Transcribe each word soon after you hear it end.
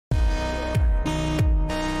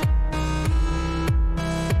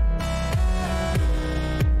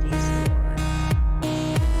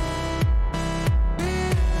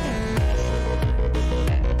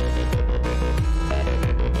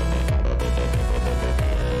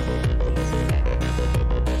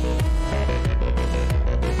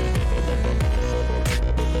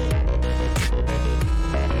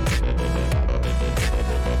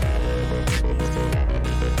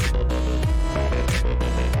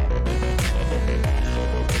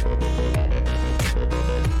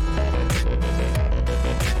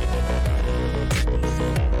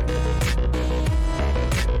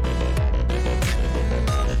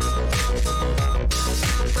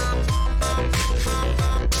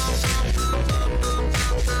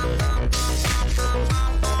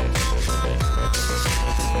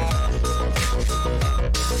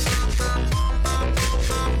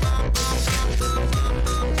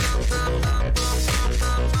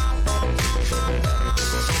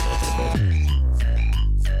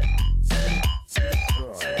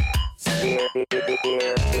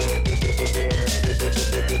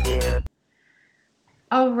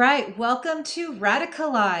All right, welcome to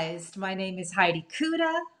Radicalized. My name is Heidi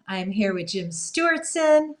Kuda. I'm here with Jim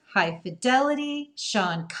Stewartson, High Fidelity,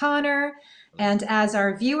 Sean Connor, and as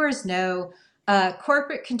our viewers know,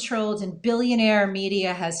 corporate controlled and billionaire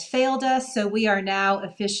media has failed us, so we are now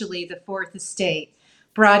officially the fourth estate,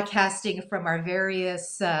 broadcasting from our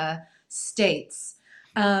various states.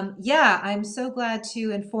 Yeah, I'm so glad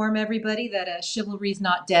to inform everybody that chivalry's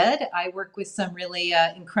not dead. I work with some really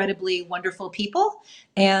incredibly wonderful people,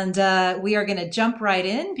 and we are going to jump right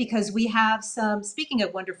in because we have some, speaking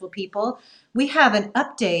of wonderful people, we have an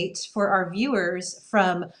update for our viewers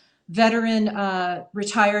from veteran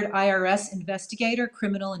retired IRS investigator,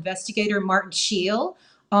 criminal investigator Martin Scheel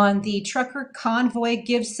on the trucker convoy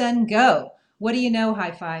Give, Send, Go. What do you know,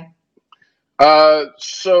 Hi-Fi?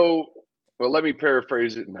 Well, let me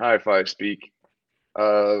paraphrase it in hi-fi speak.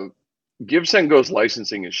 Give, Send, Go's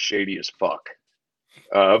licensing is shady as fuck,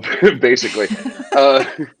 basically. Uh,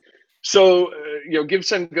 Give,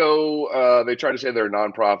 Send, Go, they try to say they're a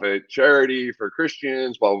nonprofit charity for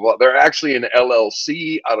Christians, blah, blah, blah. They're actually an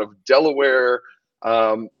LLC out of Delaware.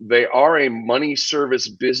 They are a money service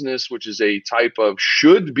business, which is a type of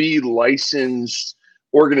should be licensed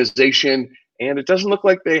organization. And it doesn't look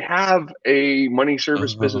like they have a money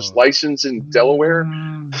service business license in Delaware.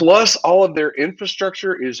 Plus, all of their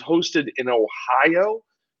infrastructure is hosted in Ohio,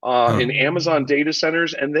 in Amazon data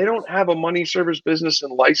centers, and they don't have a money service business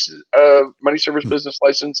license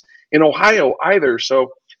in Ohio either.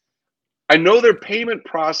 So I know their payment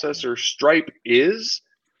processor Stripe is,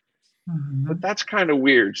 but that's kind of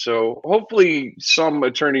weird. So hopefully, some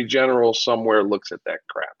attorney general somewhere looks at that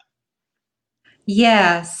crap.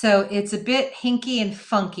 Yeah, so it's a bit hinky and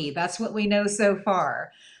funky. That's what we know so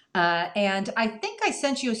far. And I think I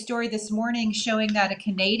sent you a story this morning showing that a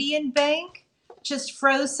Canadian bank just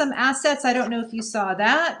froze some assets. I don't know if you saw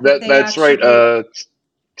that, but they That's right. actually,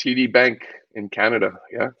 TD Bank in Canada.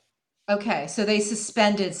 Yeah. okay, so they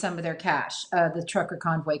suspended some of their cash, the trucker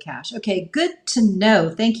convoy cash. Okay, good to know.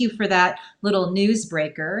 Thank you for that little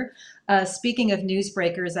newsbreaker. Speaking of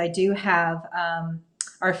newsbreakers, I do have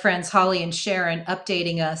our friends Holly and Sharon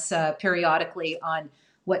updating us periodically on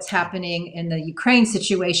what's happening in the Ukraine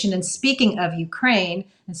situation. And speaking of Ukraine,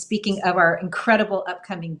 and speaking of our incredible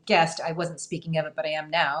upcoming guest, I wasn't speaking of it, but I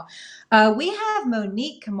am now. We have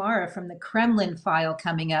Monique Camarra from the Kremlin file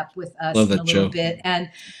coming up with us Love in a that little show. bit.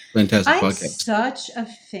 And Fantastic I'm podcast. such a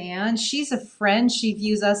fan. She's a friend. She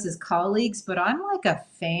views us as colleagues, but I'm like a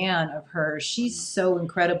fan of hers. She's so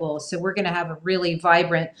incredible. So we're going to have a really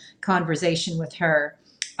vibrant conversation with her.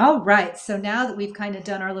 All right. So now that we've kind of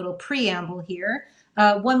done our little preamble here,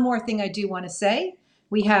 one more thing I do want to say.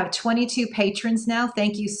 We have 22 patrons now.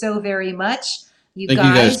 Thank you so very much. You Thank you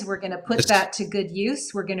guys. guys, we're going to put Yes. that to good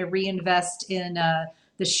use. We're going to reinvest in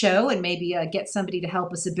the show and maybe get somebody to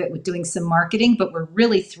help us a bit with doing some marketing, but we're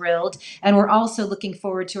really thrilled. And we're also looking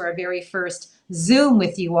forward to our very first Zoom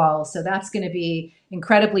with you all. So that's going to be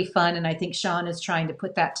incredibly fun. And I think Sean is trying to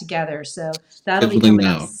put that together. So that'll be Scheduling coming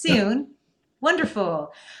up now. Yeah. soon.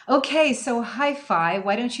 Wonderful. Okay, so Hi-Fi,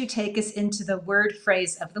 why don't you take us into the word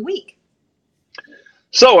phrase of the week?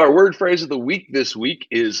 So our word phrase of the week this week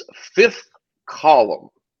is fifth column.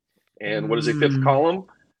 And what is a fifth column?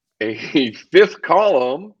 A fifth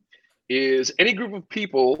column is any group of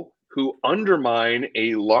people who undermine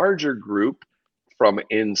a larger group from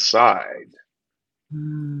inside. Yeah.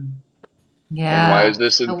 And why is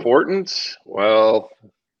this important? Well,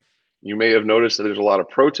 you may have noticed that there's a lot of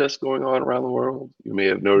protests going on around the world. You may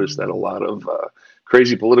have noticed that a lot of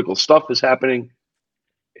crazy political stuff is happening.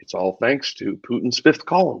 It's all thanks to Putin's fifth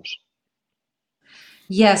columns.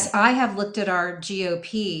 Yes, I have looked at our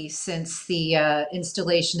GOP since the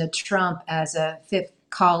installation of Trump as a fifth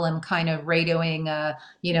column kind of radioing,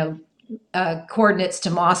 coordinates to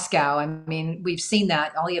Moscow. I mean, we've seen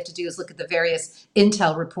that. All you have to do is look at the various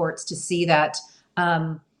intel reports to see that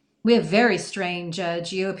we have very strange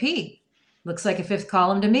GOP. Looks like a fifth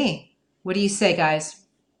column to me. What do you say, guys?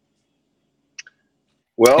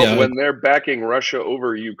 Well, Yeah. when they're backing Russia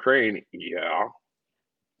over Ukraine, yeah.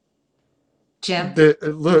 Jim?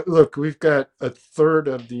 Look, we've got a third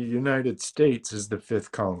of the United States as the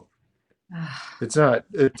fifth column. It's not.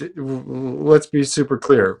 Let's be super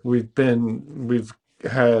clear. We've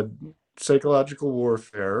had psychological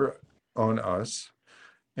warfare on us,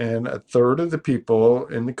 and a third of the people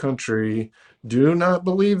in the country do not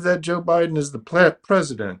believe that Joe Biden is the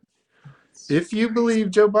president. If you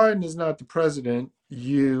believe Joe Biden is not the president,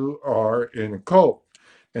 you are in a cult.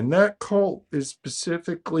 And that cult is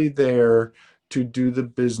specifically there to do the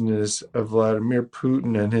business of Vladimir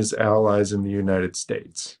Putin and his allies in the United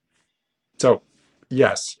States. So,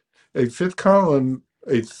 yes, a fifth column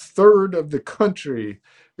A third of the country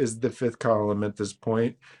is the fifth column at this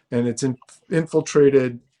point, and it's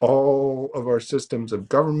infiltrated all of our systems of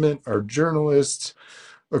government, our journalists,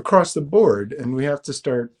 across the board, and we have to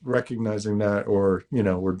start recognizing that, or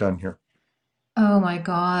we're done here. Oh my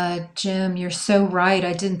God, Jim, you're so right.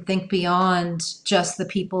 I didn't think beyond just the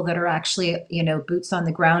people that are actually, boots on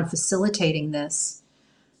the ground facilitating this.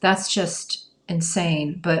 That's just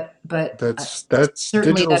insane. But That's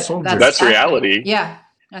certainly digital that's That's soldiers. accurate. reality. Yeah,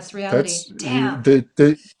 that's reality. That's Damn.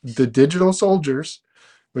 the digital soldiers,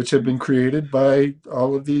 which have been created by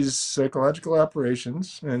all of these psychological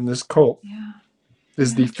operations and this cult, Yeah,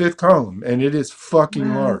 is the yeah. fifth column, and it is fucking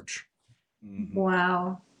Wow. large.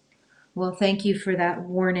 Wow. Well, thank you for that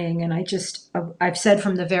warning. And I've said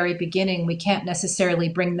from the very beginning, we can't necessarily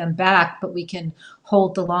bring them back, but we can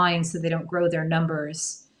hold the line so they don't grow their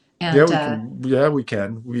numbers. Yeah, And we can. Yeah, we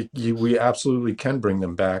can. We absolutely can bring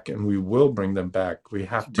them back, and we will bring them back. We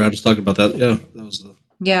have Brad to. was talking about that. Yeah, that was the.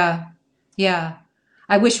 yeah, yeah.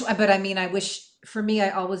 I wish for me, I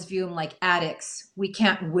always view them like addicts. We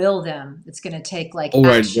can't will them. It's going to take like Oh,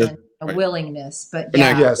 right. action, a Right. willingness. But But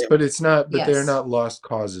not, yeah, Yes, but it's not. But they're yes, not lost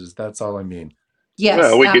causes. That's all I mean.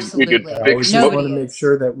 No, yes, we could absolutely. I always fix just most. want to Nobody make is.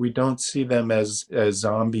 sure that we don't see them as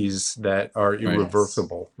zombies that are Right. Yes.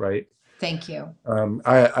 irreversible, right? Thank you.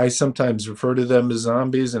 I sometimes refer to them as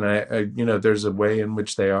zombies, and I there's a way in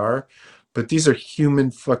which they are, but these are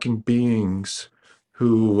human fucking beings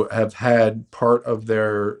who have had part of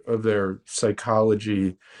their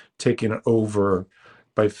psychology taken over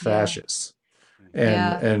by Yeah, fascists, and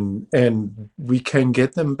yeah, and we can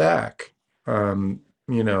get them back.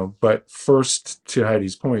 But first, to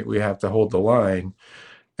Heidi's point, we have to hold the line,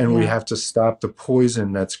 and we yeah. have to stop the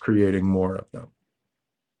poison that's creating more of them.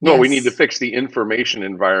 No, we need to Yes, fix the information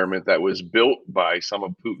environment that was built by some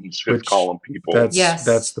of Putin's fifth Which column people. that's yes.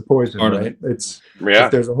 the poison, Part of it. right? It's if Yeah.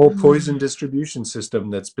 there's a whole poison Mm. distribution system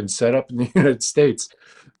that's been set up in the United States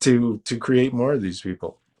to create more of these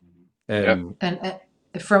people. Yeah. And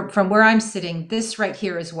And from where I'm sitting, this right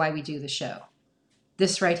here is why we do the show.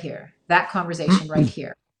 This right here, that conversation right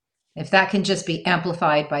here. If that can just be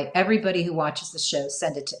amplified by everybody who watches the show,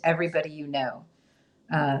 send it to everybody you know.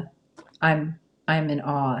 Uh, I'm I'm in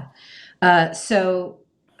awe. So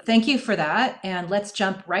thank you for that, and let's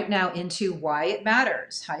jump right now into why it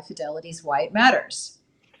matters. High Fidelity's why it matters.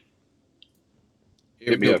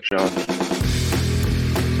 Here Hit we me go. up, Sean.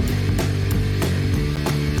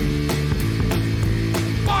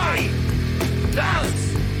 Why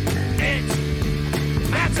does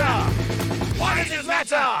it matter? Why does it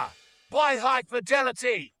matter? Why high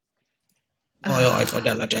fidelity? High high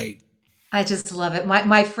fidelity. I just love it.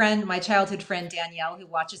 My friend, my childhood friend Danielle, who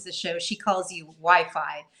watches the show, she calls you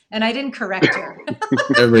Wi-Fi, and I didn't correct her.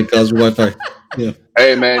 Everybody calls you Wi-Fi. Yeah.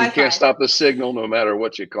 Hey, man, you Wi-Fi. can't stop the signal no matter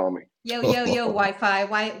what you call me. Yo, yo, yo, Wi-Fi.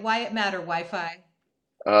 Why it matter, Wi-Fi?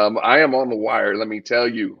 I am on the wire, let me tell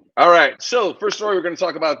you. All right. So, first story we're going to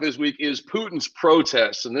talk about this week is Putin's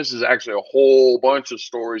protests. And this is actually a whole bunch of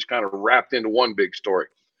stories kind of wrapped into one big story.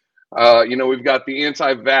 We've got the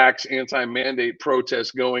anti-vax, anti-mandate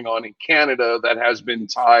protests going on in Canada that has been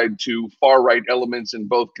tied to far-right elements in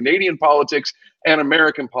both Canadian politics and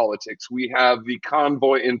American politics. We have the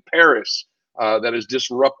convoy in Paris that is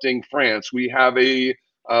disrupting France. We have a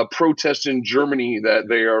protest in Germany that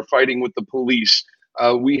they are fighting with the police.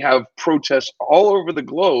 We have protests all over the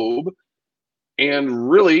globe. And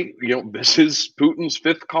really, this is Putin's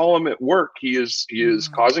fifth column at work. He is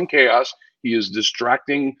causing chaos. He is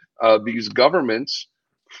distracting these governments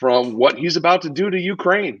from what he's about to do to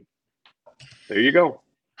Ukraine. There you go.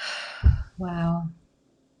 Wow.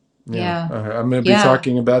 yeah, Yeah. I'm going to be Yeah.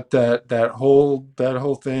 talking about that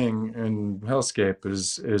whole thing in Hellscape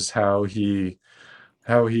is how he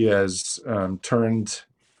has turned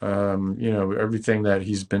everything that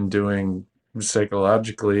he's been doing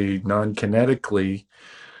psychologically, non-kinetically,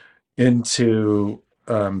 into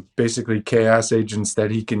basically chaos agents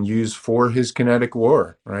that he can use for his kinetic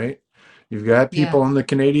war, right? You've got people Yeah. on the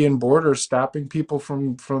Canadian border stopping people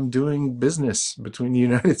from doing business between the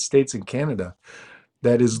United States and Canada.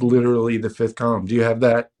 That is literally the fifth column. Do you have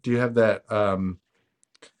that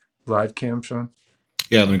live cam, Sean?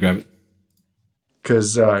 Yeah, let me grab it.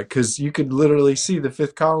 Because you could literally see the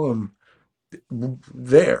fifth column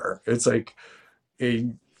there. It's like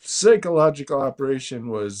a psychological operation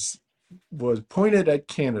was pointed at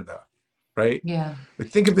Canada, right? Yeah. Like,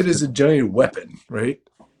 think of it as a giant weapon, right?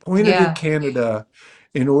 Pointed Yeah. at Canada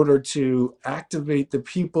in order to activate the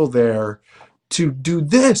people there to do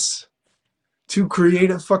this, to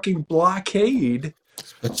create a fucking blockade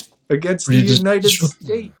against the United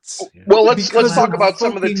States. Well, let's Because talk of about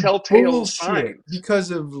some of the fucking telltale bullshit, signs. because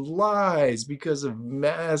of lies, because of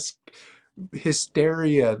mass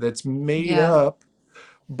hysteria that's made Yeah. up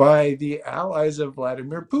by the allies of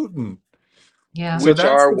Vladimir Putin. Yeah. So Which that's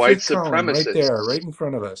are the white fifth column right there, supremacists. right in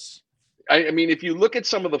front of us. I mean, if you look at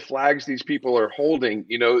some of the flags these people are holding,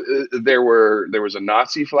 you know, there was a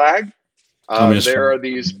Nazi flag. Communist There flag are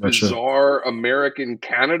these from Russia. bizarre American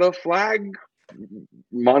Canada flag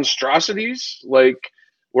monstrosities. Like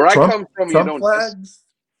where I come from, you Trump don't flags.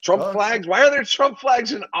 Trump flags. Why are there Trump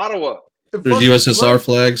flags in Ottawa? There's USSR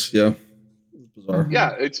flags. Yeah. Bizarre. Mhm.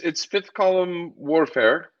 Yeah, it's fifth column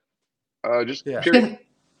warfare. Just Yeah. period.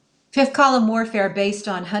 Fifth column warfare based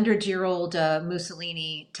on 100-year-old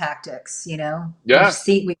Mussolini tactics. You know, Yeah.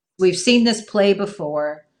 we've seen this play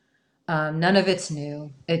before. None of it's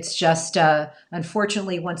new. It's just,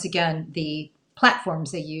 unfortunately, once again, the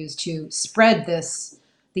platforms they use to spread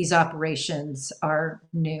these operations are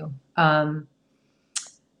new. I've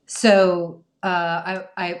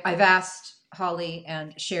asked Holly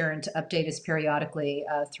and Sharon to update us periodically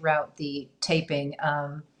throughout the taping.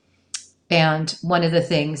 And one of the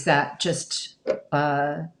things that just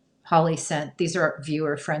Holly sent, these are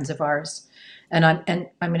viewer friends of ours, and I'm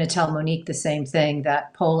going to tell Monique the same thing,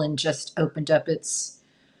 that Poland just opened up its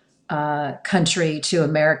country to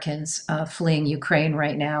Americans fleeing Ukraine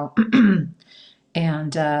right now,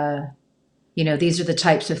 and you know, these are the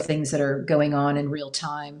types of things that are going on in real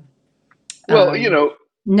time. Well, you know,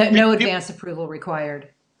 No advance approval required.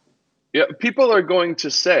 yeah, people are going to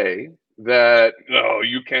say that no,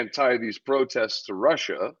 you can't tie these protests to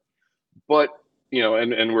Russia, but you know,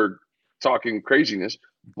 and we're talking craziness.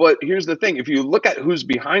 But here's the thing: if you look at who's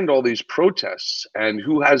behind all these protests and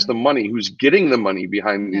who has the money, who's getting the money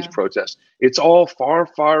behind these protests, it's all far,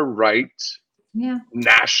 far right,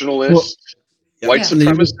 nationalists, white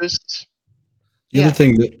supremacists. The other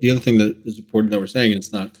thing that is important that we're saying,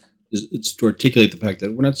 it's to articulate the fact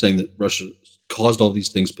that we're not saying that Russia caused all these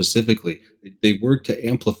things specifically. They work to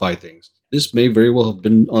amplify things. This may very well have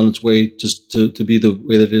been on its way just to be the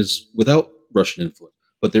way that it is without Russian influence.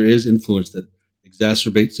 But there is influence that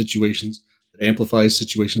exacerbates situations, that amplifies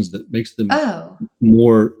situations, that makes them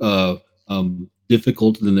more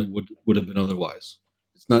difficult than it would have been otherwise.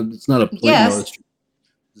 It's not a play. Yes. You know,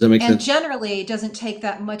 does that make sense? And generally, it doesn't take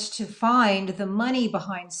that much to find the money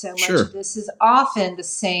behind so much Sure. of this. Is often the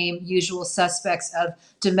same usual suspects of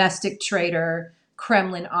domestic traitor,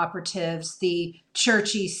 Kremlin operatives, the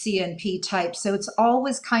churchy CNP type. So it's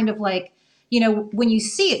always kind of like, you know, when you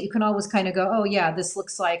see it, you can always kind of go, oh yeah, this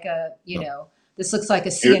looks like a, this looks like a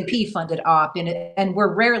CNP funded op, and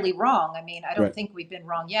we're rarely wrong. I mean, I don't think we've been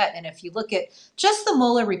wrong yet. And if you look at just the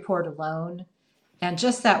Mueller report alone, and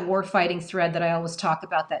just that war fighting thread that I always talk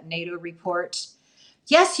about, that NATO report.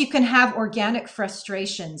 Yes, you can have organic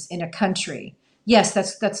frustrations in a country. Yes,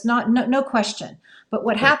 that's not no question. But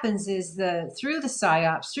what happens is through the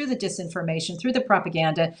psyops, through the disinformation, through the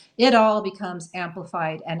propaganda, it all becomes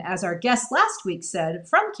amplified. And as our guest last week said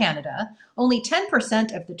from Canada, only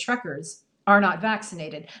 10% of the truckers are not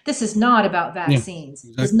vaccinated. This is not about vaccines.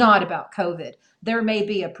 This is not about COVID. There may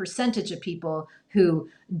be a percentage of people who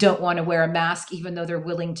don't want to wear a mask, even though they're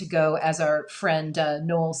willing to go, as our friend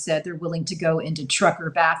Noel said, they're willing to go into trucker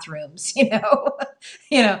bathrooms, you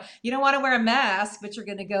know, you don't want to wear a mask, but you're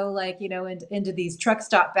going to go into these truck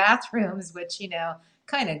stop bathrooms, which,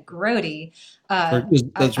 kind of grody.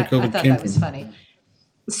 That's where COVID I thought came that was from. funny.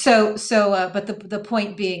 But the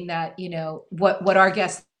point being that, what our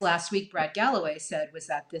guest last week, Brad Galloway, said was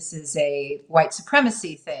that this is a white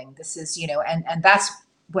supremacy thing. This is, and that's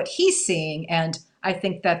what he's seeing. And I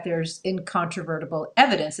think that there's incontrovertible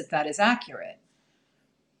evidence that is accurate.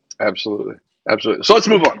 Absolutely. So let's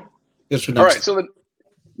move on. Yes, all right. So the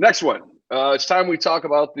next one, it's time we talk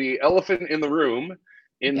about the elephant in the room.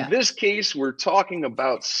 In this case, we're talking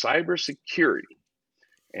about cybersecurity.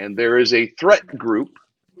 And there is a threat group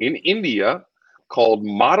in India called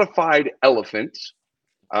Modified Elephant.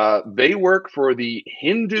 They work for the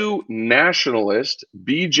Hindu nationalist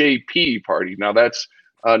BJP party. Now that's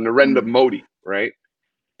Narendra Modi, right?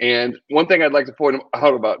 And one thing I'd like to point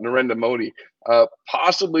out about Narendra Modi,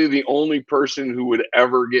 possibly the only person who would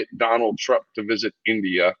ever get Donald Trump to visit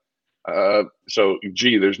India. So,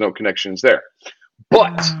 there's no connections there.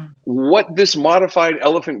 But what this Modified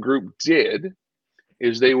Elephant group did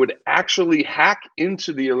is they would actually hack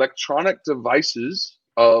into the electronic devices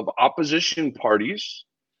of opposition parties,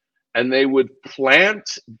 and they would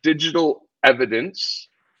plant digital evidence,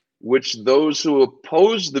 which those who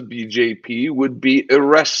oppose the BJP would be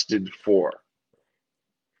arrested for.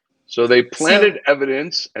 So they planted So,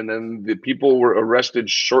 evidence, and then the people were arrested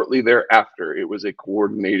shortly thereafter. It was a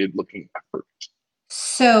coordinated looking effort.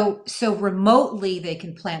 so remotely they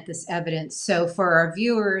can plant this evidence. So for our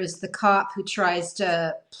viewers, the cop who tries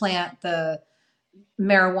to plant the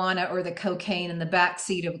marijuana or the cocaine in the back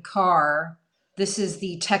seat of a car, this is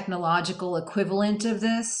the technological equivalent of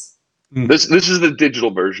this. This is the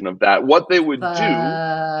digital version of that. What they would do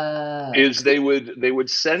is Fuck. they would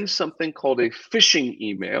send something called a phishing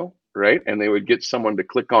email, right? And they would get someone to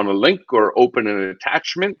click on a link or open an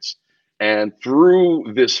attachment, and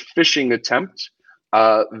through this phishing attempt,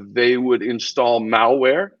 they would install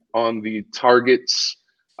malware on the target's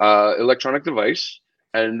electronic device,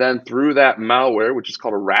 and then through that malware, which is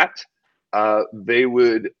called a rat, they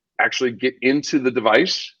would actually get into the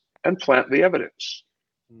device and plant the evidence.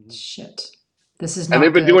 Shit. This is And they've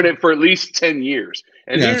not been doing good. it for at least 10 years.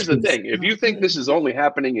 And Yeah, here's the it's thing, if you Not think good. this is only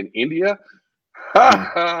happening in India,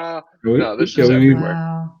 yeah. no, this Yeah, is everywhere.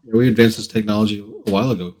 Wow. we advanced this technology a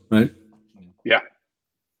while ago, right? Yeah.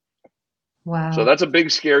 Wow. So that's a big,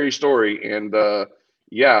 scary story. And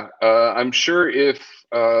I'm sure if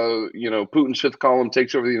Putin's fifth column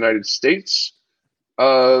takes over the United States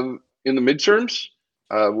in the midterms,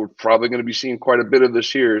 we're probably going to be seeing quite a bit of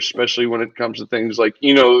this here, especially when it comes to things like,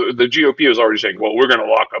 the GOP is already saying, well, we're going to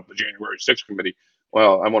lock up the January 6th committee.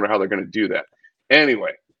 Well, I wonder how they're going to do that.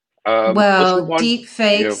 Anyway, let's move Well, on. deep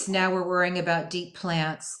fakes, now we're worrying about deep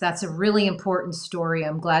plants. That's a really important story.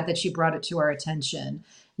 I'm glad that you brought it to our attention.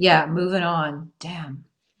 Yeah, moving on. Damn.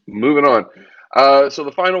 Moving on. So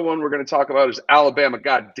the final one we're going to talk about is Alabama.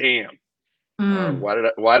 Goddamn. Why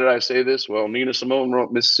did I say this? Well, Nina Simone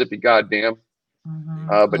wrote Mississippi. Goddamn.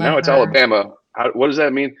 But Let now it's her. Alabama. What does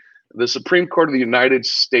that mean? The Supreme Court of the United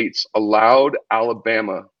States allowed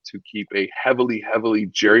Alabama to keep a heavily, heavily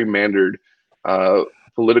gerrymandered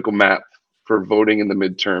political map for voting in the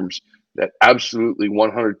midterms that absolutely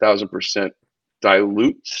 100,000%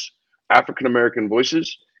 dilutes African American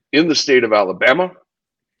voices in the state of Alabama.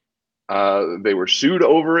 They were sued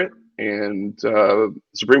over it, and the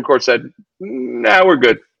Supreme Court said, nah, we're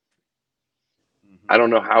good. I don't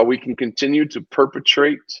know how we can continue to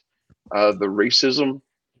perpetrate the racism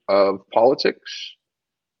of politics.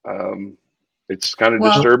 It's kind of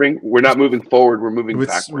disturbing. We're not moving forward. We're moving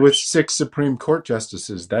backwards. With 6 Supreme Court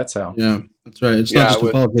justices, that's how. Yeah, that's right. It's not just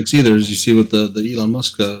in politics either, as you see with the Elon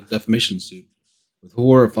Musk defamation suit, with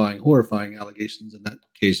horrifying allegations in that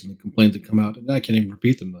case, and the complaint that come out. And I can't even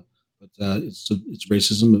repeat them, but it's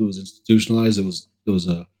racism. It was institutionalized. It was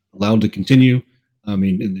allowed to continue. I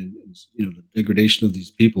mean, and the degradation of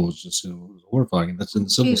these people is just was horrifying, and that's in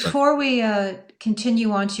the civil side. Before we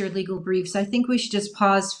continue on to your legal briefs, I think we should just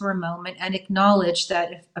pause for a moment and acknowledge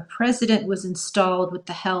that if a president was installed with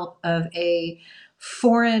the help of a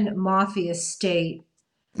foreign mafia state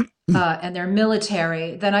and their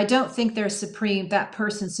military, then I don't think that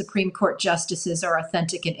person's Supreme Court justices are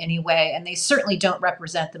authentic in any way, and they certainly don't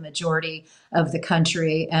represent the majority of the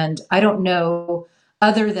country. And I don't know,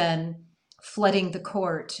 other than flooding the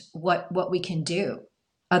court, what we can do.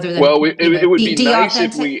 Other than it would be nice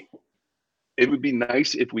if we. It would be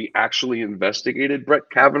nice if we actually investigated Brett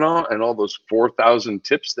Kavanaugh and all those 4,000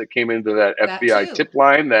 tips that came into that FBI tip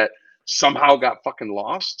line that somehow got fucking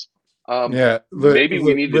lost. Maybe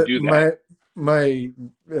we need to do that.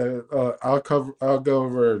 I'll go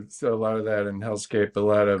over a lot of that in Hellscape. A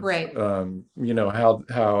lot of Great.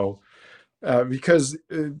 Because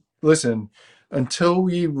listen, until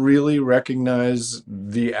we really recognize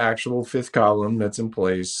the actual fifth column that's in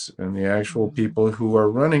place and the actual people who are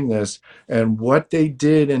running this and what they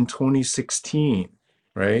did in 2016,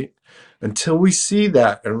 right? Until we see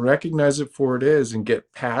that and recognize it for what it is and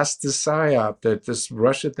get past the psyop that this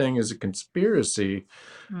Russia thing is a conspiracy,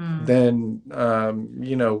 then,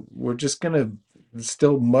 we're just going to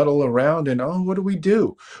still muddle around and, what do we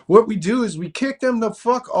do? What we do is we kick them the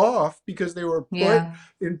fuck off because they were put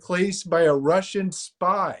in place by a Russian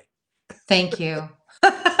spy. Thank you.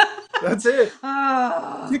 That's it.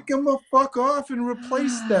 Kick them the fuck off and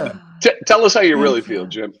replace them. Tell us how you really feel,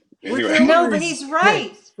 Jim. Anyway. No, but he's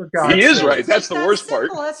right. He is right. That's the worst part.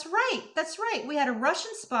 That's right. We had a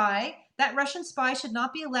Russian spy. That Russian spy should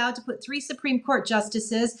not be allowed to put 3 Supreme Court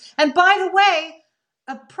justices. And by the way,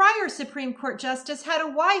 a prior Supreme Court justice had a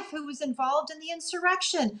wife who was involved in the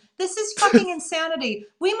insurrection. This is fucking insanity.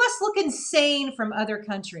 We must look insane from other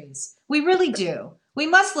countries. We really do. We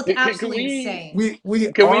must look absolutely insane.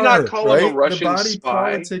 Can we not call him a Russian spy? The body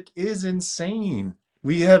spy? politic is insane.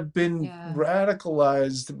 We have been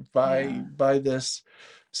radicalized by this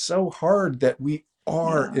so hard that we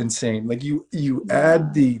are Yeah. insane. Like you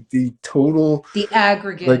add the total, The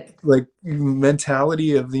aggregate. like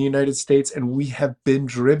mentality of the United States, and we have been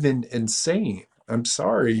driven insane. I'm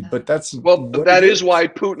sorry, but that's Well, what that it is is. why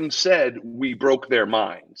Putin said we broke their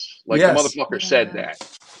minds. Like the Yes. motherfucker Yeah. said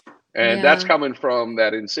that. And that's Yeah. coming from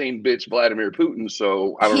that insane bitch Vladimir Putin.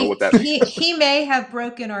 So I don't know what that means. He may have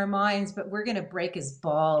broken our minds, but we're gonna break his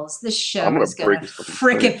balls. This I'm show gonna is break gonna his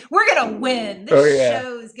fucking face. we're gonna win. Oh This yeah.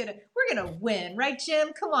 show is we're gonna win, right,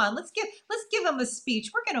 Jim? Come on, let's give him a speech.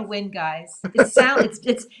 We're gonna win, guys. It's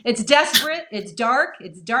desperate. It's dark.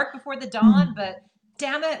 It's dark before the dawn, but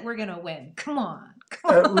damn it, we're gonna win. Come on.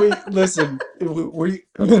 We listen.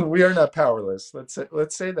 We are not powerless. Let's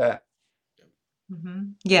say that.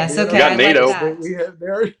 Yes. We are Okay. not I got NATO. like powerless.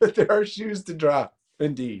 that. There are shoes to drop.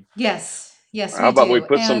 Indeed. Yes. Yes, How we about we do.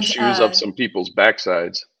 put some And shoes up some people's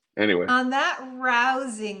backsides? Anyway, on that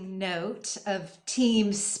rousing note of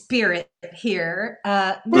team spirit here,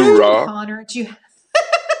 Mr. hoorah! Connor, do you?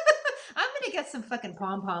 I'm gonna get some fucking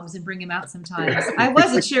pom poms and bring him out sometimes. I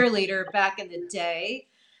was a cheerleader back in the day,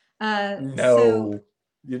 so No.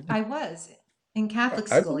 I was in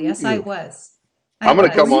Catholic I school. believe Yes, I you. was. I'm gonna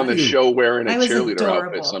I come on believe this you. show wearing a I was cheerleader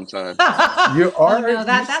outfit adorable. sometime. You Oh are. no,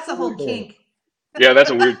 that's a you whole do. kink. Yeah, that's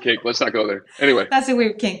a weird kick. Let's not go there. Anyway, That's a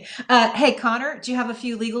weird kink. Hey, Connor, do you have a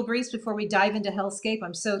few legal briefs before we dive into Hellscape?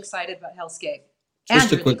 I'm so excited about Hellscape and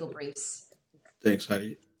Just a your quick. legal briefs. Thanks,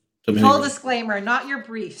 Heidi. Full disclaimer, not your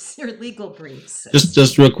briefs, your legal briefs.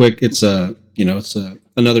 Just real quick, it's another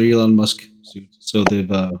Elon Musk suit. So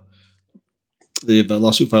they've a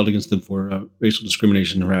lawsuit filed against them for racial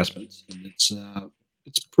discrimination and harassment, and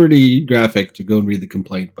it's pretty graphic to go and read the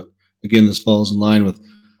complaint. But again, this falls in line with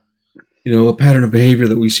a pattern of behavior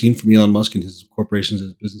that we've seen from Elon Musk and his corporations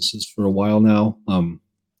and businesses for a while now.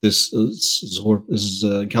 This is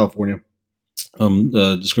in California.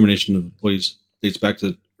 The discrimination of employees dates back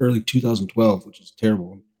to early 2012, which is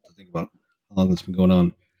terrible to think about how long that's been going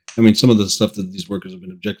on. I mean, some of the stuff that these workers have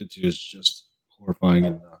been objected to is just horrifying,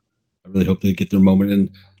 and I really hope they get their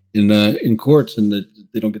moment in courts and that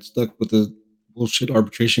they don't get stuck with the bullshit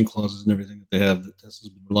arbitration clauses and everything that they have that Tesla's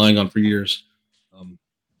been relying on for years.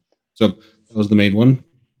 So that was the main one.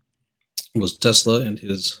 It was Tesla and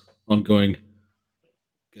his ongoing,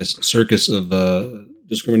 I guess, circus of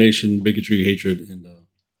discrimination, bigotry, hatred, and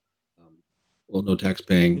no tax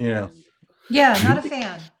paying. Yeah. Yeah, not a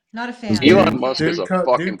fan. Not a fan. Elon Musk is Dude a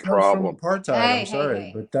fucking comes problem. from apartheid. Hey, I'm sorry,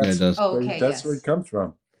 hey. but Yeah, it does. Okay, that's where yes. it comes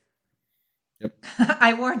from.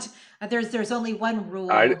 I warned. There's only one rule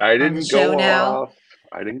I on the didn't show go now. off.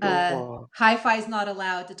 I didn't go off. Hi-Fi's not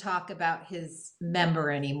allowed to talk about his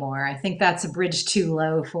member anymore. I think that's a bridge too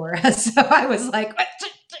low for us. So I was like,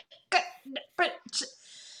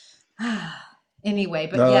 anyway,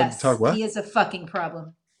 but Not allowed to yes, talk what? he is a fucking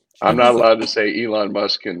problem. I'm not allowed to say Elon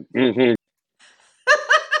Musk and.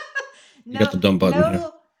 You got the dumb button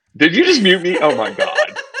here. Did you just mute me? Oh my god!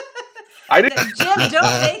 I didn't. Jim,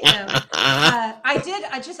 don't make him.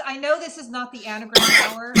 I know this is not the anagram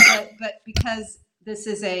hour, but because this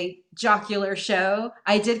is a jocular show,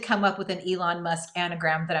 I did come up with an Elon Musk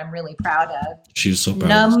anagram that I'm really proud of. She was so proud.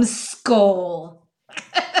 Numbskull.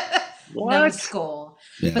 What? Numbskull.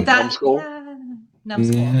 Yeah. But that Numbskull?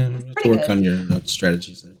 Numbskull. Yeah, It's to pretty work good. on your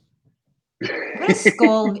strategies there. What is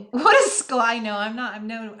skull? What is skull? I know.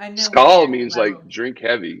 I know. Skull means like drink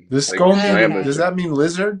heavy. The Like, skull slam okay. it. does that mean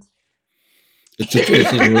lizard? It's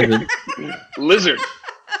a little Lizard.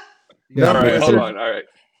 bit. All right, hold Lizard. on. All right,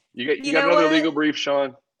 you got You know another what? legal brief,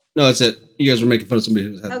 Sean? No, that's it. You guys were making fun of somebody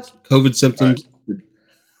who's had Okay. COVID symptoms.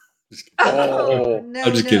 Oh. no,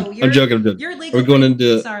 I'm just kidding. no. I'm joking. I'm joking. Your legal We're going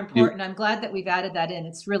briefs into are important. I'm glad that we've added that in.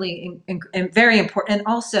 It's really very important. And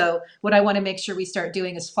also, what I want to make sure we start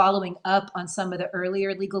doing is following up on some of the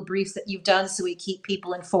earlier legal briefs that you've done, so we keep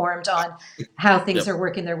people informed on how things are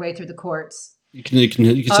working their way through the courts. You can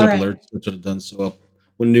set All up right. alerts. That's what I've done. So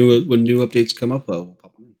when new updates come up, we'll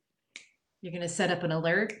pop them in. You're going to set up an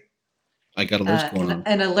alert. I got alerts going on.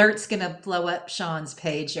 An alert's going to blow up Sean's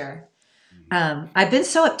pager. I've been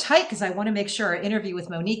so uptight because I want to make sure our interview with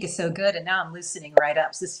Monique is so good, and now I'm loosening right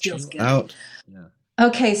up. So this feels good. Out. Yeah.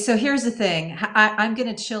 Okay, so here's the thing. I'm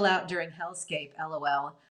going to chill out during Hellscape,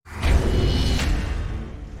 LOL.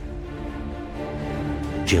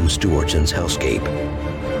 Jim Stewartsen's Hellscape.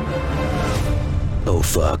 Oh,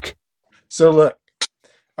 fuck. So look,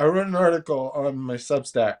 I wrote an article on my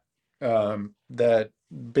Substack that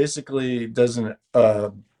basically does an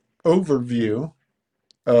overview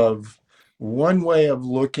of one way of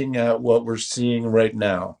looking at what we're seeing right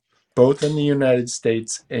now, both in the United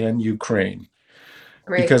States and Ukraine.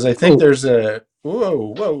 Great. Because I think there's a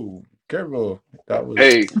whoa, Careful. That was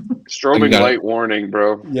Hey, stroming got it. light warning,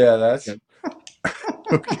 bro. yeah. That's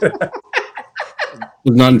okay. It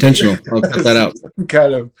was not intentional. I'll cut that out. Some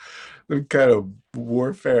kind of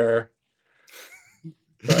warfare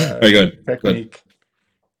Very good. technique.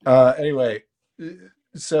 Anyway,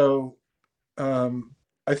 so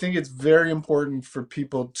I think it's very important for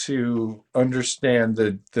people to understand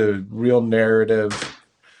the real narrative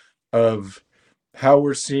of how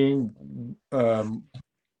we're seeing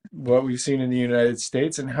what we've seen in the United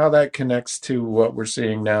States and how that connects to what we're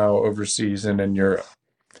seeing now overseas and in Europe.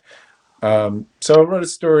 So I wrote a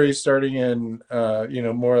story starting in,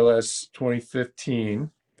 more or less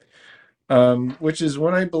 2015, which is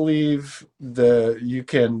when I believe you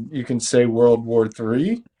can say World War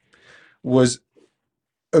III was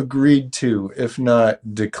agreed to, if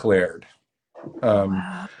not declared.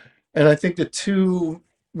 Wow. And I think the two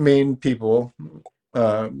main people,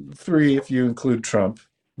 three if you include Trump,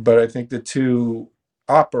 but I think the two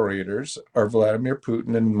operators are Vladimir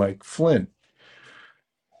Putin and Mike Flynn.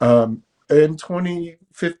 In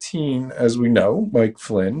 2015, as we know, Mike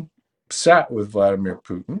Flynn sat with Vladimir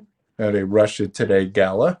Putin at a Russia Today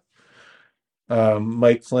gala.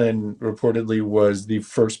 Mike Flynn reportedly was the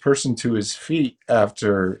first person to his feet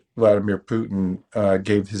after Vladimir Putin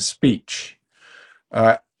gave his speech.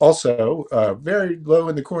 Also, very low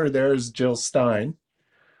in the corner there is Jill Stein,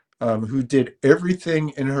 who did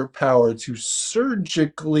everything in her power to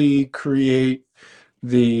surgically create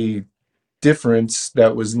the difference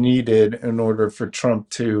that was needed in order for Trump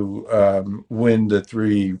to win the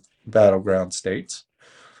three battleground states.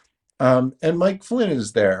 And Mike Flynn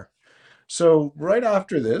is there. So right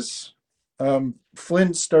after this,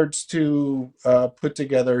 Flynn starts to put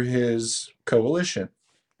together his coalition,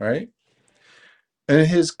 right? And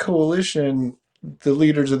his coalition, the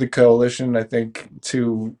leaders of the coalition, I think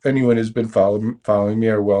to anyone who's been following me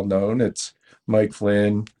are well known. It's Mike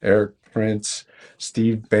Flynn, Eric Prince,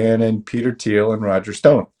 Steve Bannon, Peter Thiel, and Roger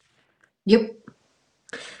Stone. Yep.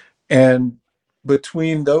 And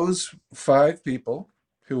between those five people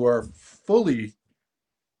who are fully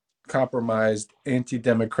compromised,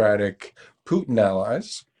 anti-democratic Putin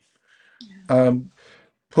allies,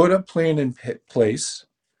 put a plan in place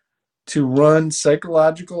to run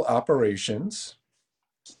psychological operations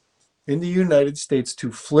in the United States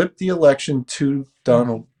to flip the election to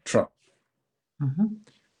Donald Trump. Mm-hmm.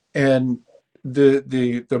 And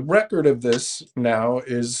the record of this now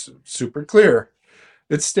is super clear.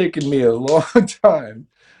 It's taken me a long time,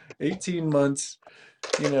 18 months,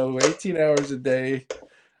 18 hours a day,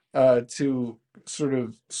 to sort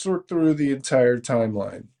of sort through the entire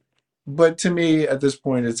timeline. But to me, at this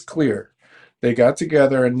point, it's clear. They got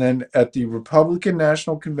together, and then at the Republican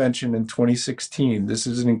National Convention in 2016, this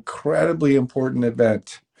is an incredibly important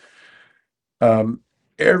event.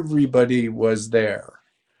 Everybody was there.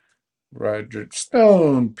 Roger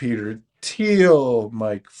Stone, Peter Thiel,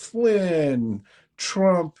 Mike Flynn,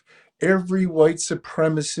 Trump, every white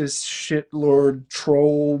supremacist, shitlord,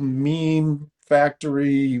 troll, meme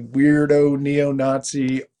factory, weirdo,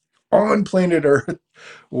 neo-Nazi on planet Earth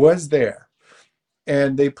was there.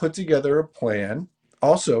 And they put together a plan.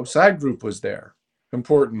 Also, Side Group was there,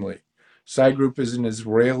 importantly. Side Group is an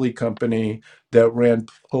Israeli company that ran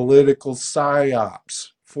political psyops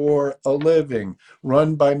for a living,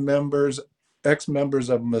 run by ex-members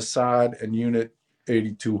of Mossad and Unit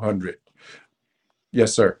 8200.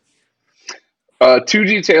 Yes, sir. Two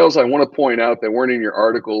details I want to point out that weren't in your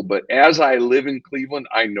article, but as I live in Cleveland,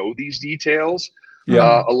 I know these details.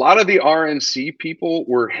 Yeah. A lot of the RNC people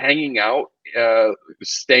were hanging out,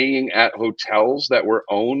 staying at hotels that were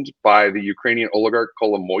owned by the Ukrainian oligarch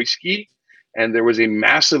Kolomoisky, and there was a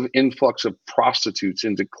massive influx of prostitutes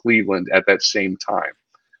into Cleveland at that same time.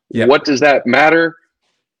 Yeah. What does that matter?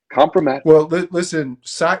 Compromise. Well, listen,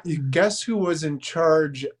 guess who was in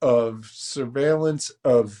charge of surveillance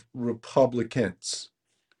of Republicans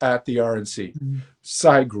at the RNC?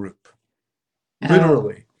 Side Group.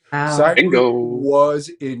 Literally. Wow. Side Bingo. Group was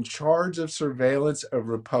in charge of surveillance of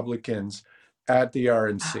Republicans at the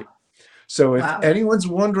RNC. So if anyone's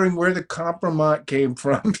wondering where the compromise came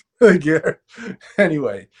from,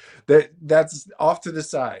 anyway, that's off to the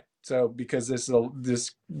side. So because this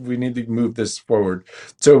we need to move this forward.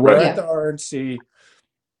 So we're at the RNC,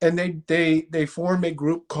 and they form a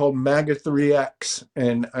group called MAGA 3X,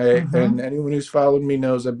 and and anyone who's followed me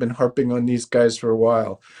knows I've been harping on these guys for a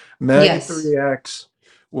while. MAGA 3X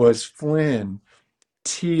was Flynn,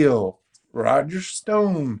 Thiel, Roger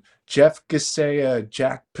Stone, Jeff Gasea,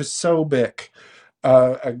 Jack Posobiec,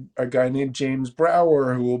 a guy named James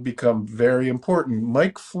Brower, who will become very important,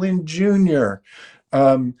 Mike Flynn Jr.,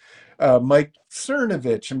 Mike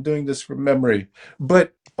Cernovich. I'm doing this from memory,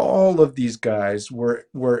 but all of these guys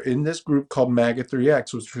were in this group called MAGA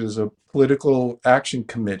 3X, which was a political action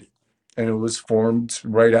committee, and it was formed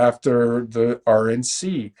right after the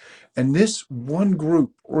RNC. And this one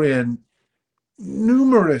group ran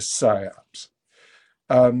numerous psyops.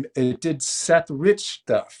 It did Seth Rich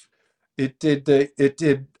stuff. It did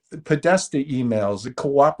Podesta emails. It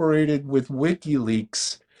cooperated with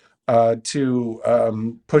WikiLeaks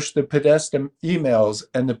to push the Podesta emails,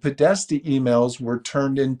 and the Podesta emails were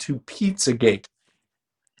turned into Pizzagate.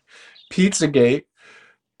 Pizzagate,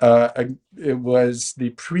 it was the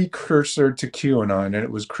precursor to QAnon, and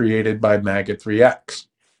it was created by MAGA 3X.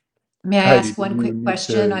 May I Heidi, ask one you quick need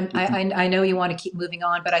question? to- I know you want to keep moving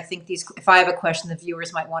on, but I think if I have a question, the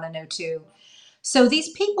viewers might want to know too. So these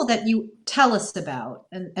people that you tell us about,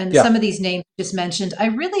 and Yeah. some of these names you just mentioned, I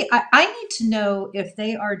need to know if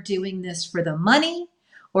they are doing this for the money,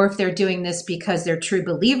 or if they're doing this because they're true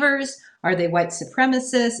believers. Are they white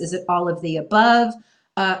supremacists? Is it all of the above?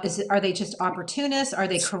 Are they just opportunists? Are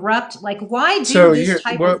they corrupt? Like, why do So this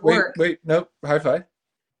type of work? wait, nope, high five.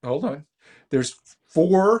 Hold on. There's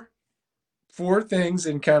four things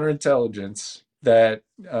in counterintelligence that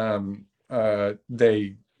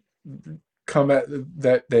they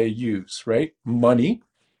that they use, right? Money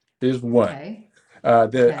is one. Okay.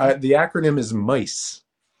 The acronym is MICE.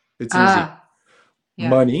 It's easy. Yeah.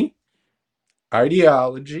 Money,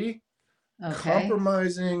 ideology, Okay.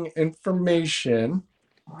 compromising information,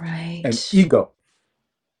 Right. and ego.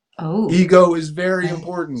 Oh. Ego is very Okay.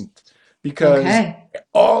 important because Okay.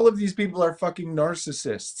 all of these people are fucking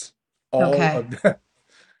narcissists. All Okay. of them.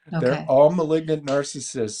 They're Okay. all malignant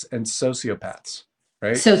narcissists and sociopaths,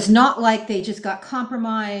 right? So it's not like they just got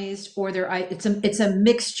compromised, or it's a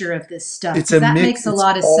mixture of this stuff. It's 'Cause a that mix. makes a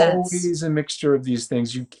lot of sense. It's always a mixture of these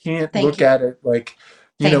things. You can't Thank look you. at it like,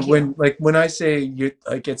 you know, Thank you. when I say you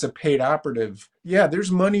like it's a paid operative, yeah,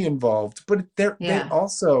 there's money involved, but they Yeah.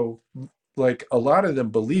 also, like, a lot of them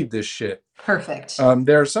believe this shit. Perfect.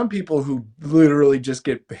 There are some people who literally just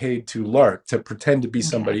get paid to lark, to pretend to be Okay.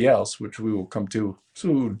 somebody else, which we will come to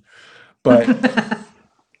soon. But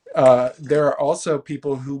there are also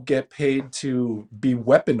people who get paid to be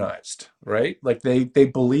weaponized, right? Like they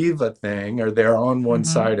believe a thing, or they're on one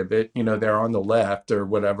side of it, you know, they're on the left or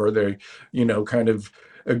whatever, they're, you know, kind of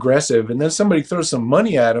aggressive, and then somebody throws some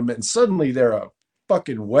money at them and suddenly they're a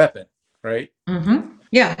fucking weapon, right?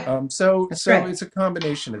 Yeah. So That's right. it's a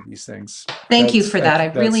combination of these things. Thank you for that. I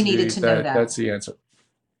really needed to know that. That's the answer.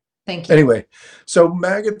 Thank you. Anyway, so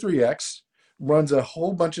MAGA 3X runs a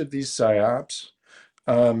whole bunch of these psyops,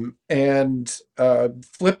 and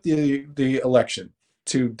flipped the election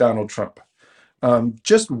to Donald Trump.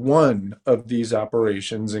 Just one of these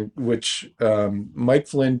operations, in which Mike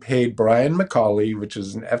Flynn paid Brian McCauley, which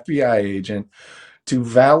is an FBI agent, to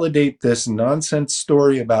validate this nonsense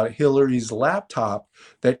story about Hillary's laptop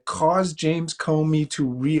that caused James Comey to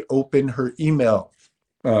reopen her email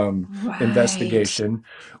investigation,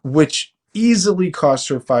 which easily cost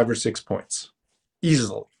her 5 or 6 points.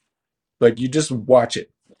 Easily. Like, you just watch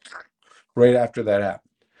it right after that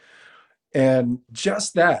happened. And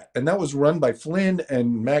just that, and that was run by Flynn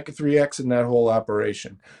and MAGA 3X in that whole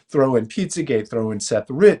operation. Throw in Pizzagate, throw in Seth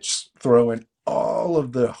Rich, throw in all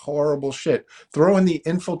of the horrible shit, throw in the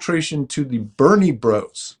infiltration to the Bernie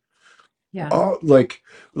Bros. Yeah. All, like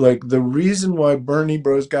the reason why Bernie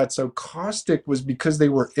Bros got so caustic was because they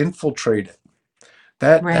were infiltrated.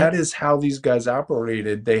 That is how these guys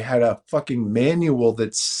operated. They had a fucking manual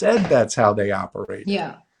that said that's how they operated.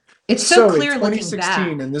 Yeah. It's so clear in looking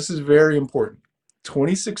 2016, back. and this is very important,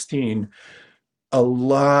 2016, a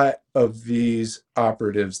lot of these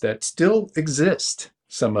operatives that still exist,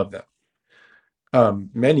 some of them,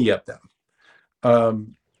 many of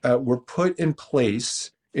them, were put in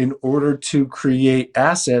place in order to create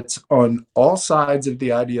assets on all sides of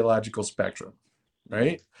the ideological spectrum,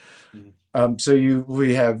 right? So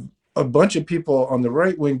we have a bunch of people on the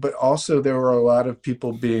right wing, but also there were a lot of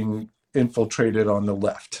people being infiltrated on the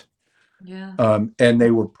left. Yeah. And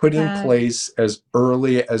they were put in place as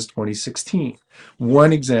early as 2016.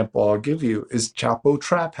 One example I'll give you is Chapo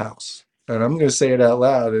Trap House. And I'm going to say it out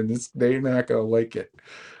loud, and they're not going to like it.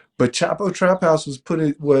 But Chapo Trap House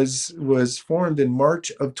was formed in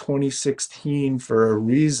March of 2016 for a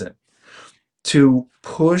reason, to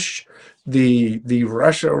push the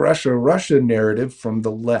Russia narrative from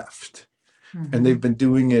the left. And they've been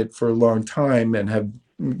doing it for a long time and have,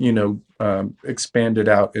 expanded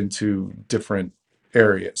out into different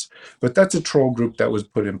areas. But that's a troll group that was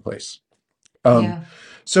put in place.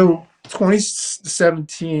 So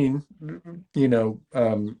 2017,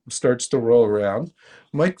 starts to roll around.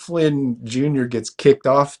 Mike Flynn Jr. gets kicked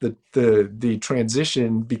off the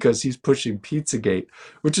transition because he's pushing Pizzagate,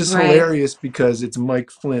 which is Right. hilarious because it's Mike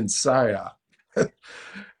Flynn's psyop.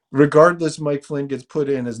 Regardless, Mike Flynn gets put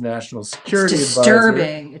in as national It's security advisor.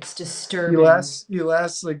 disturbing. It's He disturbing.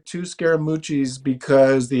 lasts like 2 Scaramucci's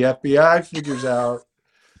because the FBI figures out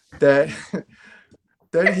that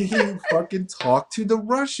that he fucking talked to the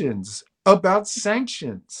Russians about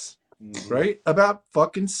sanctions, right? About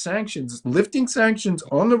fucking sanctions, lifting sanctions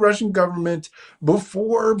on the Russian government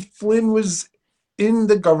before Flynn was in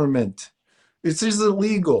the government. It's just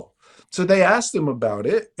illegal. So they asked him about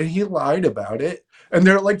it, and he lied about it. And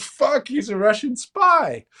they're like, "Fuck, he's a Russian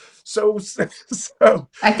spy." So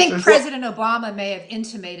I think there's President Obama may have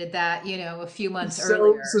intimated that, a few months so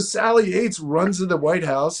earlier. Sally Yates runs to the White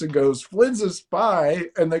House and goes, "Flynn's a spy,"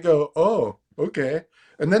 and they go, "Oh, okay."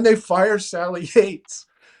 And then they fire Sally Yates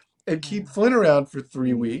and keep Flynn around for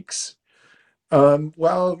 3 weeks,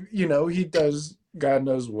 while he does God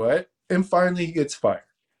knows what, and finally he gets fired.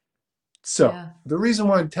 So Yeah. the reason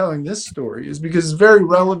why I'm telling this story is because it's very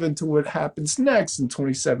relevant to what happens next in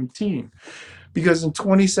 2017. Because in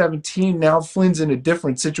 2017, now Flynn's in a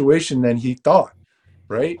different situation than he thought,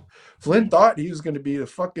 right? Flynn thought he was going to be the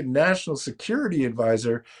fucking national security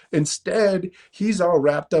advisor. Instead, he's all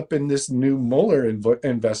wrapped up in this new Mueller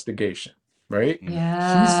investigation, right? He's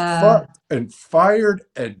Yeah. fucked and fired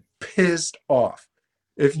and pissed off.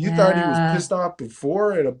 If you thought he was Yeah. pissed off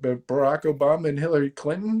before at Barack Obama and Hillary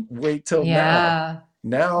Clinton, wait till now. Yeah.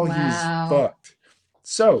 Now he's Wow. fucked.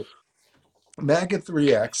 So MAGA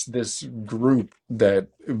 3X, this group that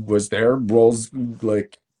was there, rolls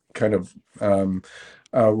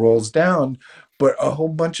down, but a whole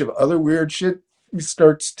bunch of other weird shit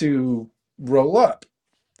starts to roll up.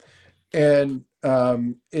 And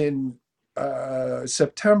in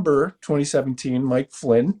September 2017, Mike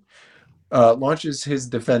Flynn launches his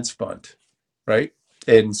defense fund, right?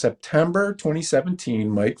 In September 2017,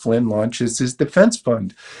 Mike Flynn launches his defense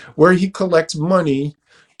fund, where he collects money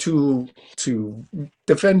to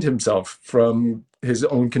defend himself from his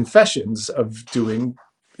own confessions of doing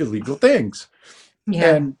illegal things.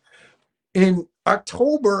 Yeah. And in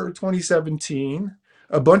October 2017,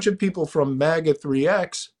 a bunch of people from MAGA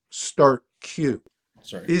 3X start Q.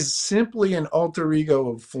 Is simply an alter ego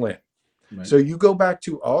of Flynn. Right. So you go back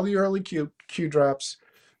to all the early Q drops,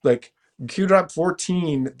 like Q drop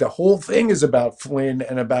 14, the whole thing is about Flynn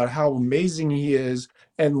and about how amazing he is,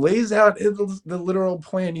 and lays out the literal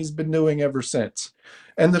plan he's been doing ever since.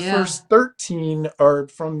 And the first 13 are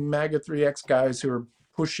from MAGA 3X guys who are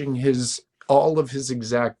pushing all of his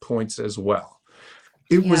exact points as well.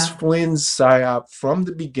 It was Flynn's psyop from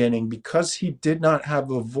the beginning because he did not have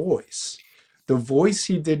a voice. The voice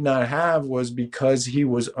he did not have was because he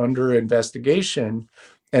was under investigation.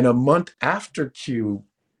 And a month after Q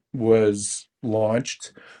was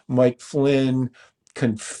launched, Mike Flynn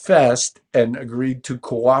confessed and agreed to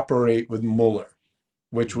cooperate with Mueller,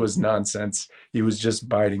 which was nonsense. He was just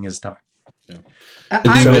biding his time. Yeah.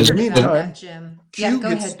 I So in wondered the about meantime, that, Jim. Q Go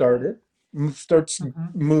gets ahead. starts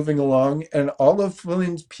moving along, and all of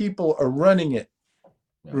Flynn's people are running it.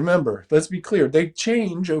 Remember, let's be clear, they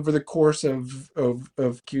change over the course of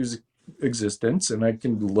Q's existence, and I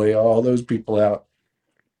can lay all those people out.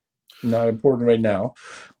 Not important right now,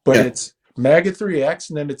 but it's MAGA 3X,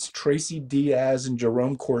 and then it's Tracy Diaz and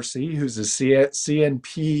Jerome Corsi, who's a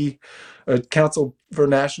CNP Council for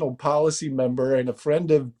National Policy member and a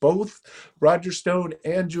friend of both Roger Stone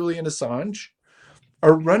and Julian Assange,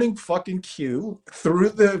 are running fucking Q through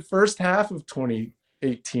the first half of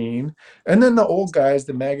 2018, and then the old guys,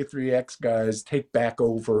 the MAGA 3X guys, take back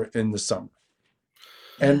over in the summer.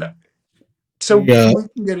 And so we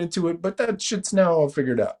can get into it, but that shit's now all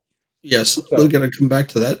figured out. Yes, we're going to come back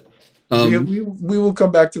to that. We will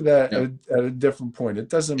come back to that at a different point. It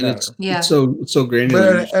doesn't matter. It's so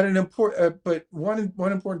granular. But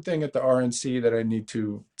one important thing at the RNC that I need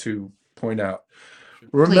to point out.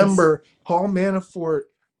 Remember, Paul Manafort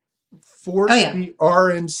forced the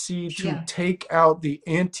RNC to take out the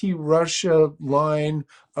anti-Russia line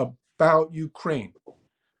about Ukraine.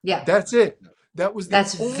 Yeah. That's it. That was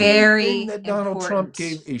the only very thing that Donald Trump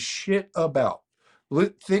gave a shit about. We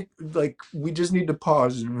just need to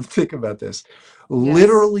pause and think about this. Yes.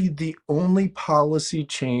 Literally, the only policy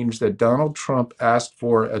change that Donald Trump asked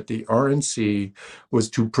for at the RNC was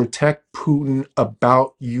to protect Putin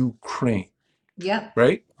about Ukraine. Yep.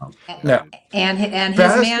 Right? Now, and his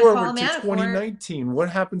fast man forward Paul to Manafort. 2019. What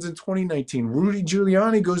happens in 2019? Rudy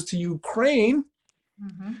Giuliani goes to Ukraine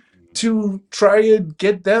to try to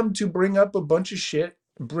get them to bring up a bunch of shit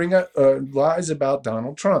bring up lies about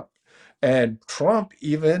Donald Trump. And Trump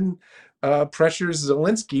even pressures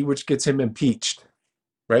Zelensky, which gets him impeached,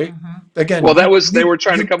 right? Again, Well, they were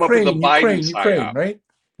trying to come up with the Biden Ukraine, psyop. right?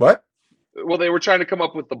 What? Well, they were trying to come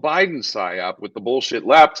up with the Biden psyop with the bullshit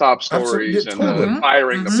laptop Absolutely, yeah, stories and the totally.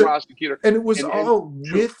 firing the prosecutor. And it was And all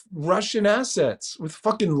with Russian assets, with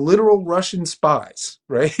fucking literal Russian spies,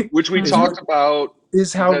 right? which we talked about,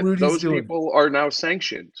 is how that Rudy's those doing. people are now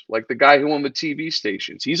sanctioned. Like the guy who owned the TV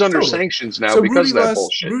stations, he's under Totally. sanctions now So because of that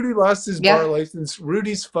bullshit. Rudy lost his bar license.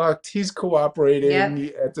 Rudy's fucked. He's cooperating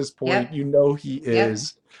at this point. You know he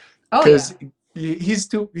is, because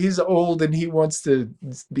he's old and he wants to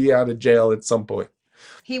be out of jail at some point.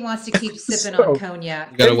 He wants to keep sipping on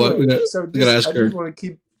cognac. We gotta ask I her. just want to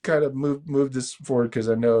keep kind of move this forward because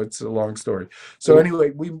I know it's a long story. So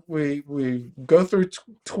anyway, we go through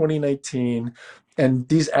 2019, and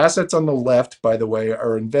these assets on the left, by the way,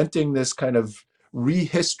 are inventing this kind of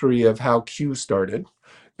rehistory of how Q started,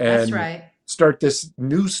 and That's right. start this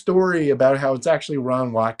new story about how it's actually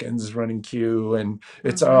Ron Watkins running Q, and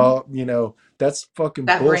it's all, that's fucking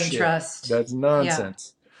that bullshit. Brain trust. That's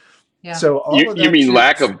nonsense. Yeah. So all of that you mean shit,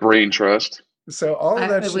 lack of brain trust? So all of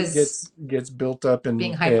that shit gets built up in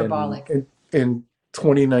being hyperbolic in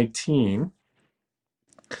 2019,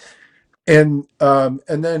 and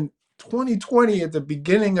then 2020, at the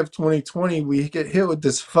beginning of 2020, we get hit with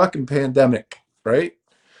this fucking pandemic, right?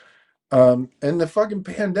 And the fucking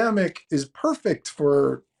pandemic is perfect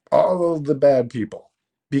for all of the bad people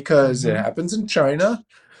because it happens in China,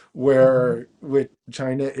 where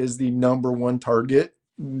China is the number one target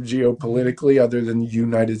geopolitically, other than the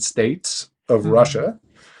United States, of Russia.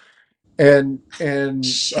 And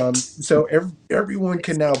so everyone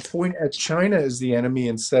can now point at China as the enemy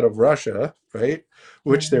instead of Russia, right?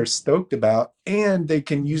 Which they're stoked about, and they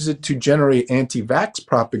can use it to generate anti-vax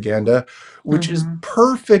propaganda, which is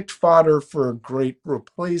perfect fodder for a great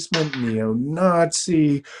replacement,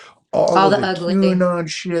 neo-Nazi, all of the ugly QAnon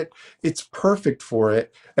shit. It's perfect for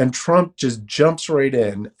it. And Trump just jumps right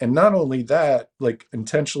in. And not only that, like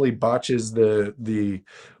intentionally botches the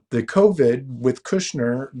COVID with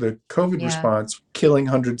Kushner, the COVID response, killing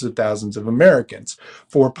hundreds of thousands of Americans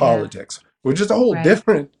for politics, which is a whole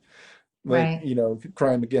different,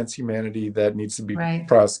 crime against humanity that needs to be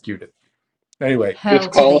prosecuted. Anyway, Hell to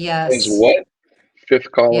the yes. Says what?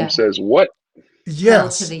 Fifth column says what? Yes. Hell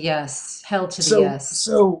to the yes. Hell to the yes.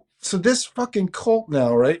 So this fucking cult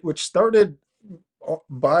now, right, which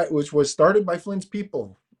was started by Flynn's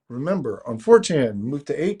people, remember, on 4chan, moved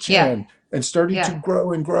to 8chan, and started to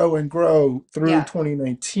grow and grow and grow through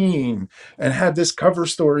 2019, and had this cover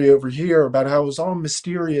story over here about how it was all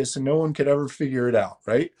mysterious and no one could ever figure it out,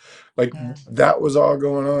 right? Like that was all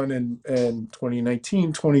going on in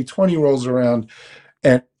 2019. 2020 rolls around,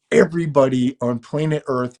 and everybody on planet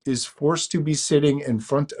Earth is forced to be sitting in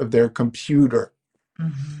front of their computer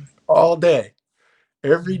all day,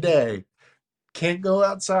 every day. Can't go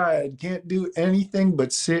outside, can't do anything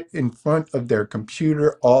but sit in front of their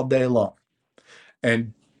computer all day long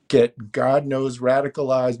and get God knows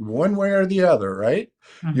radicalized one way or the other, right?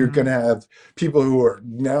 You're going to have people who are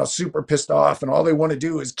now super pissed off and all they want to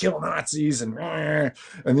do is kill Nazis, and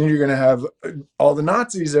then you're going to have all the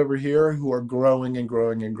Nazis over here who are growing and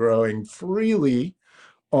growing and growing freely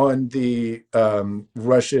on the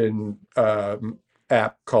Russian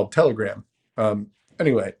app called Telegram.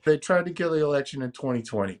 Anyway, they tried to kill the election in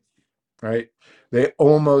 2020, right? They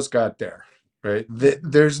almost got there, right?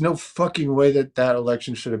 There's no fucking way that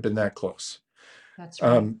election should have been that close. That's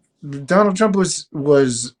right. Donald Trump was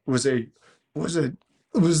the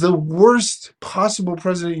worst possible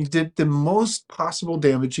president. He did the most possible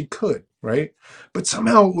damage he could, right? But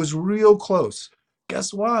somehow it was real close.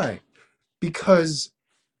 Guess why? Because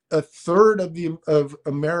a third of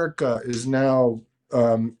America is now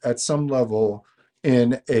at some level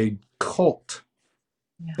in a cult,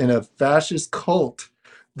 in a fascist cult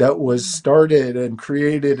that was started and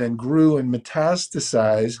created and grew and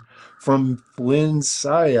metastasized from Flynn's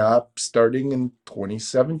PSYOP starting in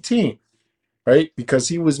 2017, right? Because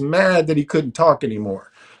he was mad that he couldn't talk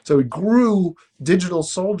anymore. So he grew digital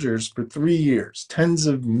soldiers for 3 years, tens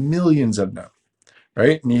of millions of them,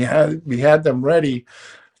 right? And we had them ready.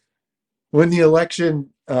 When the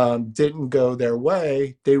election didn't go their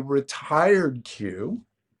way, they retired Q.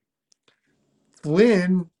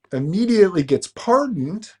 Flynn immediately gets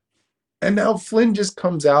pardoned, and now Flynn just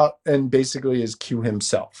comes out and basically is Q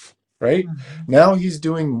himself, right? Now he's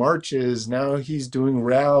doing marches, now he's doing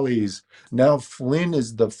rallies, now Flynn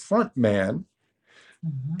is the front man,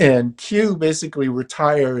 and Q basically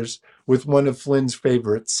retires with one of Flynn's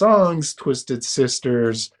favorite songs, Twisted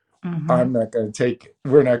Sisters, I'm not going to take it.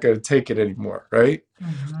 We're not going to take it anymore, right?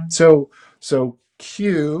 Mm-hmm. So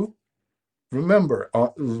Q, remember,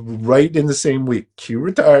 right in the same week, Q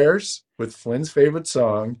retires with Flynn's favorite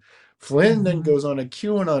song. Flynn then goes on a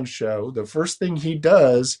QAnon show. The first thing he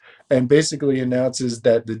does and basically announces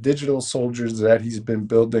that the digital soldiers that he's been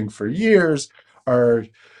building for years are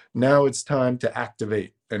now it's time to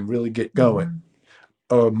activate and really get going.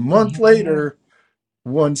 A month later,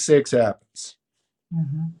 1/6 happens.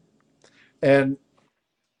 And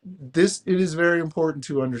it is very important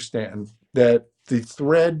to understand that the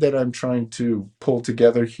thread that I'm trying to pull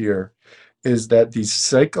together here is that these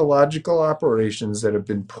psychological operations that have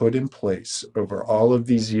been put in place over all of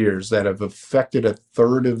these years that have affected a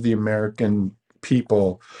third of the American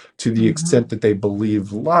people to the extent that they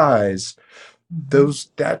believe lies,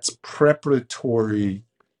 that's preparatory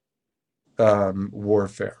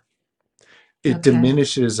warfare. It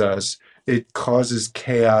diminishes us. It causes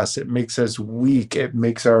chaos. It makes us weak. It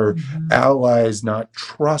makes our allies not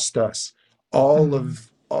trust us. All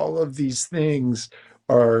of these things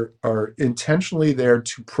are intentionally there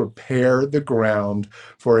to prepare the ground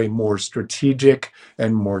for a more strategic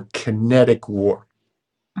and more kinetic war.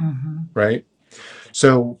 Right?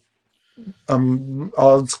 So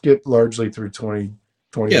I'll skip largely through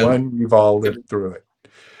 2021. We've all lived through it.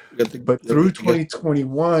 But through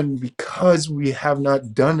 2021, because we have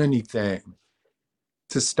not done anything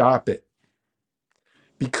to stop it,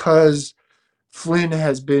 because Flynn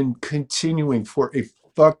has been continuing for a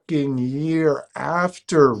fucking year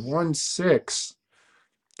after 1/6,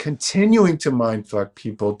 continuing to mindfuck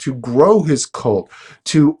people, to grow his cult,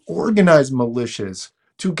 to organize militias,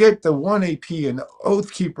 to get the 1AP and the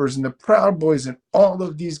Oath Keepers and the Proud Boys and all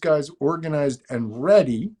of these guys organized and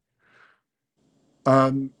ready,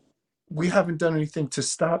 we haven't done anything to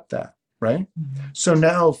stop that, right? So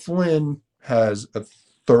now Flynn has a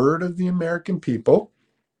third of the American people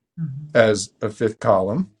as a fifth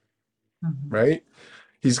column, right?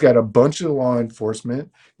 He's got a bunch of law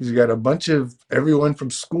enforcement. He's got a bunch of everyone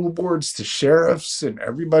from school boards to sheriffs and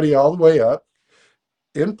everybody all the way up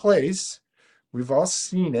in place. We've all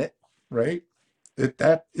seen it, right?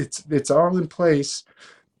 It's all in place,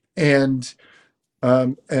 and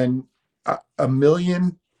a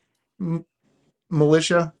million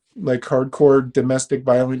militia, like hardcore domestic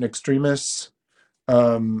violent extremists,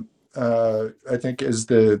 I think is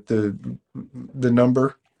the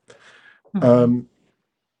number.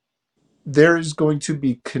 There is going to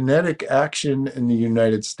be kinetic action in the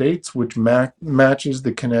United States, which matches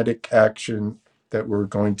the kinetic action that we're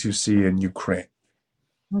going to see in Ukraine.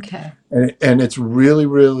 Okay. And it's really,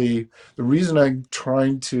 really the reason I'm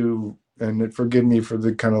trying to, and forgive me for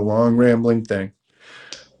the kind of long rambling thing,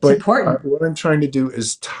 but important. What I'm trying to do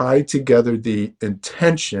is tie together the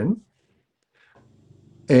intention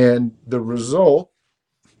and the result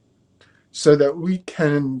so that we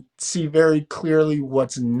can see very clearly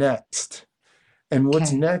what's next. And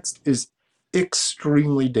what's next is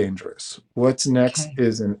extremely dangerous. What's next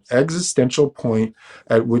is an existential point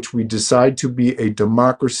at which we decide to be a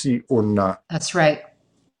democracy or not. That's right.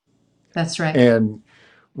 That's right. And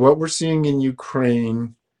what we're seeing in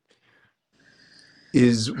Ukraine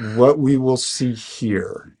is what we will see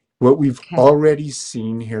here, what we've already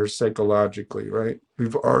seen here psychologically, right?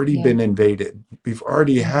 We've already been invaded. We've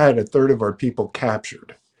already had a third of our people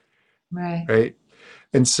captured. Right.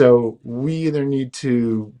 And so we either need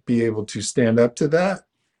to be able to stand up to that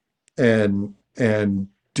and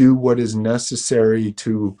do what is necessary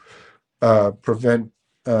to prevent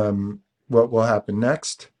what will happen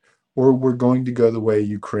next, or we're going to go the way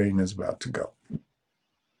Ukraine is about to go.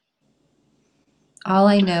 All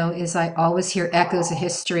I know is I always hear echoes of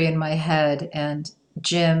history in my head. And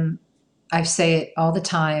Jim, I say it all the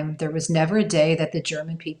time. There was never a day that the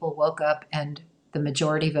German people woke up and the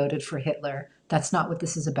majority voted for Hitler. That's not what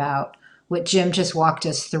this is about. What Jim just walked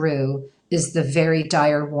us through is the very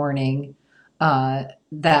dire warning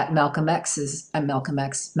that Malcolm Nance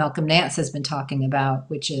has been talking about,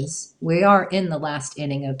 which is we are in the last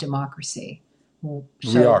inning of democracy. So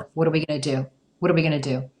we are. What are we going to do? What are we going to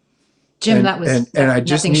do? Jim, and I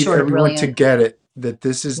just need everyone to get it, that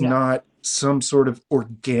this is not some sort of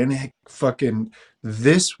organic fucking,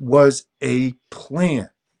 this was a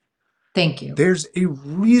plan. Thank you. There's a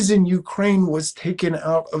reason Ukraine was taken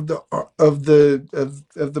out of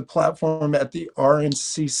the platform at the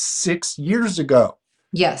RNC 6 years ago.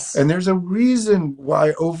 Yes. And there's a reason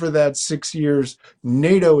why over that 6 years,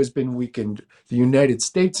 NATO has been weakened. The United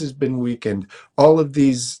States has been weakened. All of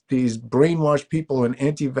these brainwashed people and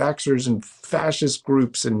anti-vaxxers and fascist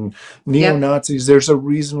groups and Yep. neo-Nazis, there's a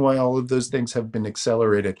reason why all of those things have been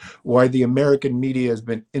accelerated, why the American media has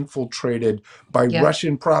been infiltrated by Yep.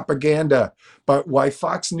 Russian propaganda, but why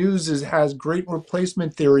Fox News has great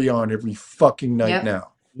replacement theory on every fucking night Yep. now.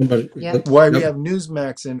 Yep. Why we Yep. have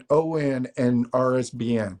Newsmax and OAN and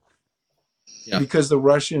RSBN. Yeah. Because the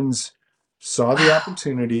Russians saw the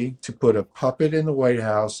opportunity to put a puppet in the White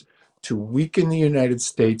House to weaken the United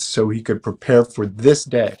States so he could prepare for this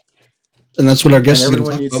day. And that's what our guest And is going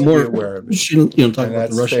to everyone talk needs about to be more. aware of We it. shouldn't, talk And about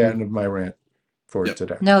the that's the end Russian. of my rant for Yep.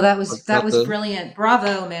 today. No, that was the- brilliant.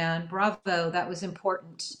 Bravo, man. Bravo. That was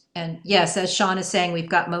important. And yes, as Sean is saying, we've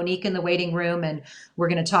got Monique in the waiting room, and we're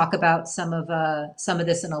going to talk about some of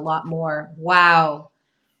this and a lot more. Wow.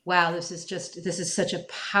 This is such a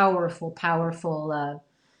powerful,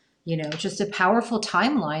 just a powerful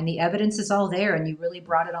timeline. The evidence is all there, and you really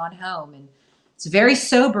brought it on home. And it's very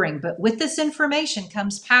sobering, but with this information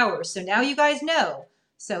comes power. So now you guys know.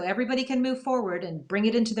 So everybody can move forward and bring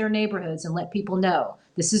it into their neighborhoods and let people know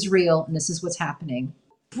this is real and this is what's happening.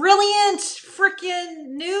 Brilliant freaking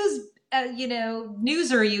news,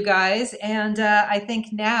 newser, you guys. And I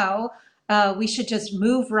think now we should just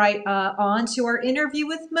move right on to our interview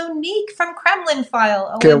with Monique from Kremlin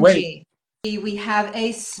File. Can't wait. OMG. We have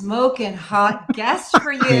a smoking hot guest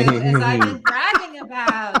for you, as I've been bragging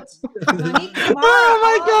about. Monique Camarra,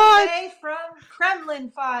 Oh all the way from Kremlin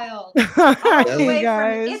File, all the Hey way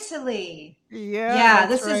guys. from Italy. Yeah,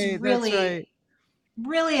 This that's is right. That's really, right.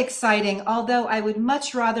 really exciting. Although I would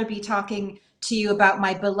much rather be talking to you about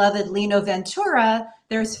my beloved Lino Ventura.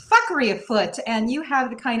 There's fuckery afoot, and you have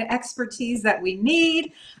the kind of expertise that we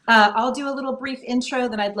need. I'll do a little brief intro,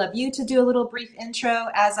 then I'd love you to do a little brief intro.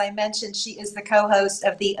 As I mentioned, she is the co-host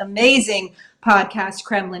of the amazing podcast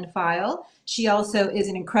Kremlin File. She also is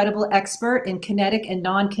an incredible expert in kinetic and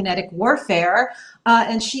non-kinetic warfare.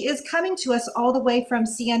 And she is coming to us all the way from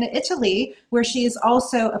Siena, Italy, where she is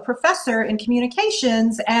also a professor in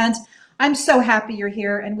communications. And I'm so happy you're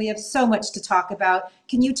here, and we have so much to talk about.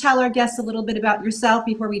 Can you tell our guests a little bit about yourself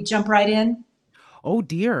before we jump right in? Oh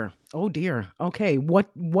dear. Oh dear. Okay.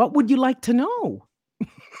 What would you like to know?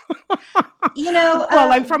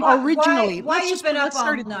 Well, I'm from originally. Why you've been up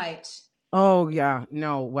all it. night? Oh yeah.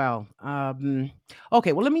 No. Well.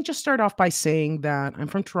 Okay. Well, let me just start off by saying that I'm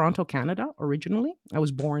from Toronto, Canada. Originally, I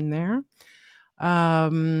was born there.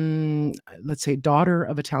 Let's say daughter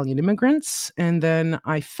of Italian immigrants, and then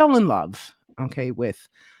I fell in love. Okay, with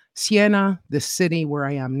Siena, the city where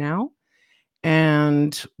I am now.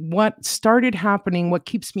 And what started happening, what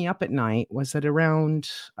keeps me up at night, was that around,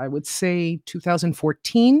 I would say,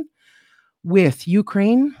 2014, with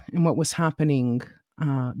Ukraine and what was happening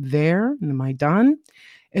there in the Maidan.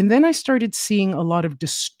 And then I started seeing a lot of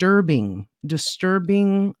disturbing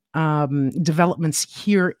developments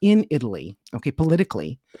here in Italy, okay,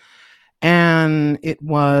 politically. And it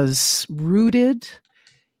was rooted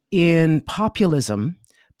in populism,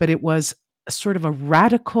 but it was sort of a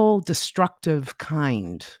radical, destructive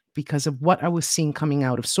kind because of what I was seeing coming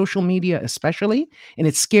out of social media, especially. And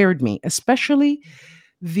it scared me, especially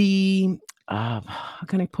the, how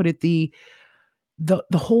can I put it, the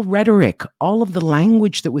whole rhetoric, all of the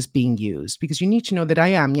language that was being used, because you need to know that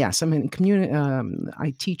I'm in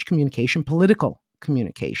I teach communication, political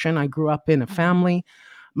communication. I grew up in a family.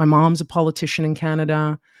 My mom's a politician in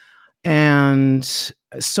Canada. And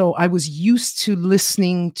so I was used to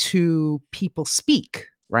listening to people speak,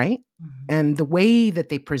 right? Mm-hmm. And the way that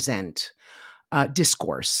they present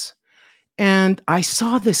discourse. And I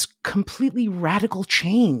saw this completely radical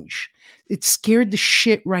change. It scared the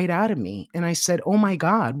shit right out of me. And I said, oh my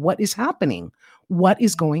God, what is happening? What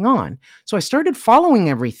is going on? So I started following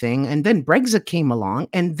everything. And then Brexit came along.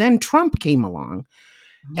 And then Trump came along.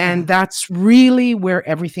 Yeah. And that's really where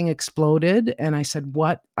everything exploded. And I said,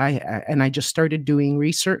 I just started doing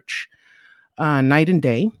research night and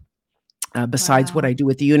day, besides what I do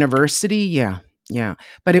at the university. Yeah.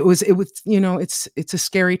 But it was, it's a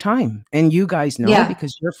scary time. And you guys know,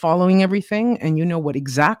 because you're following everything and you know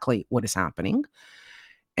exactly what is happening.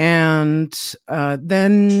 And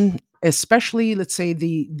then especially, let's say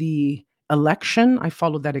the election, I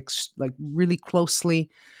followed that really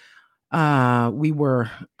closely. I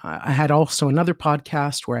had also another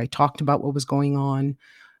podcast where I talked about what was going on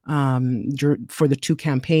for the two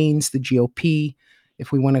campaigns, the GOP,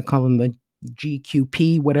 if we want to call them the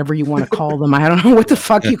GQP, whatever you want to call them. I don't know what the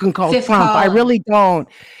fuck you can call Trump. I really don't.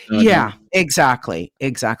 Yeah, exactly.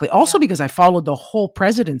 Also because I followed the whole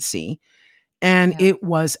presidency And Yeah. it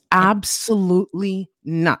was absolutely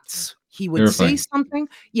nuts. He would Terrifying. say something.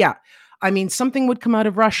 Yeah. I mean, something would come out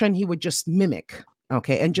of Russia and he would just mimic.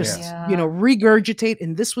 Okay. And just, Yeah. regurgitate.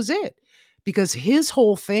 And this was it. Because his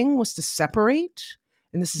whole thing was to separate.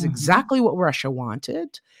 And this is exactly what Russia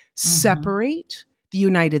wanted. Separate the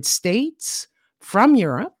United States from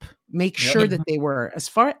Europe, make sure that they were as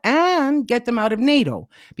far, and get them out of NATO,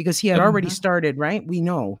 because he had already started, right? We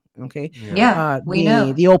know, okay? Yeah, we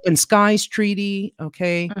know. The Open Skies Treaty,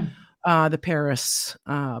 okay? The Paris,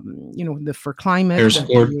 for climate. Paris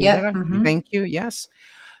Accord. Yeah. Thank you, yes.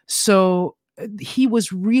 So he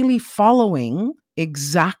was really following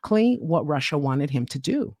exactly what Russia wanted him to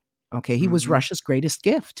do, okay? He was Russia's greatest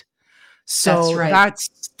gift. So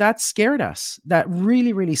that scared us. That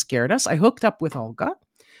really, really scared us. I hooked up with Olga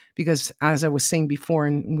because, as I was saying before,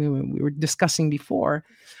 and we were discussing before,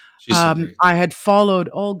 I had followed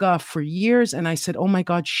Olga for years, and I said, "Oh my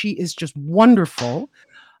God, she is just wonderful."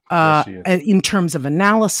 In terms of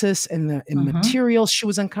analysis and the materials she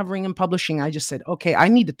was uncovering and publishing, I just said, "Okay, I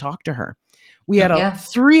need to talk to her." We had a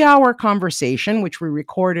 3-hour conversation, which we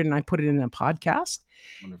recorded, and I put it in a podcast.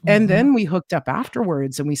 And then we hooked up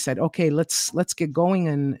afterwards and we said, okay, let's get going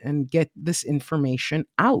and get this information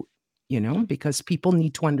out, because people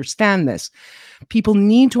need to understand this. People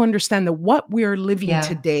need to understand that what we're living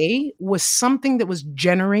today was something that was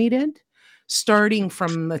generated starting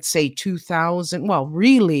from, let's say, 2000. Well,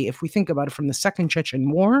 really, if we think about it, from the Second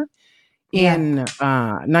Chechen War in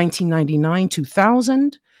 1999,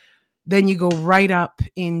 2000. Then you go right up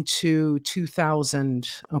into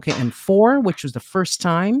 2004, which was the first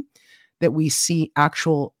time that we see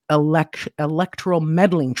actual electoral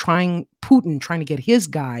meddling, Putin trying to get his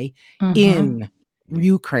guy in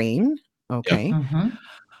Ukraine. Okay.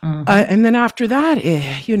 And then after that,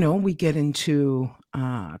 we get into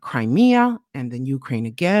Crimea and then Ukraine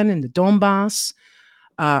again and the Donbass.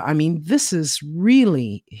 I mean, this is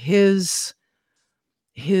really his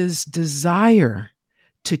desire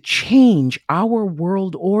to change our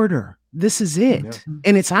world order. This is it.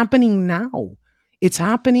 And it's happening now. It's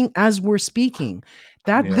happening as we're speaking.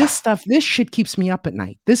 This shit keeps me up at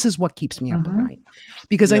night. This is what keeps me up at night.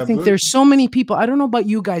 Because I think there's so many people, I don't know about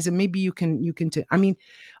you guys, and maybe you can, I mean,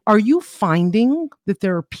 are you finding that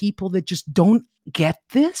there are people that just don't get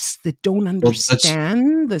this, that don't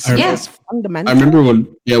understand this fundamental? I remember when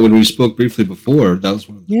we spoke briefly before, that was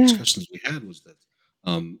one of the discussions we had, was that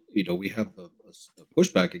we have a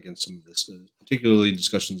pushback against some of this, particularly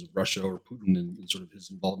discussions of Russia or Putin and sort of his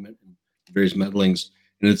involvement in various meddlings.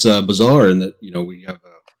 And it's bizarre in that, we have,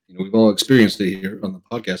 we've all experienced it here on the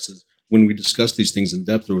podcast, is when we discuss these things in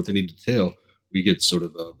depth or with any detail, we get sort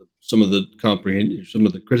of some of the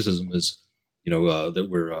criticism is, that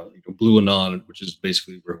we're blue anon, which is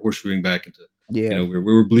basically we're horseshoeing back into,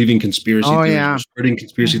 we're believing conspiracy theories, we're spreading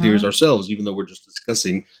conspiracy theories ourselves, even though we're just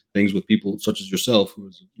discussing things with people such as yourself, who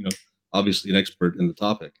is, obviously an expert in the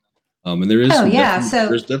topic. And there is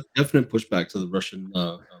there's definite pushback to the Russian,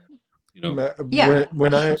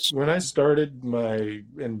 When I started my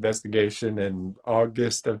investigation in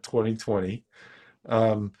August of 2020,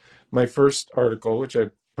 my first article, which I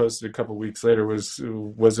posted a couple weeks later, was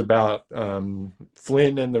about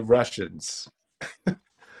Flynn and the Russians.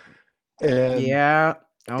 And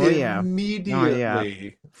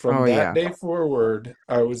immediately from that day forward,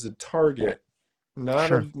 I was a target,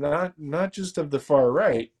 not just of the far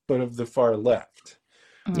right, but of the far left.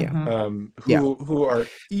 Who are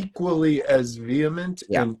equally as vehement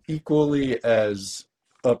and equally as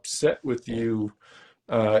upset with you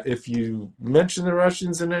if you mention the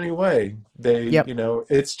Russians in any way.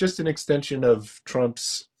 It's just an extension of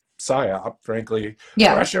Trump's psyop, frankly.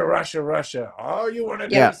 Russia. All you want to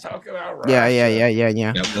do is talk about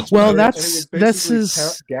Russia. Well, this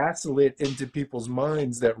is gaslit into people's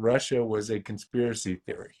minds that Russia was a conspiracy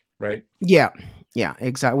theory, right? Yeah,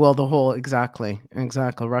 exactly. Well, the whole exactly.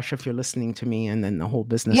 Russia, if you're listening to me, and then the whole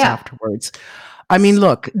business afterwards. I mean,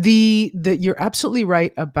 look, you're absolutely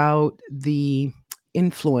right about the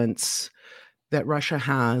influence that Russia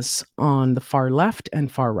has on the far left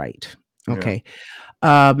and far right. Okay.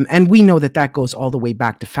 And we know that goes all the way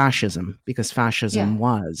back to fascism, because fascism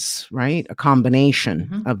was, right, a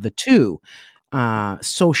combination of the two,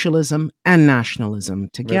 socialism and nationalism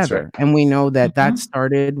together. Right. And we know that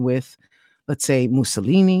started with, let's say,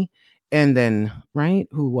 Mussolini, and then, right,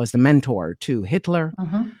 who was the mentor to Hitler.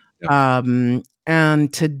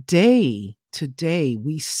 And today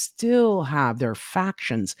we still have their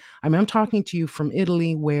factions. I mean, I'm talking to you from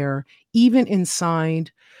Italy, where even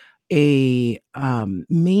inside a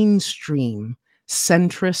mainstream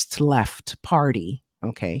centrist left party,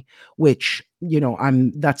 okay, which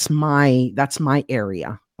that's my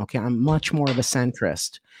area. Okay, I'm much more of a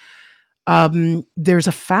centrist. There's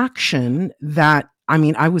a faction that,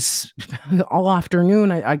 I was all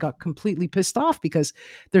afternoon, I got completely pissed off because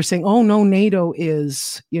they're saying, oh no, NATO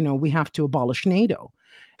is, we have to abolish NATO.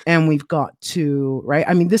 And we've got to, right?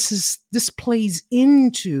 This plays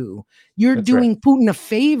into, you're That's doing Putin a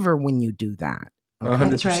favor when you do that. Okay?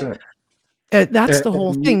 100%. That's the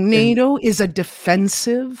whole And thing. NATO is a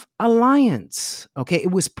defensive alliance. Okay.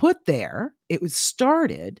 It was put there. It was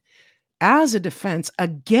started as a defense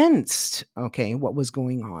against, what was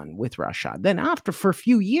going on with Russia. Then for a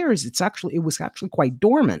few years, it was actually quite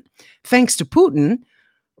dormant. Thanks to Putin,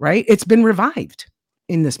 right? It's been revived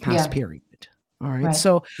in this past period. All right. Right.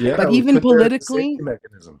 So, Yeah, but we even put there as a politically, safety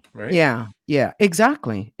mechanism, right? yeah,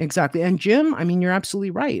 exactly. And Jim, you're absolutely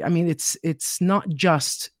right. It's not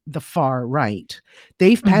just the far right.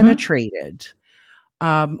 They've penetrated.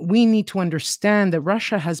 We need to understand that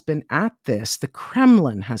Russia has been at this. The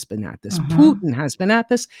Kremlin has been at this. Putin has been at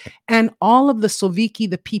this. And all of the Soviki,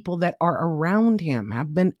 the people that are around him,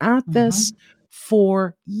 have been at this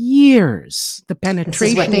for years. The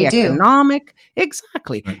penetration, the economic,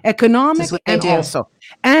 economic, and also,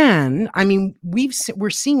 and we're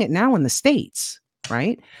seeing it now in the States,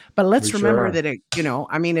 right? But let's remember that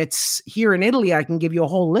it's here in Italy. I can give you a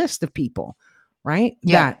whole list of people, right,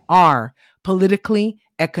 that are politically,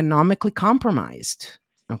 economically compromised,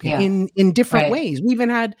 in different ways. We even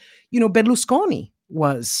had, Berlusconi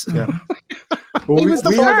was. Well, he was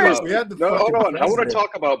the first. Hold on. I want to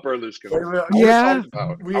talk about Berlusconi.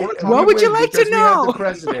 What would you like to know? The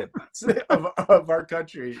president of our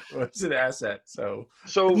country was an asset. So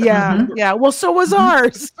yeah. Well, so was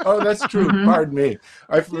ours. Oh, that's true. Pardon me.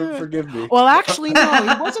 Forgive me. Well, actually, no, he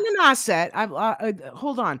wasn't an asset.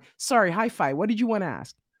 Hold on. Sorry. Hi-Fi. What did you want to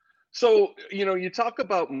ask? So, you talk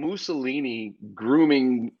about Mussolini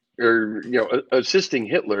grooming or, assisting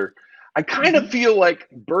Hitler. I kind of feel like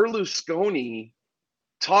Berlusconi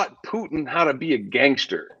taught Putin how to be a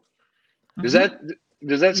gangster. Does that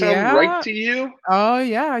sound right to you? Oh,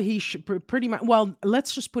 yeah. He should pretty much. Well,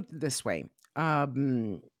 let's just put it this way.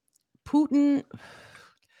 Putin,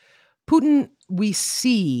 we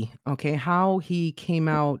see, how he came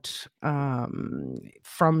out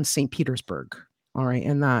from St. Petersburg. All right.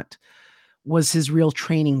 And that was his real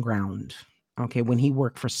training ground. When he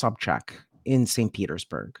worked for Sobchak in St.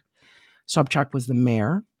 Petersburg. Sobchak was the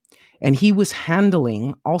mayor, and he was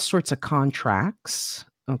handling all sorts of contracts,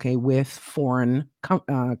 with foreign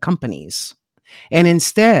companies. And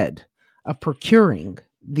instead of procuring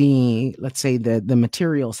the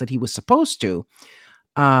materials that he was supposed to,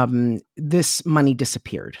 this money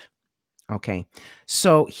disappeared.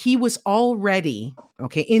 So he was already,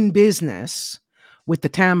 in business with the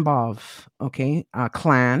Tambov,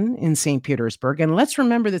 clan in St. Petersburg. And let's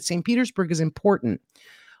remember that St. Petersburg is important.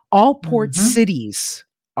 All port cities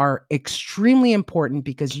are extremely important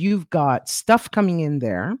because you've got stuff coming in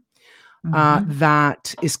there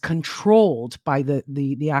that is controlled by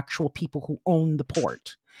the actual people who own the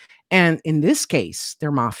port. And in this case,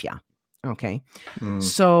 they're mafia.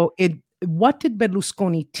 So what did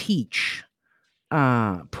Berlusconi teach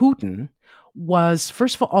Putin was,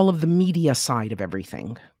 first of all of the media side of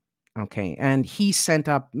everything. And he sent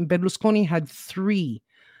up, Berlusconi had 3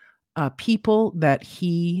 people that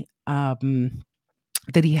he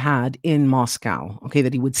had in Moscow,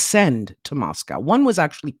 that he would send to Moscow. One was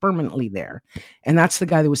actually permanently there, and that's the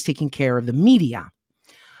guy that was taking care of the media.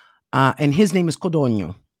 And his name is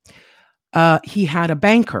Codogno. He had a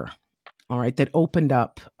banker, that opened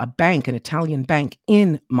up a bank, an Italian bank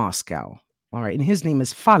in Moscow. And his name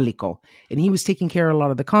is Fallico, and he was taking care of a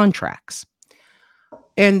lot of the contracts.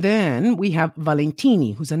 And then we have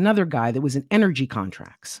Valentini, who's another guy that was in energy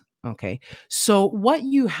contracts. So what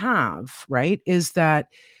you have, is that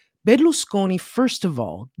Berlusconi, first of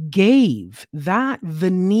all, gave that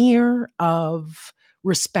veneer of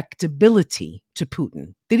respectability to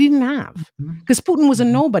Putin. They didn't have, because Putin was a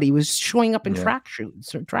nobody. He was showing up in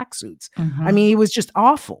tracksuits. He was just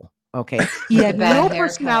awful. He had no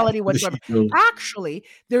personality whatsoever. Actually,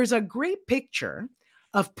 there's a great picture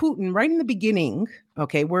of Putin right in the beginning,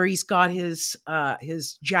 where he's got his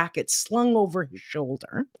jacket slung over his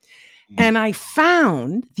shoulder. And I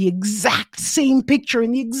found the exact same picture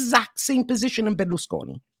in the exact same position in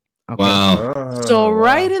Berlusconi. Wow. So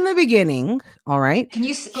right in the beginning, Can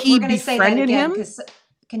you, we're going to say that again, because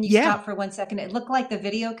can you stop for 1 second? It looked like the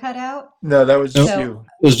video cut out. No, that was just you.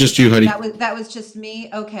 It was just you, Heidi. That was just me.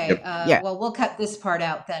 Okay. Yep. Well, we'll cut this part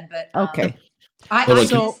out then, but I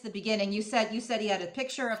missed the beginning. You said he had a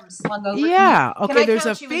picture of him slung over. Yeah. Can I there's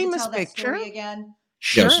a count you in to famous tell that picture story again?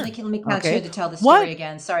 Sure. Let me count Okay. you to tell the What? story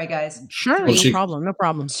again. Sorry, guys. Sure, Well, no she- problem, no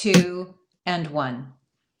problem. 2, and 1.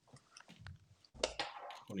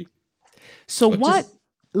 So What? what?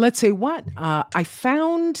 Let's say what I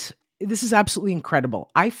found. This is absolutely incredible.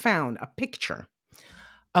 I found a picture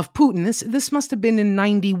of Putin. This must have been in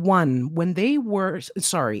 91 when they were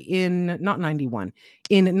sorry, in not 91,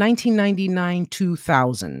 in 1999,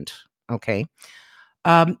 2000. Okay.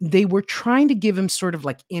 They were trying to give him sort of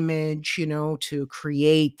like image, to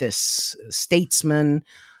create this statesman.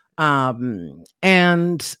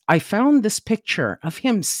 And I found this picture of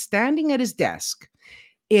him standing at his desk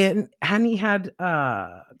and he had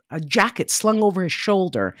a jacket slung over his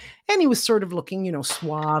shoulder, and he was sort of looking,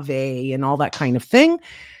 suave and all that kind of thing.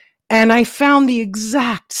 And I found the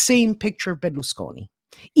exact same picture of Berlusconi,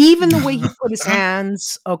 even the way he put his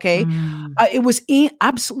hands. Okay, it was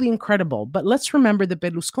absolutely incredible. But let's remember that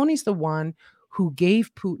Berlusconi is the one who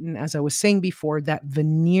gave Putin, as I was saying before, that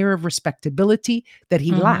veneer of respectability that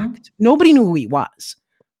he lacked. Nobody knew who he was,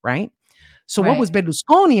 right? So what was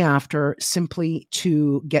Berlusconi after? Simply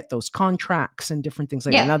to get those contracts and different things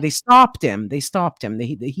like that. Now they stopped him.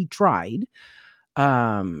 He tried.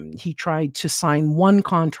 He tried to sign one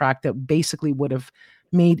contract that basically would have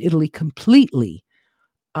made Italy completely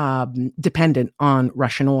dependent on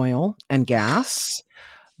Russian oil and gas,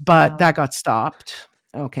 but that got stopped.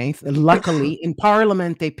 Okay, luckily in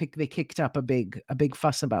Parliament they kicked up a big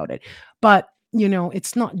fuss about it, but.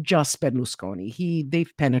 It's not just Berlusconi. They've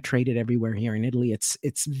penetrated everywhere here in Italy.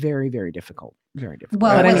 It's very, very difficult. Very difficult.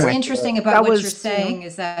 Well, but what's anyway, interesting about what you're saying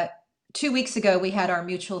is that 2 weeks ago we had our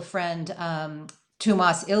mutual friend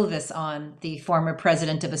Tuomas Ilves on, the former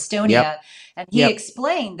president of Estonia, and he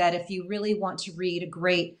explained that if you really want to read a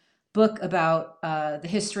great book about the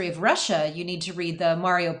history of Russia, you need to read the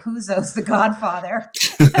Mario Puzo's The Godfather.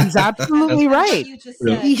 He's absolutely right.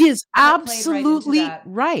 He is absolutely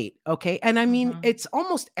right. Okay. And I mean, it's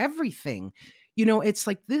almost everything. It's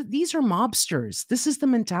like these are mobsters. This is the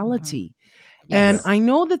mentality. And I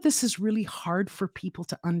know that this is really hard for people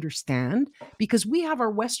to understand because we have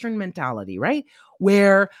our Western mentality, right?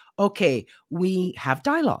 Where, okay, we have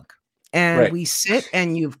dialogue. And we sit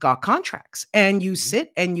and you've got contracts and you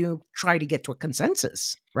sit and you try to get to a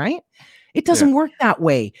consensus, right? It doesn't work that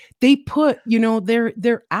way. They put,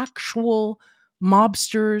 they're actual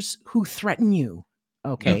mobsters who threaten you.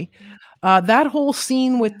 Okay. That whole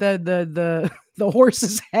scene with the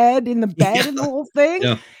horse's head in the bed and the whole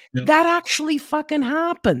thing, that actually fucking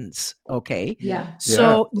happens. Okay. Yeah.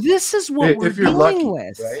 So this is what we're dealing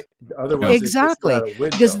with. Right? Otherwise, exactly.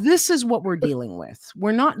 Because this is what we're dealing with.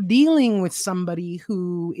 We're not dealing with somebody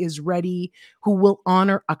who is ready, who will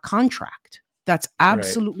honor a contract. That's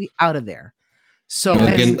absolutely out of there. So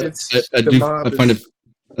again, I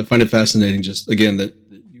find it fascinating. Just again that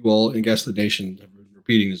you all in Gaslit Nation have been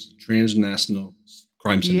repeating is transnational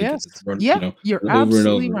crime syndicate. You're over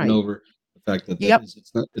absolutely and over right. and over. The fact that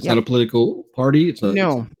it's not a political party. It's a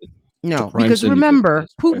no, crime because syndicate. remember,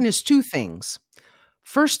 Putin is two things.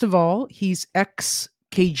 First of all, he's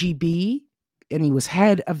ex-KGB and he was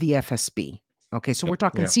head of the FSB. Okay, so we're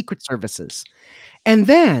talking secret services. And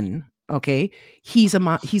then, okay, he's a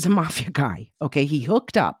mafia guy. Okay, he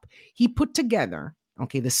hooked up. He put together,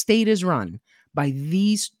 okay, the state is run by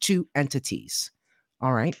these two entities.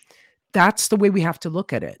 All right. That's the way we have to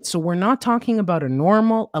look at it. So we're not talking about a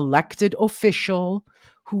normal elected official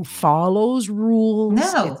who follows rules.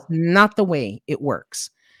 No. It's not the way it works.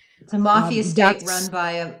 It's a mafia state run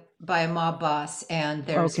by a mob boss, and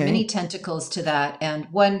there's many tentacles to that. And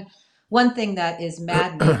one thing that is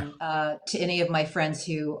maddening to any of my friends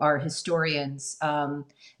who are historians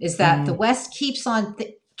is that the West keeps on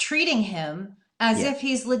treating him as if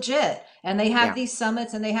he's legit, and they have these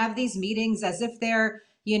summits and they have these meetings as if they're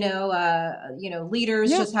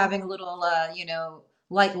leaders just having a little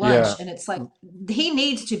light lunch, and it's like he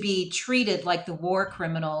needs to be treated like the war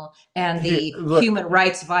criminal and the human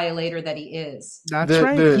rights violator that he is. That's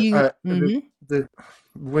right.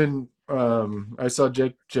 When I saw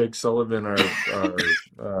Jake Sullivan, our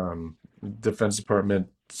Defense Department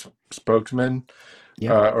spokesman,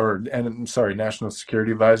 National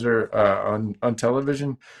Security Advisor on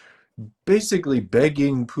television, basically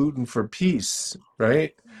begging Putin for peace,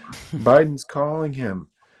 right? Biden's calling him.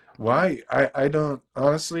 Why? I don't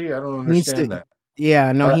understand that.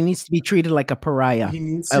 Yeah, no, he needs to be treated like a pariah. He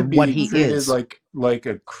needs to be treated like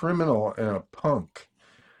a criminal and a punk.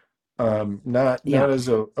 Not as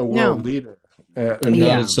a world leader. And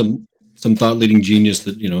not as some thought leading genius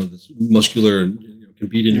that that's muscular and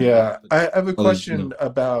compete in your Yeah, but I have a others, question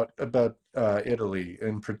about Italy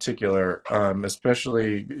in particular,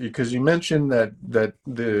 especially because you mentioned that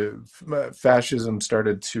the fascism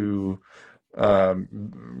started to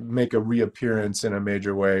make a reappearance in a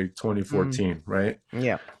major way 2014, right?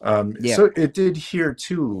 Yeah. Yeah. So it did here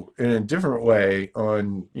too in a different way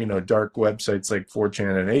on dark websites like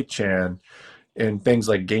 4chan and 8chan and things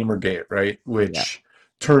like Gamergate, right, Yeah. which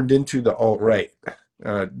turned into the alt-right.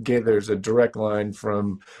 There's a direct line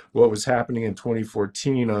from what was happening in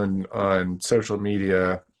 2014 on social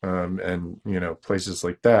media and places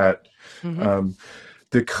like that. Mm-hmm.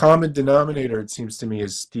 The common denominator, it seems to me,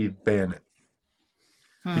 is Steve Bannon,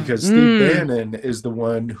 because Steve Mm. Bannon is the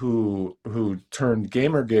one who turned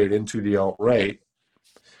Gamergate into the alt-right.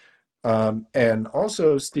 And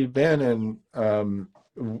also Steve Bannon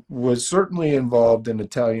was certainly involved in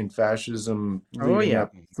Italian fascism Oh, leading yeah.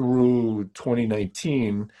 up through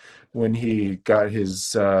 2019 when he got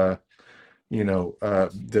his the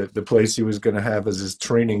place he was going to have as his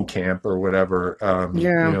training camp or whatever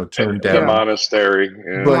Yeah. turned And the Yeah. down. monastery. The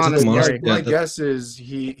Yeah. But is it the my, monster? monastery. Yeah, my guess is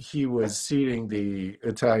he was seeding the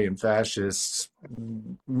Italian fascists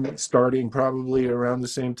starting probably around the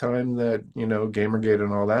same time that Gamergate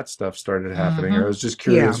and all that stuff started happening. I was just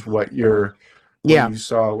Yeah. curious what Yeah. you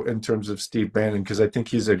saw in terms of Steve Bannon, because I think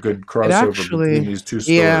he's a good It crossover between actually, these two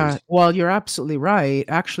yeah. stories. Well, you're absolutely right.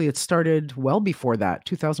 Actually, it started well before that,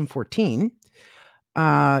 2014.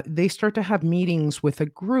 They start to have meetings with a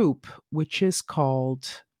group which is called,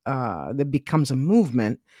 that becomes a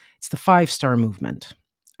movement. It's the 5-Star Movement.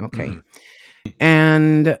 Okay. Mhm.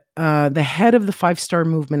 And the head of the 5-Star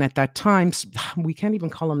Movement at that time, we can't even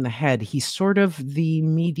call him the head. He's sort of the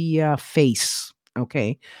media face.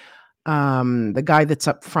 Okay. The guy that's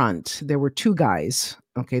up front. There were two guys.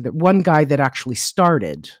 Okay. The one guy that actually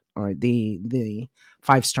started the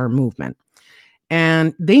 5-Star Movement.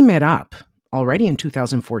 And they met up already in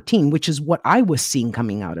 2014, which is what I was seeing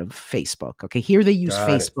coming out of Facebook. Okay. Here they use Got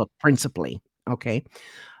it. Facebook principally. Okay.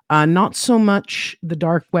 Not so much the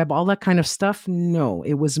dark web, all that kind of stuff. No,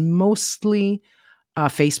 it was mostly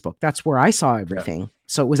Facebook. That's where I saw everything.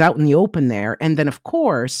 So it was out in the open there. And then, of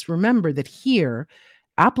course, remember that here,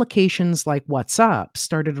 applications like WhatsApp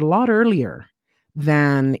started a lot earlier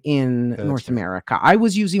than in That's North right. America. I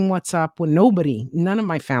was using WhatsApp when none of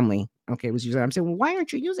my family, was using it. I'm saying, well, why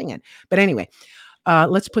aren't you using it? But anyway,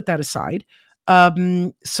 let's put that aside.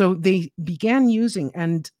 So they began using,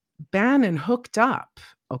 and Bannon hooked up.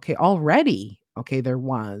 Okay, already. Okay, there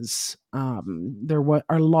was a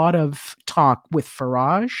lot of talk with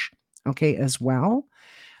Farage. Okay, as well.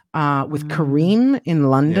 With Kareem in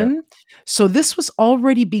London. So this was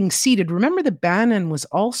already being seeded. Remember that Bannon was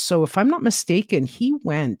also, if I'm not mistaken, he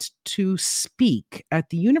went to speak at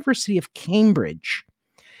the University of Cambridge.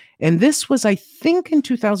 And this was, I think, in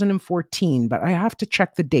 2014, but I have to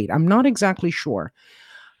check the date. I'm not exactly sure.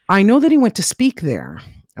 I know that he went to speak there.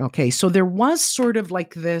 Okay, so there was sort of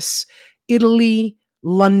like this Italy,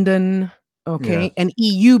 London, okay, and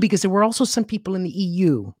EU, because there were also some people in the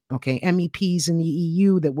EU, okay, MEPs in the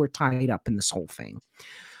EU that were tied up in this whole thing.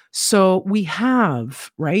 So we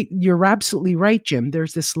have, right? You're absolutely right, Jim.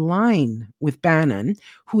 There's this line with Bannon,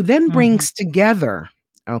 who then brings together,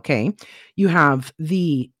 okay, you have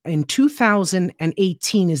in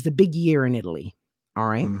 2018 is the big year in Italy, all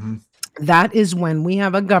right? Mm-hmm. That is when we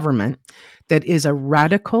have a government that is a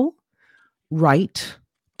radical, right,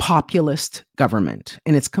 populist government,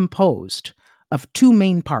 and it's composed of two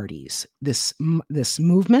main parties: this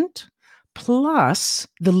movement plus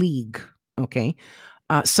the League, okay,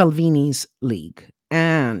 Salvini's League,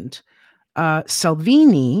 and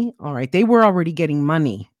Salvini. All right, they were already getting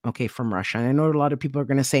money, okay, from Russia. And I know a lot of people are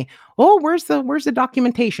going to say, "Oh, where's the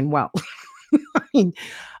documentation?" Well, I mean,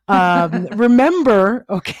 remember,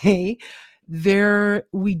 okay,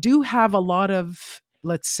 we do have a lot of,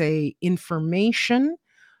 let's say, information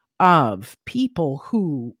of people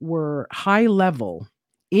who were high level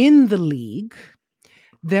in the League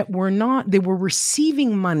that they were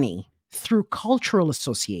receiving money through cultural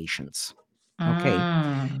associations. Okay.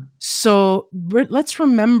 So let's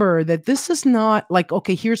remember that this is not like,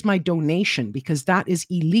 okay, here's my donation, because that is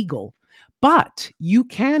illegal. But you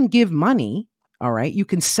can give money. All right. You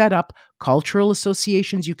can set up cultural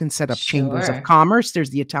associations. You can set up chambers of commerce. There's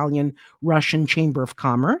the Italian-Russian Chamber of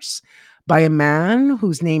Commerce by a man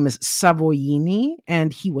whose name is Savoyini,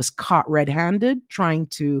 and he was caught red-handed trying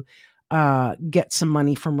to get some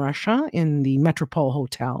money from Russia in the Metropole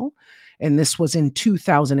Hotel. And this was in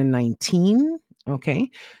 2019. Okay.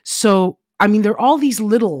 So, I mean, there are all these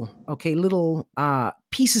little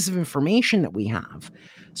pieces of information that we have.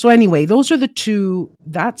 So anyway, those are the two.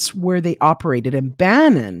 That's where they operated. And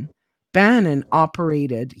Bannon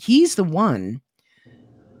operated. He's the one.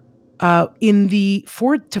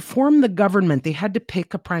 To form the government, they had to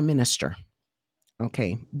pick a prime minister.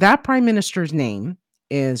 Okay, that prime minister's name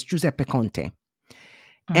is Giuseppe Conte,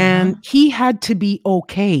 and he had to be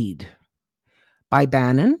okayed by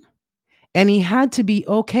Bannon, and he had to be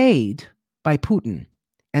okayed by Putin,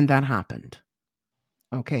 and that happened.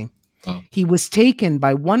 Okay, he was taken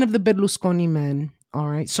by one of the Berlusconi men. All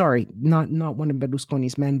right, sorry, not one of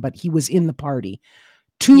Berlusconi's men, but he was in the party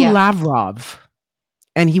to Lavrov,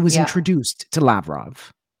 and he was introduced to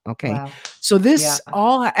Lavrov. Okay, so this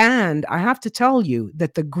all, and I have to tell you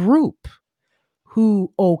that the group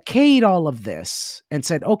who okayed all of this and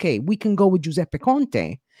said, okay, we can go with Giuseppe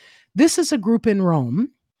Conte. This is a group in Rome,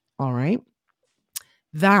 all right,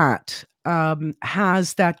 that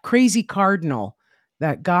has that crazy cardinal,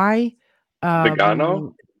 that guy.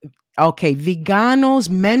 Vigano? Okay, Vigano's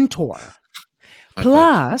mentor.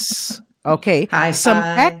 Plus, okay, some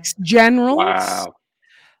ex-generals. Wow.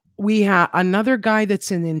 We have another guy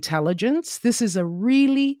that's in intelligence. This is a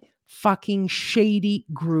really fucking shady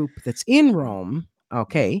group that's in Rome.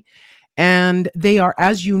 Okay. And they are,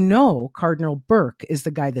 as you know, Cardinal Burke is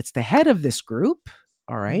the guy that's the head of this group.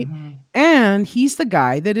 All right. And he's the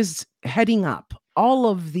guy that is heading up all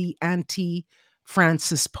of the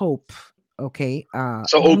anti-Francis Pope. Okay.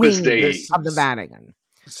 So Opus Dei of the Vatican.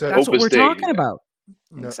 So that's what Opus we're Dei, talking about.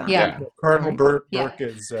 No, Exactly. Yeah. Cardinal Burke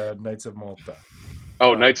is Knights of Malta.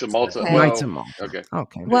 Oh, Knights of Malta. Okay. Well, Knights of Malta. okay.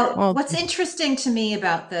 Okay. Well, what's interesting to me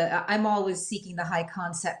about I'm always seeking the high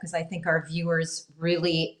concept because I think our viewers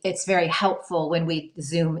really, it's very helpful when we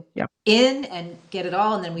zoom in and get it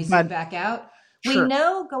all and then we zoom back out. Sure. We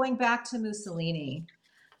know, going back to Mussolini,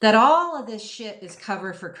 that all of this shit is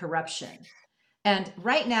cover for corruption. And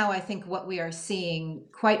right now, I think what we are seeing,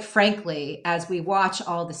 quite frankly, as we watch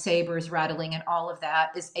all the sabers rattling and all of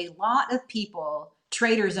that, is a lot of people,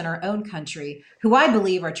 traitors in our own country, who I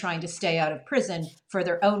believe are trying to stay out of prison for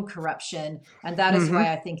their own corruption. And that is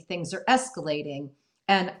why I think things are escalating.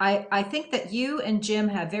 And I think that you and Jim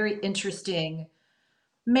have very interesting,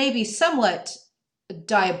 maybe somewhat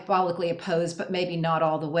diabolically opposed, but maybe not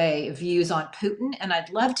all the way, views on Putin. And I'd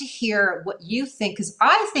love to hear what you think, because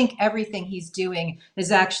I think everything he's doing is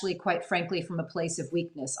actually, quite frankly, from a place of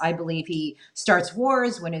weakness. I believe he starts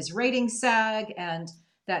wars when his ratings sag, and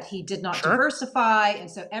that he did not diversify. And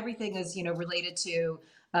so everything is, related to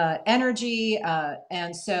energy.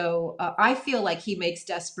 And so I feel like he makes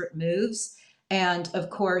desperate moves. And of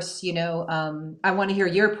course, I want to hear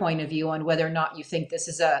your point of view on whether or not you think this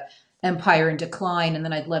is a empire in decline. And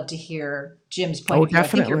then I'd love to hear Jim's point of view.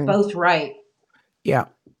 Definitely. I think you're both right. Yeah.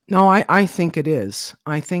 No, I think it is.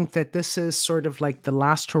 I think that this is sort of like the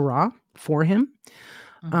last hurrah for him.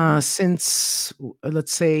 Since,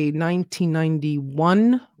 let's say,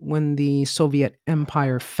 1991, when the Soviet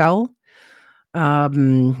Empire fell,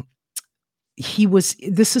 this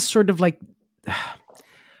is sort of like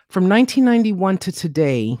from 1991 to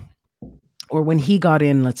today, or when he got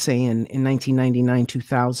in, let's say in 1999,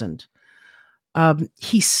 2000,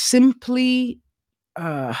 he simply,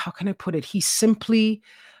 how can I put it? He simply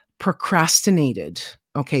procrastinated.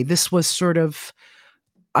 Okay. This was sort of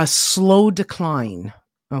a slow decline.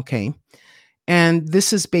 Okay. And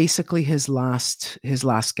this is basically his last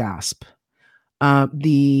gasp.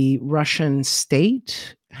 The Russian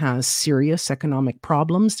state has serious economic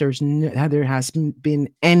problems. There hasn't been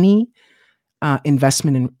any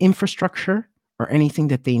investment in infrastructure or anything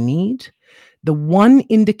that they need. The one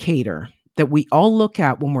indicator that we all look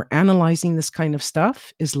at when we're analyzing this kind of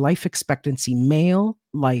stuff is life expectancy, male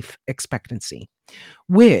life expectancy,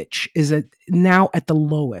 which is now at the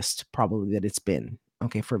lowest probably that it's been,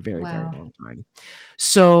 okay, for a very, very long time.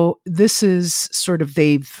 So this is sort of,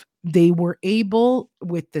 they were able,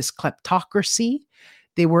 with this kleptocracy,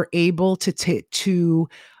 they were able to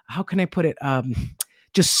how can I put it,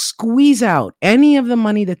 just squeeze out any of the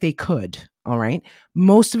money that they could. All right.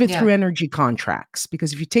 Most of it through energy contracts,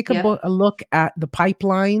 because if you take a look at the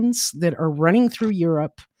pipelines that are running through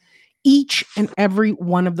Europe, each and every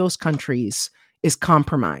one of those countries is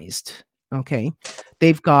compromised. Okay.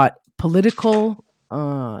 They've got political,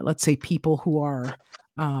 let's say, people who are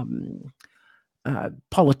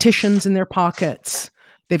politicians in their pockets.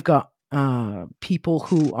 They've got people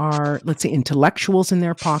who are, let's say, intellectuals in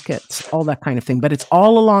their pockets, all that kind of thing. But it's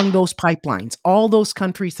all along those pipelines, all those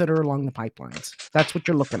countries that are along the pipelines. That's what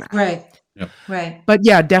you're looking at. Right. Yep. Right. But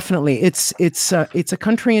yeah, definitely. It's a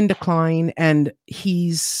country in decline, and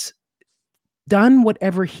he's done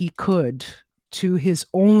whatever he could to his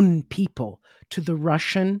own people to the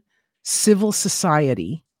Russian civil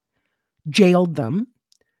society, jailed them.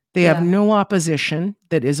 They have no opposition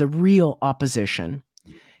that is a real opposition.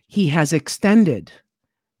 He has extended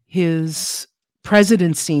his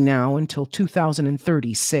presidency now until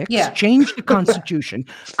 2036, changed the constitution,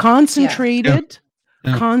 concentrated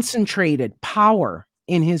power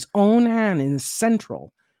in his own hand, in the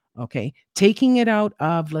central, taking it out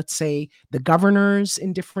of, let's say, the governors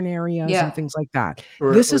in different areas and things like that.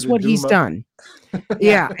 This is what he's done.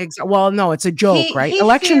 Well, no, it's a joke, right?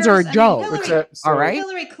 Elections are a joke. All right.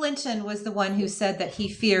 Hillary Clinton was the one who said that he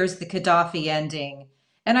fears the Gaddafi ending.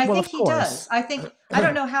 And I think he does. I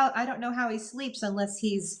don't know how he sleeps unless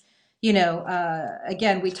he's,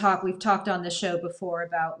 again, we've talked on the show before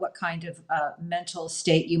about what kind of mental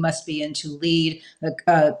state you must be in to lead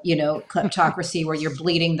kleptocracy where you're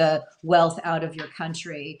bleeding the wealth out of your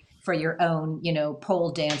country for your own,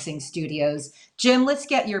 pole dancing studios. Jim, let's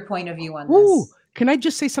get your point of view on this. Can I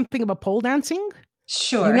just say something about pole dancing?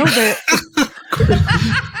 Sure.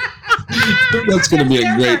 That's going to be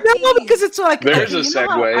a great. No, because it's like there's a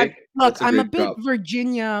segue. I'm a bit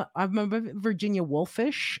Virginia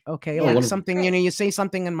wolfish. Like something, you say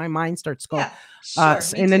something and my mind starts going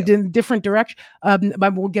in a different direction.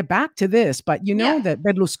 But we'll get back to this. But that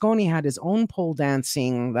Berlusconi had his own pole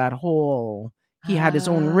dancing. He had his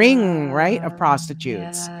own ring, right, of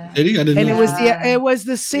prostitutes. Did he? I didn't know. It was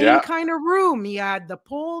the same kind of room. He had the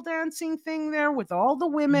pole dancing thing there with all the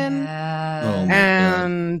women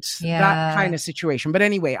and that kind of situation. But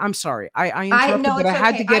anyway, I'm sorry. I interrupted, but I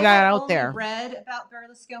had to get that out there. I read about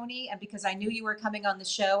Berlusconi, and because I knew you were coming on the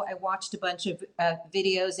show, I watched a bunch of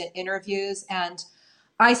videos and interviews, and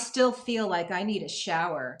I still feel like I need a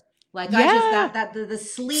shower. Like I just the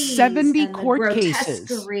sleeves 70 and court the cases.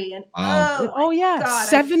 And, God,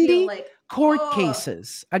 70 court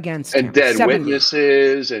cases against him. And dead 70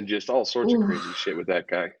 witnesses and just all sorts of crazy shit with that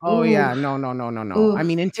guy. No. I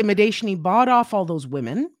mean, intimidation. He bought off all those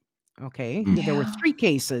women. There were 3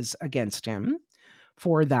 cases against him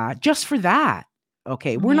for that, just for that.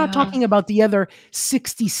 We're not talking about the other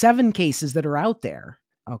 67 cases that are out there.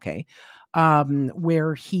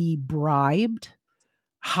 Where he bribed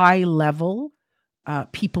high-level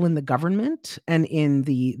people in the government and in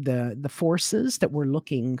the forces that were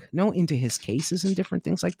looking into his cases and different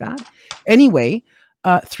things like that. Anyway,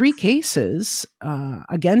 3 cases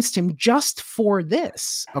against him just for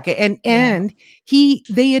this. And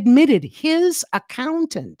they admitted, his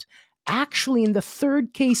accountant actually in the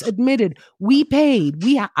 3rd case admitted,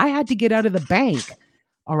 I had to get out of the bank.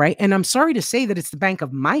 All right. And I'm sorry to say that it's the bank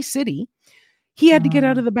of my city. He had to get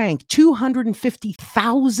out of the bank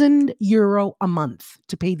 €250,000 a month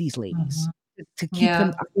to pay these ladies to keep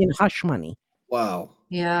them in hush money. Wow.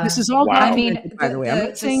 Yeah. This is all documented, by the way. I'm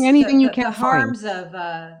not saying anything you can't find.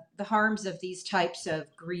 The harms of these types of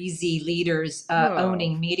greasy leaders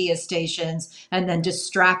owning media stations and then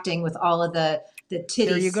distracting with all of the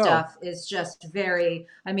titty stuff is just very,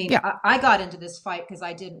 I got into this fight because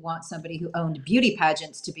I didn't want somebody who owned beauty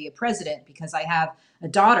pageants to be a president because I have a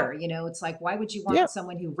daughter, it's like, why would you want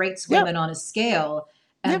someone who rates women on a scale?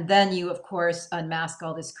 And then you, of course, unmask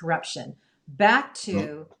all this corruption. Back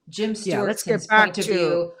to Jim Stewart's point of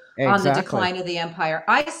view on the decline of the empire.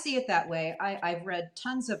 I see it that way. I've read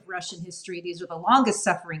tons of Russian history. These are the longest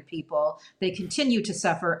suffering people. They continue to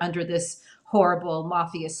suffer under this horrible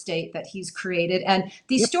mafia state that he's created. And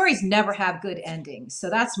these stories never have good endings. So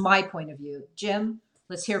that's my point of view. Jim,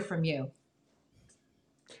 let's hear from you.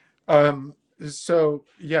 So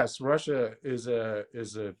yes, Russia is a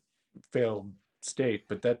failed state,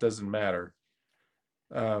 but that doesn't matter.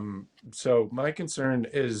 So my concern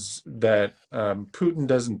is that Putin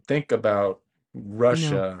doesn't think about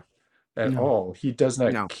Russia at all. He does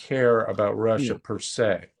not care about Russia per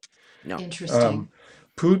se. Interesting.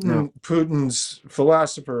 Putin's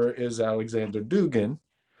philosopher is Alexander Dugin.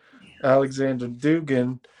 Alexander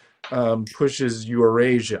Dugin pushes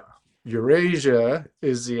Eurasia. Eurasia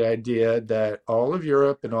is the idea that all of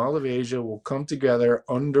Europe and all of Asia will come together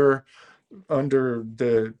under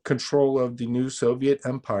the control of the new Soviet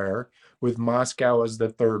Empire, with Moscow as the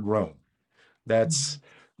third Rome. That's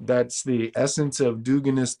the essence of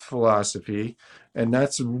Duginist philosophy, and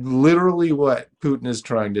that's literally what Putin is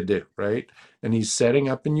trying to do, right? And he's setting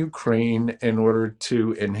up in Ukraine in order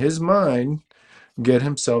to, in his mind, get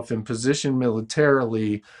himself in position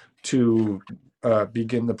militarily to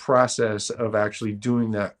begin the process of actually doing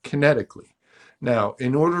that kinetically. Now,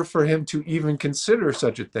 in order for him to even consider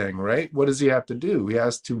such a thing, right, what does he have to do? He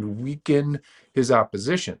has to weaken his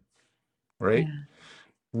opposition, right?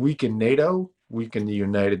 Weaken NATO, weaken the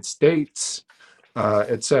United States,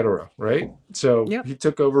 etc. Right? So Yep. he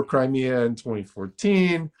took over Crimea in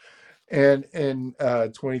 2014. And in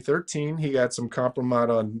 2013, he got some compromise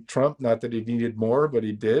on Trump. Not that he needed more, but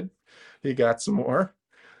he did. He got some more.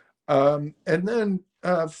 And then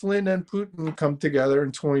Flynn and Putin come together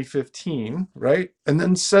in 2015, right? And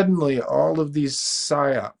then suddenly all of these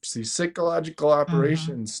psyops, these psychological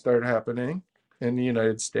operations start happening in the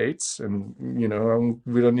United States. And, we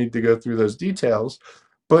don't need to go through those details.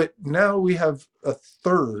 But now we have a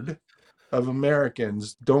third of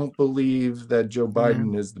Americans don't believe that Joe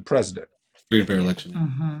Biden is the president. Free fair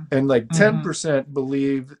election. And like 10%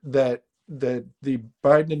 believe that the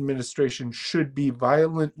Biden administration should be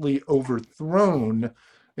violently overthrown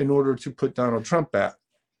in order to put Donald Trump back.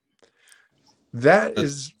 That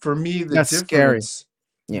is, for me, the difference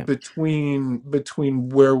between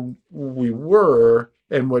where we were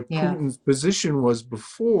and what Putin's position was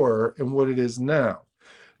before and what it is now.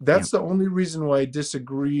 That's the only reason why I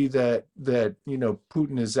disagree that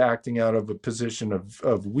Putin is acting out of a position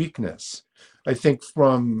of weakness. I think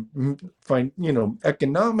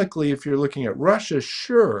economically, if you're looking at Russia,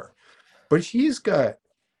 sure, but he's got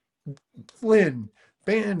Flynn,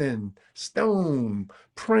 Bannon, Stone,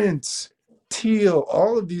 Prince, Thiel,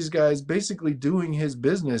 all of these guys basically doing his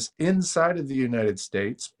business inside of the United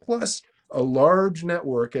States, plus a large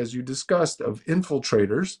network, as you discussed, of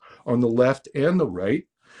infiltrators on the left and the right,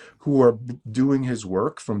 who are doing his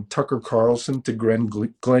work, from Tucker Carlson to Glenn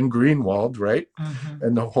Greenwald, right?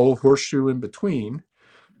 And the whole horseshoe in between.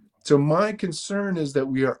 So my concern is that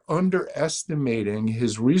we are underestimating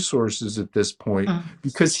his resources at this point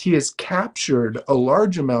because he has captured a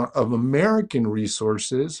large amount of American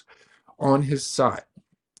resources on his side.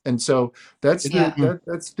 And so that's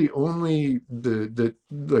the only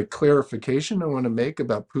the clarification I want to make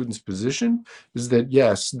about Putin's position, is that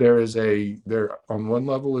yes, there on one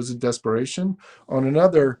level is a desperation, on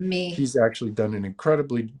another he's actually done an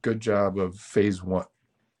incredibly good job of phase one.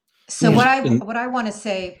 So what I want to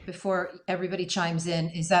say before everybody chimes in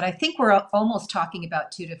is that I think we're almost talking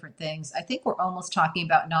about two different things. I think we're almost talking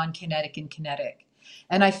about non-kinetic and kinetic.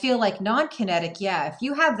 And I feel like non-kinetic, if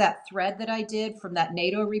you have that thread that I did from that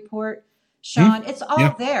NATO report, Sean, it's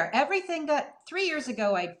all there. Everything that 3 years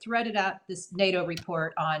ago, I threaded out this NATO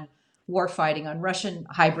report on war fighting, on Russian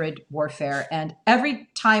hybrid warfare. And every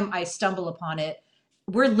time I stumble upon it,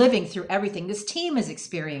 we're living through everything. This team is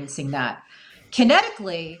experiencing that.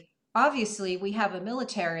 Kinetically, obviously, we have a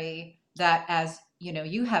military that, as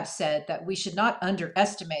you have said, that we should not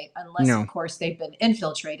underestimate unless, of course, they've been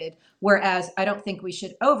infiltrated. Whereas I don't think we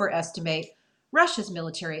should overestimate Russia's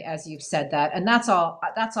military, as you've said that. And that's all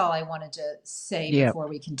I wanted to say before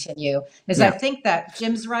we continue, is I think that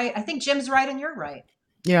Jim's right. I think Jim's right and you're right.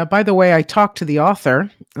 Yeah. By the way, I talked to the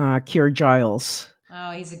author, Keir Giles.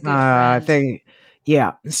 Oh, he's a good friend.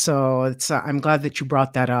 So it's I'm glad that you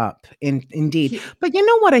brought that up. Indeed. But you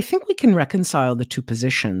know what? I think we can reconcile the two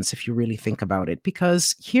positions if you really think about it,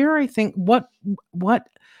 because here I think what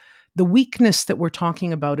the weakness that we're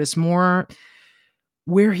talking about is more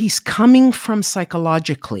where he's coming from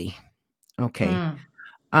psychologically. Okay.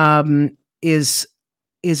 Is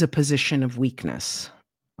a position of weakness.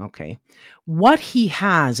 Okay. What he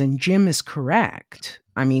has, and Jim is correct.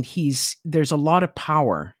 I mean, there's a lot of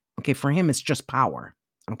power. Okay, for him, it's just power.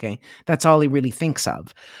 Okay, that's all he really thinks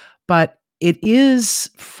of. But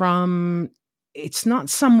it's not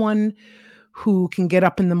someone who can get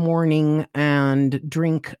up in the morning and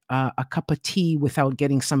drink a cup of tea without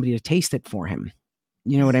getting somebody to taste it for him.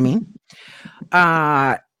 You know what I mean?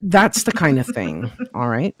 That's the kind of thing. All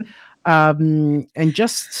right. And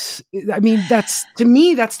that's, to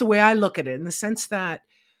me, that's the way I look at it, in the sense that,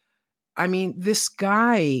 this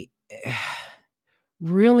guy,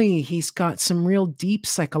 really, he's got some real deep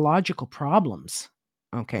psychological problems.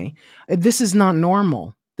 Okay. This is not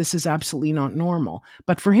normal. This is absolutely not normal.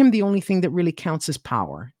 But for him, the only thing that really counts is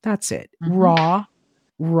power. That's it. Raw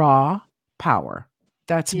power.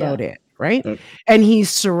 That's about it. Right. And he's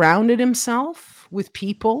surrounded himself with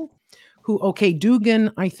people who,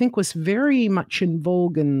 Dugin, I think, was very much in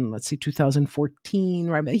vogue in, 2014,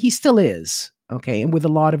 right? He still is. Okay. And with a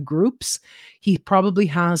lot of groups, he probably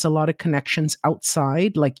has a lot of connections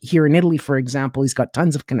outside, like here in Italy, for example. He's got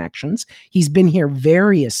tons of connections. He's been here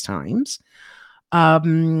various times.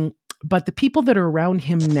 But the people that are around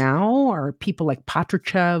him now are people like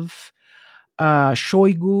Patrushev,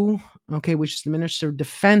 Shoigu, which is the Minister of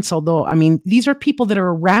Defense. Although, these are people that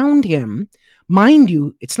are around him. Mind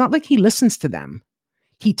you, it's not like he listens to them.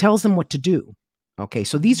 He tells them what to do. Okay.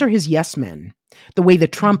 So these are his yes men, the way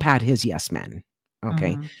that Trump had his yes men.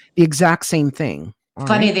 Okay. The exact same thing.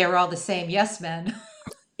 Funny, right? They were all the same yes men.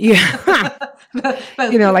 Yeah.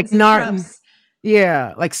 Both You know, like Putin's and Narton. Trump's.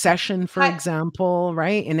 Yeah, like Session, for Hi. example,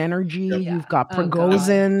 right? In energy, Yep. Yeah. you've got Oh God.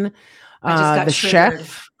 Prigozhin, I just got the triggered.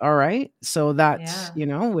 chef. All right, so that's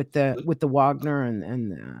Yeah. with the Wagner and I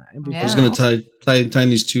was everything going Yeah. else. to tie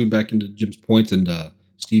these two back into Jim's point and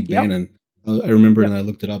Steve Yep. Bannon. I remember, Yep. and I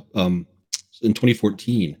looked it up in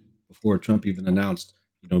 2014, before Trump even announced.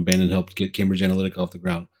 Bannon helped get Cambridge Analytica off the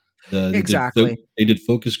ground. Exactly. They did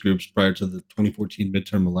focus groups prior to the 2014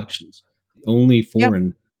 midterm elections. The only Yep.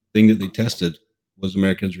 foreign thing that they tested was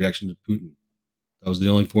Americans' reaction to Putin. That was the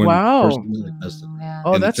only foreign Wow. person that they tested. Yeah.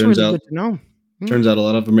 Oh, And that's really good to know. turns out a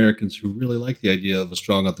lot of Americans who really like the idea of a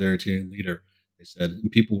strong authoritarian leader, they said,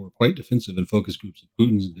 and people were quite defensive in focus groups of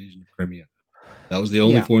Putin's invasion of Crimea. That was the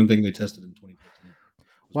only Yeah. foreign thing they tested in 2014.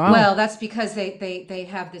 Wow. Well, that's because they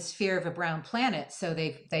have this fear of a brown planet, so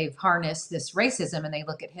they've harnessed this racism, and they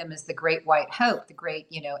look at him as the great white hope, the great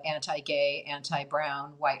anti-gay,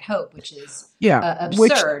 anti-brown white hope, which is Yeah.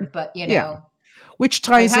 absurd. But Which I've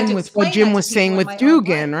ties had to in with what explain Jim that to was saying people in with my own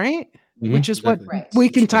Dugan, life. right? Mhm, Which is what exactly. Right. we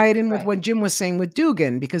can That's tie right. it in with Right. what Jim was saying with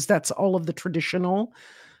Dugan, because that's all of the traditional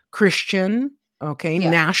Christian, Yeah.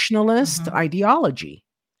 nationalist Mhm. ideology,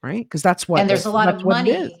 right? Because that's what And there's a lot of that's what it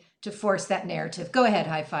is. money to force that narrative. Go ahead,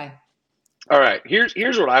 Hi-Fi. All right,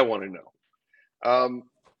 here's what I want to know.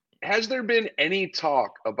 Has there been any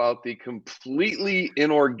talk about the completely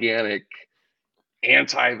inorganic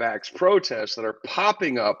anti-vax protests that are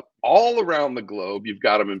popping up all around the globe? You've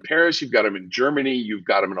got them in Paris, you've got them in Germany, you've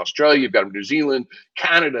got them in Australia, you've got them in New Zealand,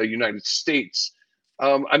 Canada, United States.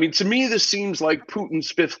 I mean, to me, this seems like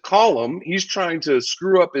Putin's fifth column. He's trying to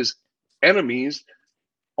screw up his enemies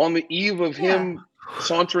on the eve of him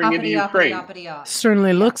sauntering into Ukraine.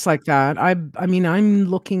 Certainly looks like that. I mean, I'm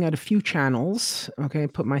looking at a few channels. Okay,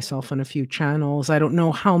 put myself on a few channels. I don't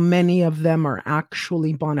know how many of them are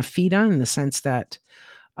actually bona fide, in the sense that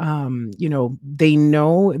they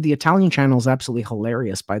know. The Italian channel is absolutely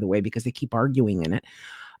hilarious, by the way, because they keep arguing in it,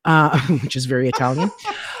 which is very Italian.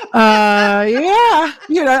 Yeah,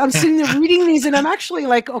 I'm sitting there reading these, and I'm actually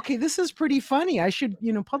like, okay, this is pretty funny. I should,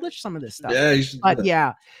 publish some of this stuff. Yeah, you should. But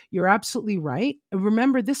yeah, you're absolutely right.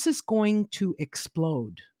 Remember, this is going to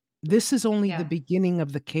explode. This is only the beginning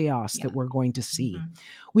of the chaos that we're going to see. Mhm.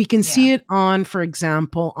 We can see it on, for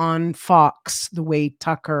example, on Fox, the way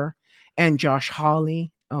Tucker and Josh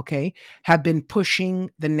Hawley, have been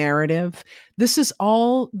pushing the narrative. This is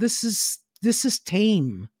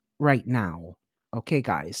tame right now. Okay,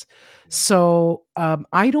 guys. So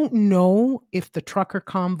I don't know if the trucker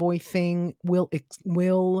convoy thing will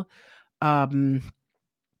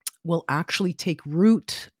actually take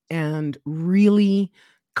root and really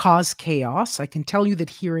cause chaos. I can tell you that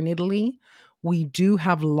here in Italy, we do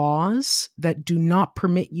have laws that do not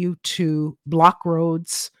permit you to block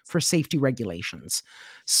roads for safety regulations.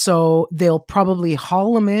 So they'll probably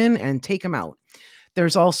haul them in and take them out.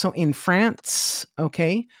 There's also in France,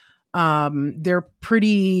 they're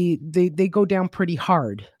pretty, they go down pretty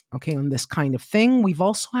hard, on this kind of thing. We've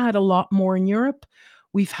also had a lot more in Europe.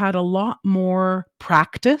 We've had a lot more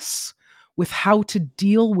practice with how to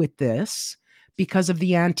deal with this because of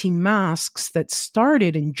the anti-masks that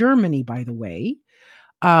started in Germany, by the way,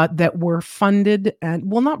 that were funded and,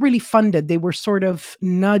 well, not really funded. They were sort of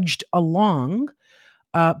nudged along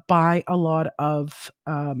by a lot of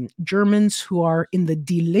Germans who are in the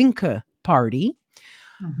Die Linke party,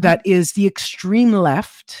 that is the extreme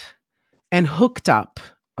left and hooked up,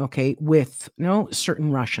 with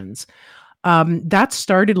certain Russians. That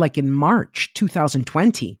started like in March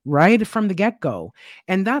 2020, right from the get-go.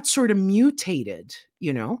 And that sort of mutated,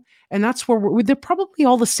 and that's where they're probably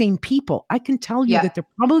all the same people. I can tell you that they're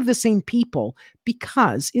probably the same people,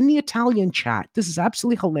 because in the Italian chat, this is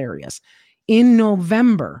absolutely hilarious. In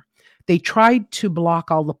November, they tried to block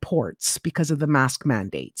all the ports because of the mask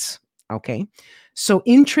mandates. Okay. So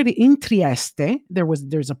in Trieste,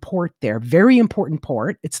 there's a port there, very important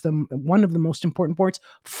port. It's one of the most important ports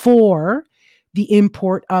for the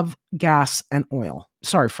import of gas and oil.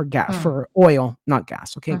 Sorry, for oil, not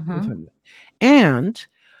gas. Okay. And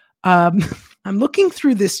I'm looking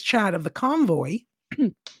through this chat of the convoy,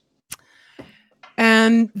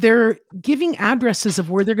 and they're giving addresses of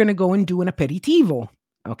where they're going to go and do an aperitivo,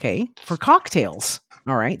 for cocktails.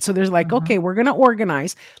 All right. So there's like, okay, we're going to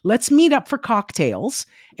organize. Let's meet up for cocktails.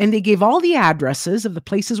 And they gave all the addresses of the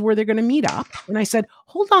places where they're going to meet up. And I said,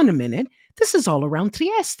 hold on a minute. This is all around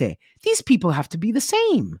Trieste. These people have to be the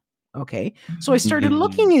same. Okay. So I started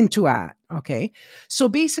looking into that. Okay. So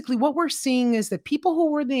basically, what we're seeing is that people who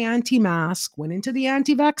were the anti-mask went into the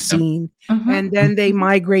anti-vaccine, and then they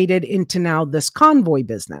migrated into now this convoy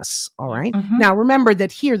business. All right. Now, remember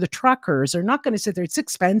that here, the truckers are not going to sit there. It's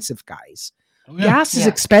expensive, guys. Gas is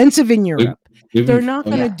expensive in Europe. They're not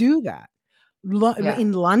going to do that.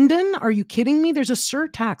 In London, are you kidding me? There's a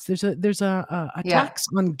surtax. There's a tax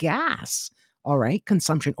on gas. All right,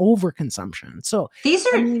 consumption, overconsumption. So these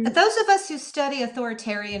are those of us who study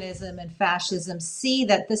authoritarianism and fascism see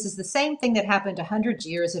that this is the same thing that happened 100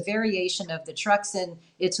 years, a variation of the trucks in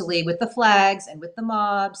Italy with the flags and with the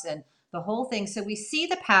mobs and the whole thing. So we see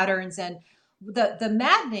the patterns, and the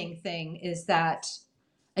maddening thing is that,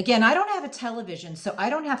 again, I don't have a television, so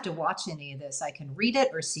I don't have to watch any of this. I can read it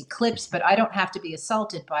or see clips, but I don't have to be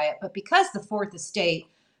assaulted by it. But because the fourth estate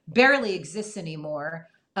barely exists anymore,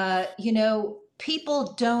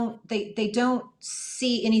 people they don't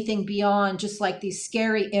see anything beyond just like these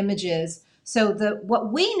scary images. So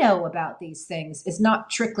what we know about these things is not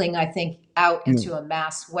trickling, I think, out into a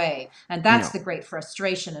mass way. And that's the great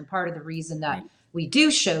frustration, and part of the reason that we do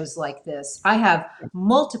shows like this. I have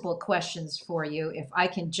multiple questions for you. If I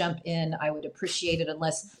can jump in, I would appreciate it,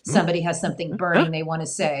 unless somebody has something burning they want to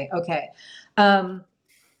say. Okay.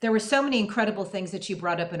 There were so many incredible things that you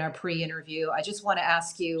brought up in our pre-interview. I just want to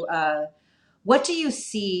ask you, what do you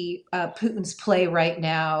see Putin's play right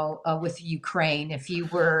now with Ukraine? If you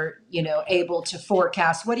were, able to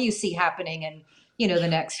forecast, what do you see happening in, the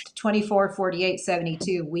next 24, 48,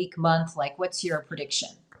 72 week, month? Like, what's your prediction?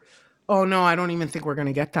 Oh, no, I don't even think we're going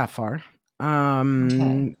to get that far.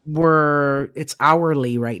 It's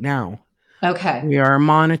hourly right now. Okay. We are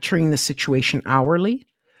monitoring the situation hourly.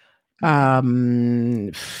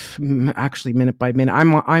 Actually minute by minute.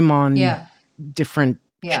 I'm on different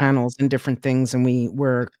channels and different things, and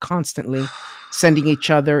we're constantly sending each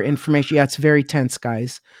other information. It's very tense,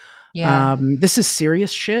 guys. This is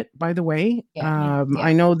serious shit, by the way.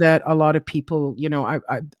 I know that a lot of people,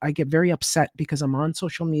 I get very upset because I'm on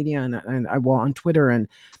social media and on Twitter, and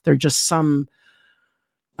there are just some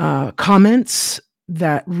comments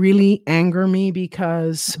that really anger me,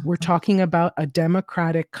 because we're talking about a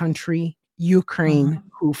democratic country, Ukraine,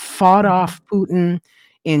 who fought off Putin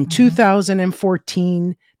in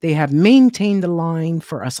 2014. They have maintained the line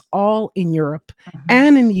for us all in Europe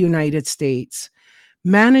and in the United States,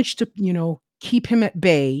 managed to, keep him at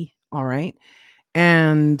bay. All right.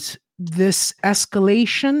 And this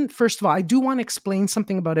escalation, first of all, I do want to explain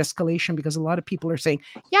something about escalation, because a lot of people are saying,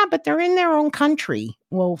 yeah, but they're in their own country.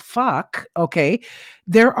 Well, fuck. Okay.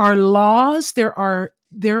 There are laws, there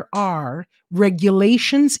are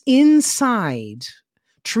regulations inside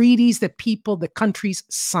treaties that the countries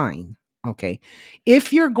sign. Okay.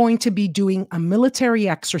 If you're going to be doing a military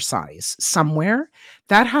exercise somewhere,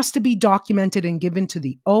 that has to be documented and given to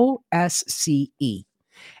the OSCE,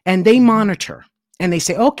 and they monitor. And they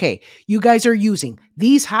say, okay, you guys are using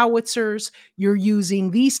these howitzers, you're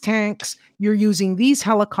using these tanks, you're using these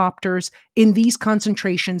helicopters in these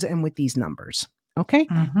concentrations and with these numbers. Okay.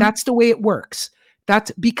 That's the way it works.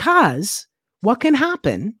 That's because what can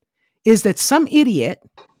happen is that some idiot,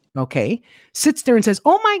 sits there and says,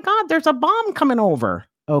 oh my God, there's a bomb coming over.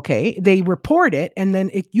 Okay. They report it, and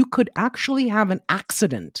then you could actually have an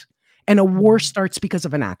accident. And a war starts because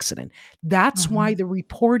of an accident. That's why the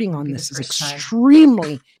reporting on this is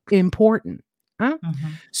extremely important.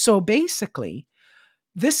 So basically,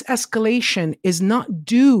 this escalation is not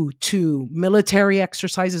due to military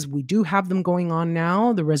exercises. We do have them going on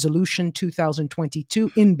now, the Resolution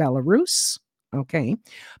 2022 in Belarus. Okay.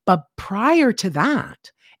 But prior to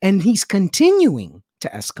that, and he's continuing to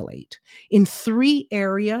escalate in 3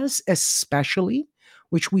 areas, especially,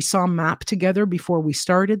 which we saw mapped together before we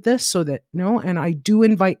started this, so that, and I do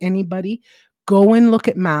invite anybody, go and look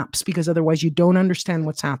at maps, because otherwise you don't understand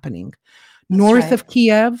what's happening. North of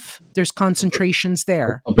Kiev, there's concentrations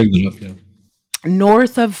there. I'll bring that up, yeah.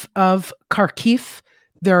 North of Kharkiv,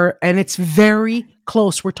 and it's very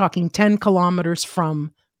close. We're talking 10 kilometers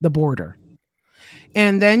from the border.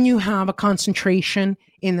 And then you have a concentration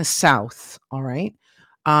in the south, all right,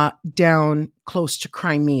 down close to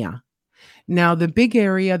Crimea. Now, the big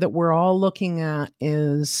area that we're all looking at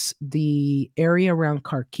is the area around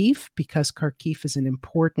Kharkiv, because Kharkiv is an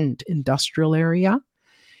important industrial area.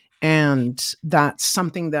 And that's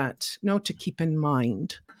something that, to keep in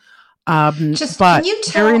mind. But can you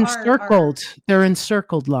tell they're encircled. They're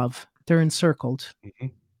encircled, love. They're encircled.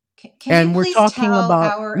 Can you please tell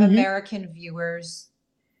our American viewers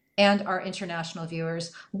and our international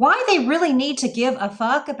viewers why they really need to give a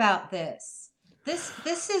fuck about this?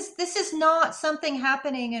 This is not something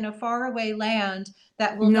happening in a faraway land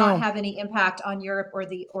that will not No. have any impact on Europe or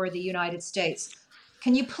the United States.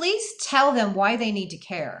 Can you please tell them why they need to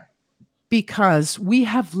care? Because we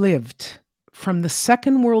have lived from the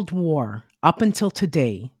Second World War up until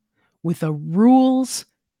today with a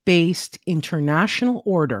rules-based international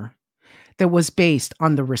order that was based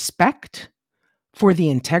on the respect for the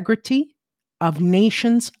integrity of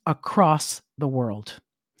nations across the world.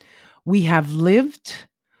 We have lived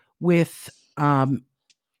with,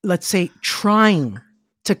 let's say, trying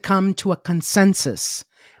to come to a consensus,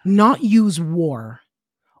 not use war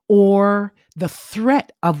or the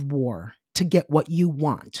threat of war to get what you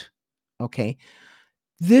want. Okay.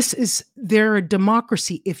 They're a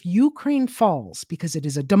democracy. If Ukraine falls, because it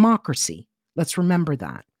is a democracy, let's remember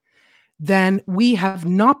that, then we have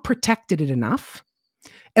not protected it enough,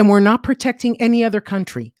 and we're not protecting any other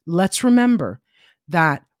country. Let's remember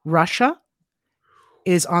that Russia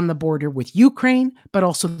is on the border with Ukraine, but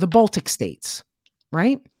also the Baltic states,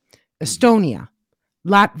 right? Estonia,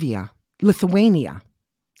 Latvia, Lithuania,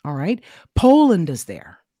 all right? Poland is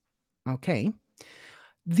there, okay?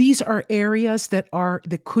 These are areas that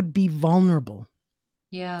could be vulnerable.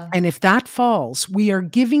 Yeah. And if that falls, we are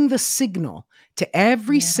giving the signal to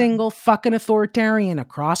every single fucking authoritarian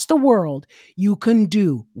across the world, you can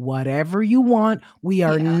do whatever you want. We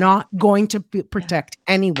are not going to protect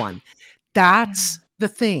anyone. That's the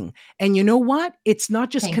thing. And you know what? It's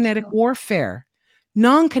not just kinetic warfare,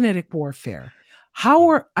 non-kinetic warfare.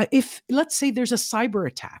 If let's say there's a cyber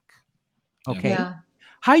attack, okay? Yeah.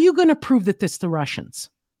 How are you going to prove that it's the Russians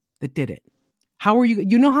that did it?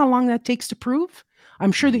 You know how long that takes to prove?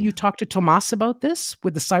 I'm sure that you talked to Tomas about this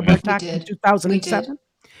with the cyber attack in 2007.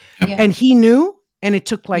 And he knew, and it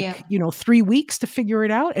took 3 weeks to figure it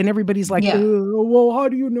out. And everybody's like, well, how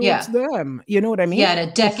do you know it's them? You know what I mean? Yeah, and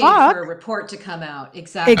a decade for a report to come out.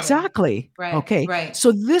 Exactly. Exactly. Right. Okay. Right.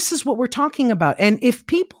 So this is what we're talking about. And if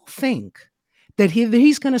people think that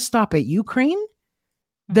he's going to stop at Ukraine,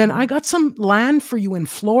 then I got some land for you in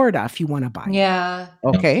Florida if you want to buy it. Yeah.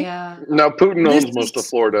 Okay. Yeah. Now Putin owns most of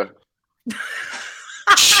Florida.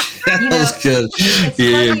 That's good. It's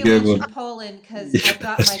Yeah, funny you good mentioned one. Poland because I've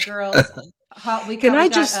got my girls. Our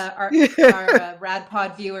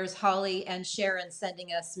RadPod viewers, Holly and Sharon, sending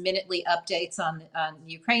us minutely updates on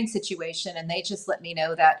the Ukraine situation, and they just let me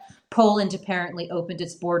know that Poland apparently opened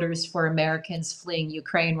its borders for Americans fleeing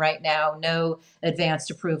Ukraine right now. No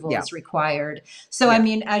advanced approval is required. So, I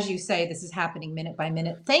mean, as you say, this is happening minute by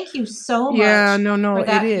minute. Thank you so much for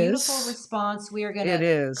that beautiful response. We are going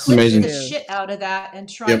to clip the shit out of that and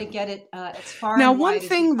try to get it as far and wide as we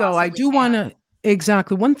possibly can. Now, one thing, though, I do want to.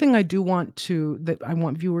 Exactly. One thing I do want I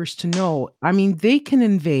want viewers to know, I mean, they can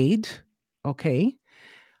invade, okay?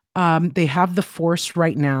 They have the force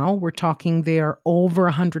right now. We're talking they are over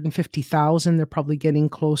 150,000. They're probably getting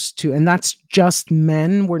close to, and that's just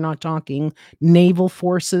men. We're not talking naval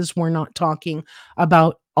forces. We're not talking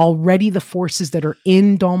about already the forces that are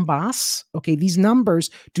in Donbass. Okay, these numbers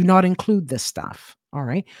do not include this stuff. All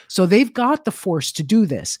right. So they've got the force to do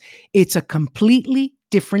this. It's a completely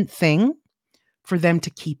different thing for them to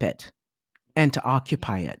keep it and to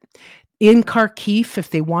occupy it. In Kharkiv, if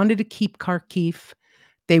they wanted to keep Kharkiv,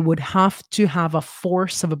 they would have to have a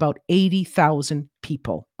force of about 80,000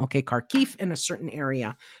 people. Okay, Kharkiv in a certain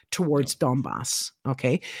area towards Donbass.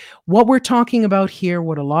 Okay, what we're talking about here,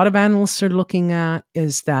 what a lot of analysts are looking at,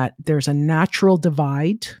 is that there's a natural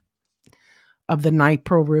divide of the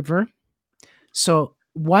Dnipro River. So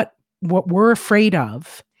what we're afraid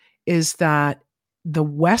of is that the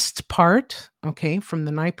west part, okay, from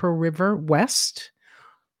the Dnipro River west,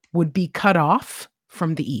 would be cut off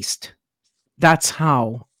from the east. That's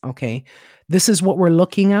how, okay. This is what we're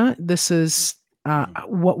looking at. This is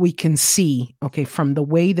what we can see, okay, from the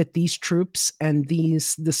way that these troops and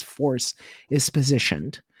this force is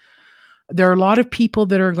positioned. There are a lot of people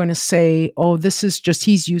that are going to say, oh, this is just,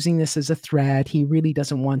 he's using this as a threat. He really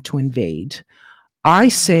doesn't want to invade. I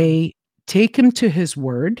say, take him to his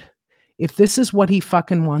word. If this is what he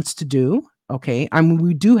fucking wants to do, okay, I mean,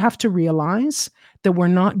 we do have to realize that we're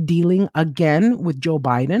not dealing again with Joe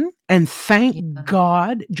Biden. And thank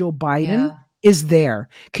God Joe Biden is there.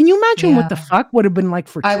 Can you imagine what the fuck would have been like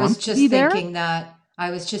for Trump? I was just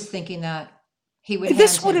thinking that. He would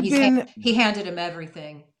he handed him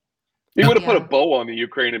everything. He would have put a bow on the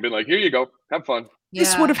Ukraine and been like, here you go, have fun.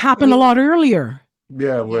 This would have happened a lot earlier.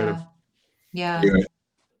 Yeah, it would have.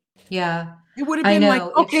 Yeah. It would have been like,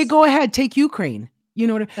 okay, go ahead, take Ukraine. You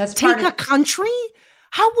know, take a country?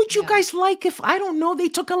 How would you guys like if, I don't know, they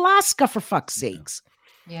took Alaska for fuck's sakes?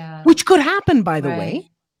 Yeah. Which could happen, by the way.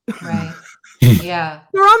 Right. Yeah.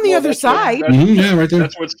 They're on the Well, other that's what- side. that's- Yeah, right there.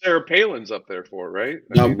 That's what Sarah Palin's up there for, right?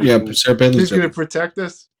 I No, mean, yeah, Sarah Palin's He's going to job. protect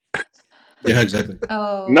us. Yeah, exactly.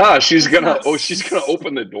 Oh. Nah, she's let's gonna. not Oh, she's gonna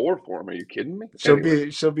open the door for me. Are you kidding me? She'll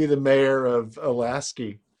Anyway. be the mayor of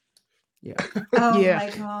Alaska. Yeah. Oh Yeah. my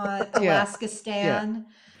God, Yeah. Alaska Stan.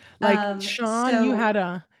 Like Sean,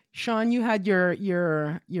 you had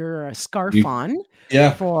your scarf on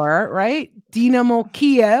Yeah. for, right? Dynamo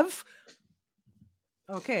Kiev.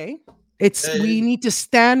 Okay. We need to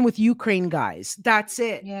stand with Ukraine, guys. That's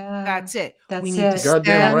it. Yeah, That's it. that's we need it. to Goddamn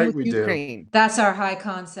stand right with we do. Ukraine. That's our high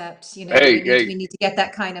concept. You know, Hey, we need to get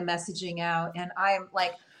that kind of messaging out. And I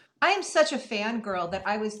am such a fangirl that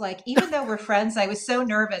I was like, even though we're friends, I was so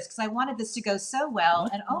nervous because I wanted this to go so well.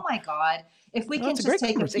 And oh my God, if we can it's a just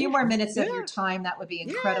great take a few more conversation. minutes of Yeah. your time, that would be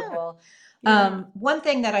incredible. Yeah. One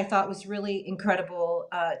thing that I thought was really incredible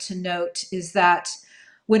to note is that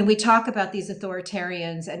when we talk about these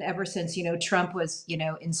authoritarians, and ever since, Trump was,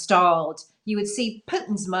 installed, you would see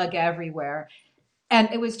Putin's mug everywhere. And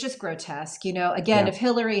it was just grotesque. Again, if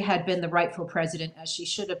Hillary had been the rightful president, as she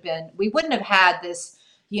should have been, we wouldn't have had this,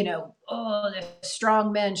 the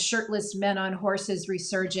strong men, shirtless men on horses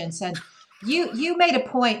resurgence. And you made a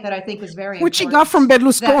point that I think was very Which important. he got from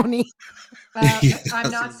Berlusconi.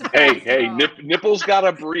 I'm not surprised. Hey, at all. nipples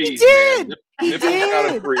gotta breathe. did. Man. He Nipples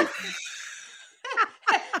gotta did. breathe.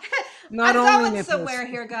 Not I'm only going nipples. somewhere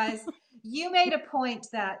here, guys. You made a point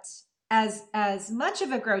that as much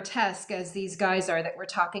of a grotesque as these guys are that we're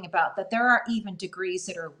talking about, that there are even degrees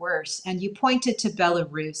that are worse. And you pointed to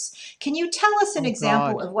Belarus. Can you tell us an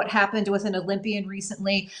example of what happened with an Olympian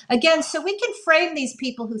recently? Again, so we can frame these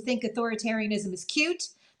people who think authoritarianism is cute.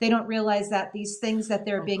 They don't realize that these things that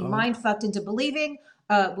they're being mind-fucked into believing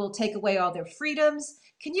will take away all their freedoms.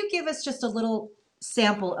 Can you give us just a little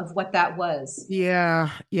sample of what that was? Yeah.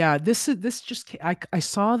 This just I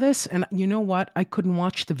saw this, and you know what? I couldn't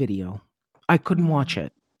watch the video. I couldn't watch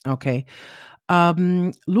it. Okay.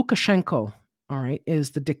 Lukashenko, all right,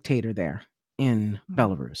 is the dictator there in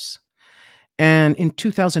Belarus. And in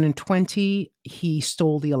 2020, he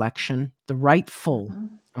stole the election, the rightful,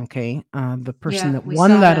 the person that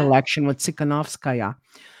won that election was Tsikhanovskaya.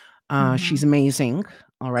 She's amazing.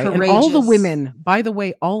 All right. Courageous. And all the women, by the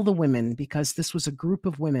way, because this was a group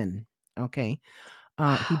of women,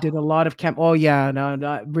 who did a lot of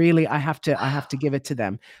really, I have to give it to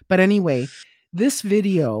them. But anyway, this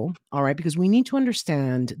video, all right, because we need to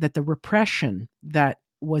understand that the repression that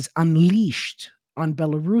was unleashed on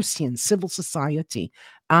Belarusian civil society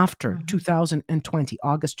after 2020,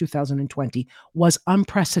 August 2020, was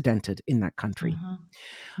unprecedented in that country.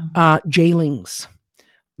 Jailings,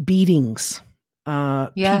 beatings,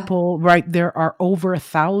 people, right? There are over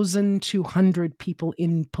 1,200 people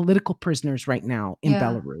in political prisoners right now in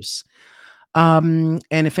Belarus. And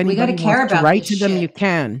if anybody wants to write to them, you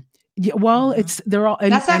can. Yeah, well, they're all.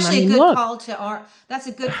 And, that's actually and a good look, call That's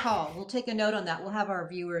a good call. We'll take a note on that. We'll have our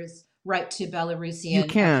viewers write to Belarusian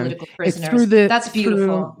political prisoners. It's through that's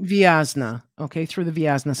beautiful. Through Vyazna, through the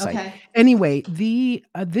Vyazna site. Okay. Anyway,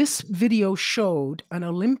 this video showed an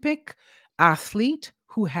Olympic athlete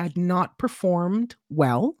who had not performed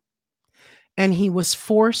well, and he was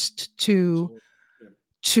forced to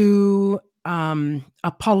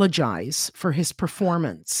apologize for his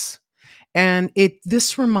performance. And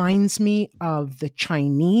this reminds me of the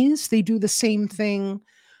Chinese. They do the same thing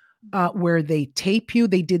where they tape you.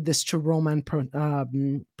 They did this to Roman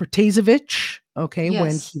Protasevich,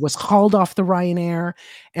 when he was hauled off the Ryanair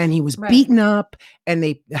and he was beaten up, and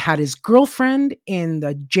they had his girlfriend in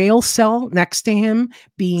the jail cell next to him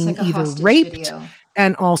being either raped video.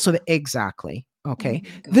 And also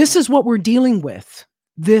this is what we're dealing with.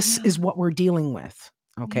 This is what we're dealing with.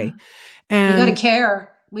 And we got to care.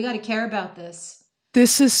 We got to care about this.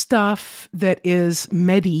 This is stuff that is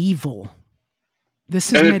medieval.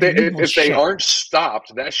 This is and medieval if shit. they aren't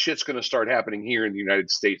stopped, that shit's going to start happening here in the United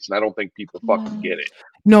States, and I don't think people fucking get it.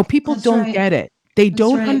 No, people That's don't right. get it. They That's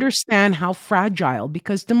don't right. understand how fragile,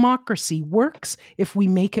 because democracy works if we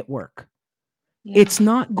make it work. It's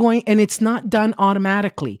not going, and it's not done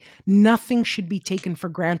automatically. Nothing should be taken for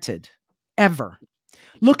granted, ever.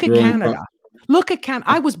 Look at Canada.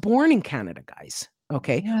 I was born in Canada, guys.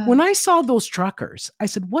 When I saw those truckers, I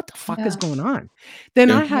said, what the fuck is going on? Then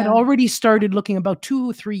I had already started looking about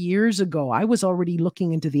 2 or 3 years ago. I was already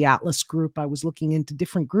looking into the Atlas group. I was looking into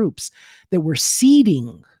different groups that were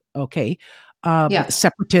seeding,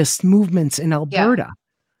 separatist movements in Alberta.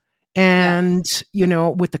 And,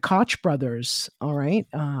 with the Koch brothers, all right,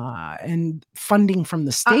 and funding from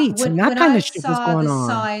the states and that When kind I of shit was saw going the on.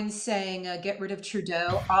 sign saying "Get rid of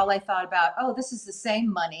Trudeau," all I thought about, oh, this is the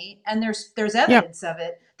same money, and there's evidence of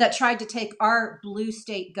it that tried to take our blue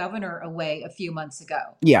state governor away a few months ago.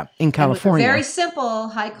 Yeah, in And with a California. very simple,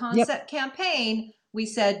 high concept campaign, we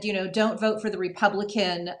said, don't vote for the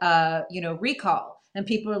Republican, recall. And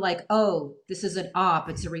people are like, oh, this is an op.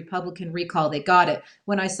 It's a Republican recall. They got it.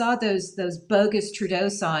 When I saw those bogus Trudeau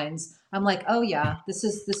signs, I'm like, oh yeah, this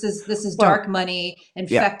is Well, dark money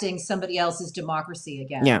infecting somebody else's democracy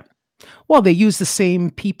again. Yeah. Well, they use the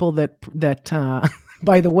same people that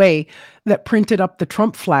by the way, that printed up the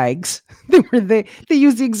Trump flags. They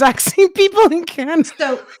use the exact same people in Canada.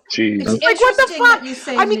 So Jeez. it's like, what the interesting fuck? that you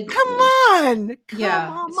say. I mean, come on.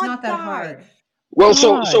 Yeah, it's my not that God. hard. Well,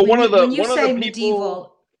 so When one you of say the people.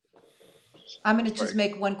 medieval, I'm going to just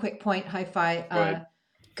make one quick point, Hi-Fi,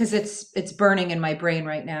 because it's burning in my brain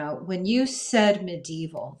right now. When you said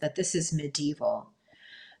medieval, that this is medieval,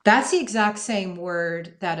 that's the exact same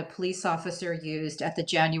word that a police officer used at the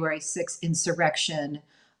January 6th insurrection,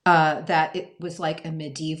 that it was like a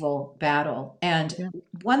medieval battle. And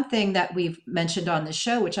one thing that we've mentioned on the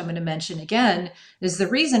show, which I'm going to mention again, is the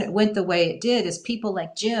reason it went the way it did is people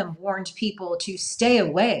like Jim warned people to stay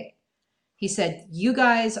away. He said, you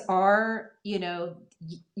guys are,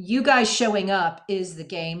 you guys showing up is the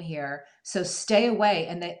game here. So stay away.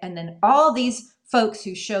 And then all these folks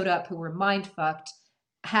who showed up who were mind fucked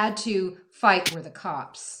had to fight were the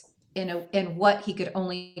cops in what he could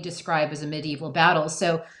only describe as a medieval battle.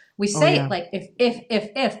 So we say it like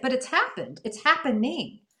if, but it's happened. It's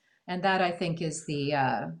happening. And that I think is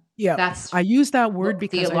the that's I use that word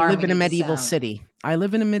because I live in a alarming medieval sound. city. I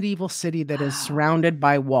live in a medieval city that is surrounded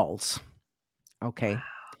by walls. Okay.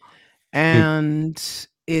 And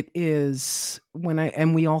it is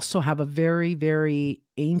and we also have a very, very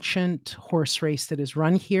ancient horse race that is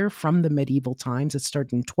run here from the medieval times. It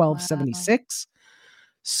started in 1276.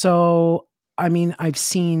 So, I mean, I've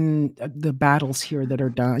seen the battles here that are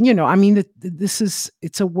done. I mean,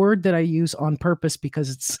 it's a word that I use on purpose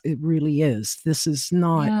because it really is. This is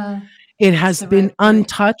not, it has been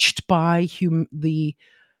untouched by the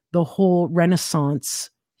whole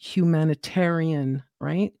Renaissance humanitarian,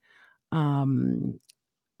 right?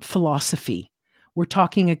 Philosophy. We're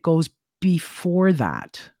talking, it goes before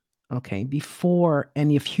that, okay? Before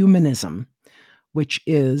any of humanism, which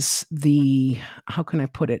is how can I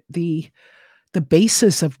put it? The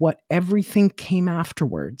basis of what everything came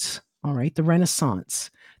afterwards, all right? The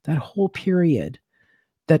Renaissance, that whole period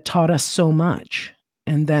that taught us so much.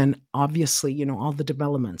 And then obviously, all the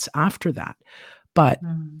developments after that. But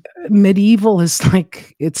medieval is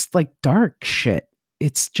it's like dark shit.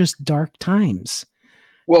 It's just dark times.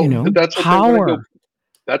 Well, that's what power.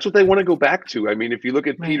 That's what they want to go back to. I mean, if you look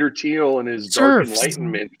at Peter Thiel and his dark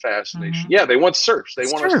Enlightenment fascination, they want serfs. They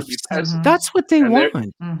want us to be peasants. That's what they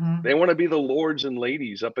want. They want to be the lords and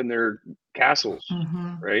ladies up in their castles,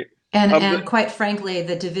 right? And quite frankly,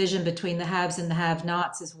 the division between the haves and the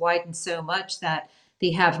have-nots is widened so much that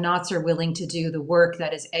the have-nots are willing to do the work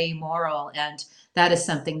that is amoral, and that is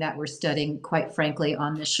something that we're studying, quite frankly,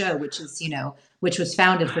 on this show, which is, which was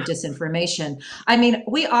founded for disinformation. I mean,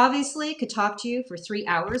 we obviously could talk to you for 3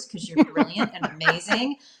 hours because you're brilliant and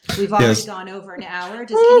amazing. We've already gone over an hour.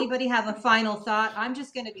 Does anybody have a final thought? I'm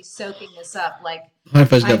just going to be soaking this up. Like, I'm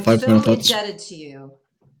so indebted to you.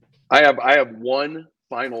 I have one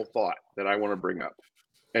final thought that I want to bring up,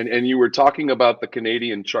 and you were talking about the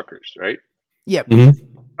Canadian truckers, right? Yep.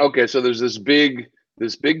 Okay, so there's this big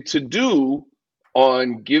to-do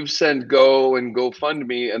on Give, Send, Go and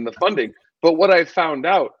GoFundMe and the funding. But what I found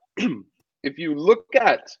out, if you look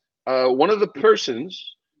at one of the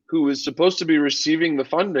persons who is supposed to be receiving the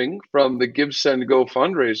funding from the Give, Send, Go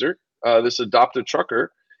fundraiser, this adopted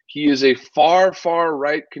trucker, he is a far, far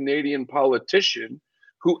right Canadian politician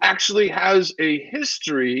who actually has a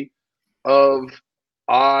history of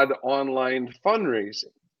odd online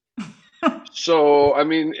fundraising. So, I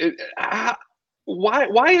mean,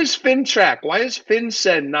 why is FinTrack, why is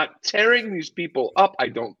FinSend not tearing these people up? I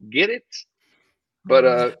don't get it. But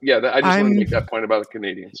I just want to make that point about the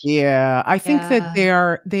Canadians. Yeah, I think that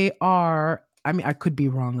they are. I mean, I could be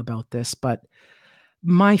wrong about this, but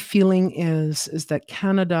my feeling is that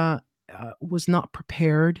Canada was not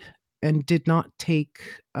prepared and did not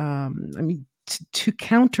take. I mean, to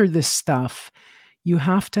counter this stuff, you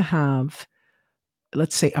have to have,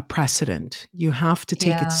 let's say, a precedent. You have to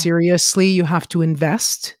take it seriously. You have to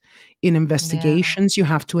invest in investigations. You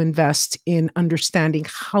have to invest in understanding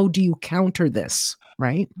how do you counter this,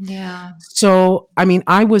 right? Yeah. So, I mean,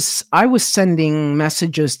 I was sending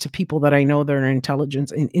messages to people that I know that are in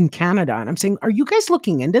intelligence in Canada, and I'm saying, "Are you guys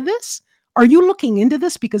looking into this? Are you looking into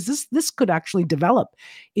this? Because this could actually develop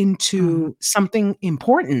into something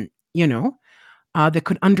important, that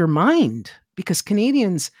could undermine." Because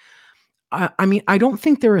Canadians, I mean, I don't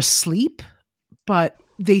think they're asleep, but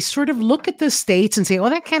they sort of look at the States and say, "Oh,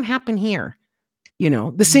 that can't happen here."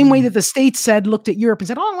 The same way that the States looked at Europe and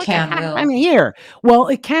said, "Oh, what Can, can't will. happen here?" Well,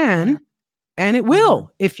 it can. Yeah. And it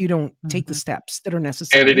will if you don't take the steps that are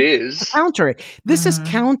necessary And it to is. counter it. This is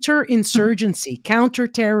counterinsurgency,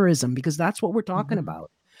 counterterrorism, because that's what we're talking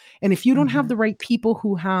about. And if you don't have the right people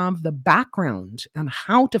who have the background on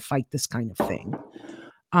how to fight this kind of thing,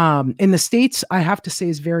 in the States, I have to say,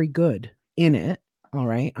 is very good in it. All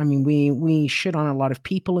right. I mean, we shit on a lot of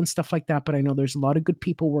people and stuff like that, but I know there's a lot of good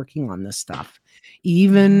people working on this stuff,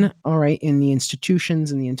 even all right, in the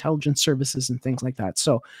institutions and the intelligence services and things like that.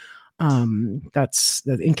 So that's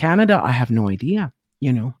in Canada. I have no idea. I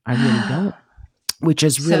really don't, which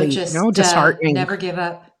is So really just disheartening. never give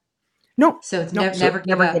up. No, So it's no, never give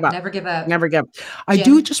never up. give up. Never give up. Never give up. I Jim?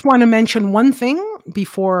 do just want to mention one thing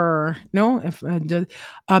before.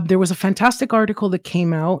 There was a fantastic article that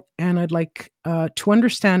came out, and I'd like to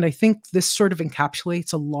understand. I think this sort of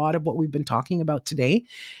encapsulates a lot of what we've been talking about today,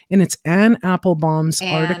 and it's Anne Applebaum's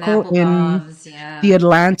article in The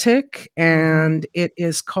Atlantic, and it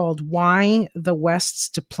is called "Why the West's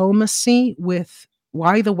Diplomacy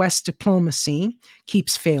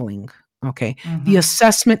Keeps Failing." Okay. The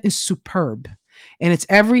assessment is superb, and it's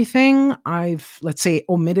everything I've, let's say,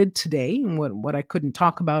 omitted today, and what I couldn't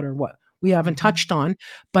talk about or what we haven't touched on,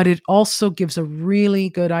 but it also gives a really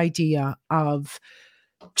good idea of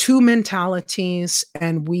two mentalities,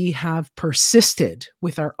 and we have persisted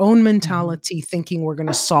with our own mentality, thinking we're going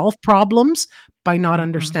to solve problems by not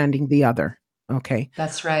understanding the other. Okay.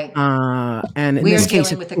 That's right. And in we this are case,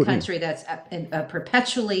 dealing with a country that's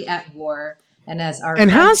perpetually at war. And as our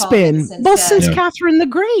and friend has Paul been Mason since said, Catherine the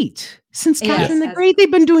Great. Catherine the Great,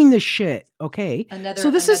 they've been doing this shit. Okay,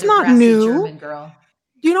 so this is not new. German girl.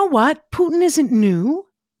 You know what? Putin isn't new.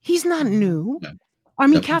 He's not new. No. I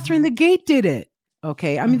mean, Catherine the Great did it.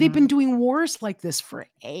 Okay, I mean, they've been doing wars like this for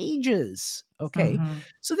ages. Okay,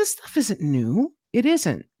 so this stuff isn't new. It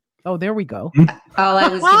isn't. Oh, there we go. All I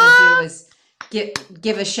was going to do is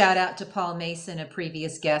give a shout out to Paul Mason, a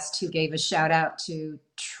previous guest who gave a shout out to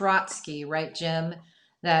Trotsky, right, Jim?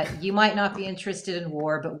 That you might not be interested in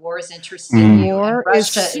war, but war is interested in you. War and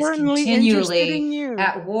Russia is certainly interested in you.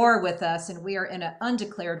 At war with us, and we are in an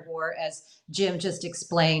undeclared war, as Jim just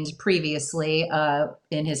explained previously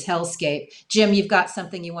in his hellscape. Jim, you've got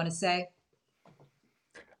something you want to say?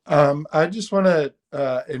 I just want to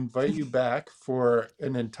invite you back for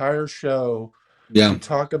an entire show to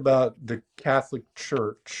talk about the Catholic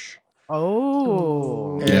Church.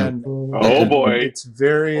 Oh, and oh boy, it's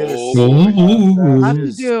various. I'll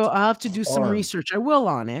have to do some research. I will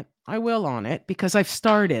on it because I've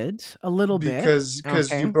started a little bit.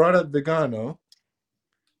 Because you brought up Vigano.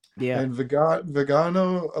 Yeah. And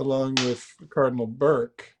Vigano, along with Cardinal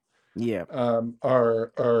Burke,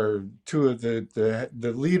 are two of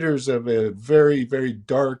the leaders of a very, very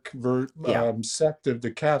dark sect of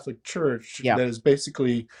the Catholic Church that is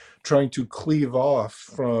basically trying to cleave off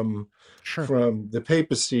from the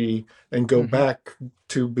papacy and go back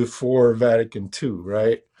to before Vatican II,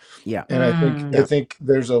 right? Yeah. And I think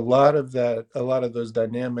there's a lot of those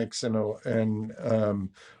dynamics and a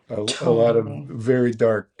lot of very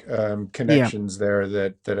dark connections there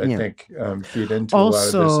that I think feed into a lot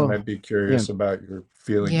of this, and I'd be curious about your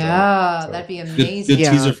feelings on it. So. That'd be amazing.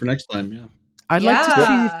 Good teaser for next time, yeah. I'd like to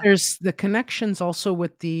see if there's the connections also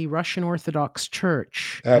with the Russian Orthodox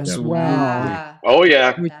Church as well. Oh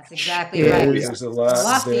yeah, that's exactly right. There's a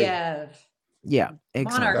lot there. Yeah,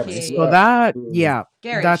 exactly. Monarchy. So that,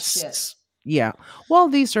 that's shit. Yeah. Well,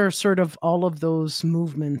 these are sort of all of those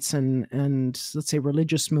movements and let's say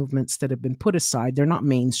religious movements that have been put aside. They're not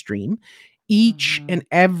mainstream. Each and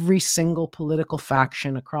every single political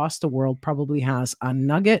faction across the world probably has a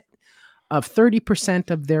nugget of 30%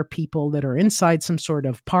 of their people that are inside some sort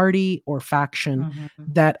of party or faction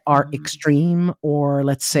that are extreme, or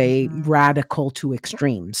let's say radical to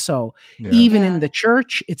extreme. So even in the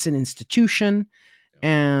church, it's an institution,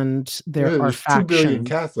 and there are factions. 2 billion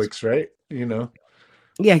Catholics, right?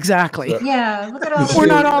 Yeah, exactly. So, look at all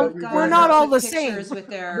we're not all the same with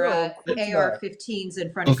their AR-15s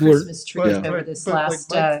in front of Christmas trees over this last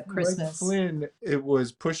Christmas. Mike Flynn, it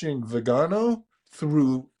was pushing Vigano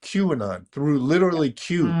through QAnon, through literally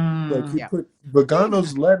Q. Like he put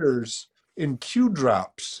Vigano's letters in Q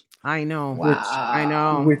drops. I know. Wow. I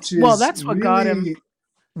know. Which is that's what got him.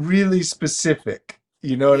 really specific.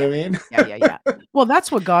 You know what I mean? Yeah. Well,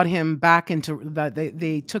 that's what got him back into that.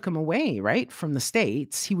 They took him away, right, from the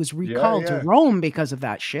States. He was recalled to Yeah. Rome because of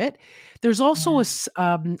that shit. There's also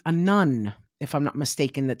Yeah. a nun, if I'm not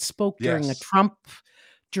mistaken, that spoke during a Yes. Trump,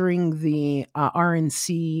 during the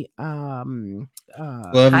RNC. Well,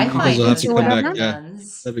 I you guys find will have those to conference or come about back. the whatever. Yeah,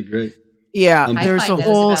 nuns. that'd be great. Yeah, I there's a find those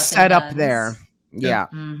whole about the setup there. nuns. Yeah.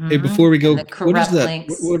 Yeah. Hey, before we And go, the what is corrupt that?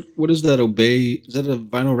 links. What is that? Obey? Is that a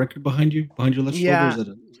vinyl record behind you, behind your left shoulder? Yeah. Is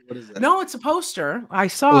that what is that? No, it's a poster. I Oh,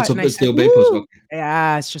 saw it and I it's said, the Obey poster. "Woo!" Okay,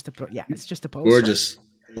 Yeah, it's just a poster. gorgeous.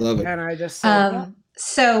 I love it. And I just said, "Yeah."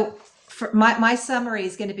 So for my summary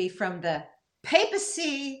is going to be from the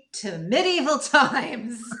papacy to medieval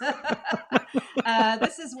times.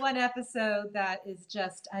 This is one episode that is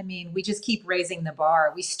just, I mean, we just keep raising the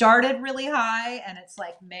bar. We started really high and it's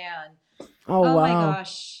like, man, Oh, my wow.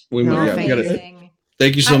 gosh, We No, you're got it. amazing.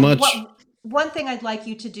 Thank you so much. One thing I'd like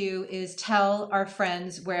you to do is tell our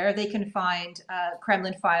friends where they can find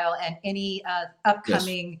Kremlin File and any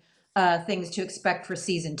upcoming things to expect for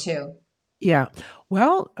season 2. Yeah.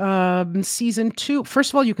 Well, season 2,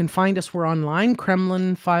 first of all, you can find us. We're online,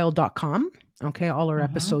 kremlinfile.com. Okay. All our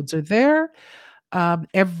episodes are there.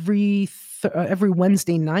 Every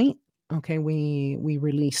Wednesday night, okay, we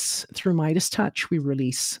release through Midas Touch. We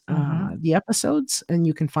release the episodes, and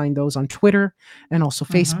you can find those on Twitter and also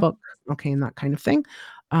Facebook, okay, and that kind of thing.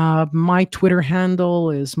 My Twitter handle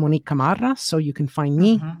is Monique Camarra, so you can find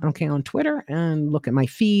me, okay, on Twitter and look at my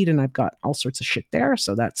feed, and I've got all sorts of shit there.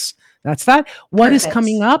 So that's that. What is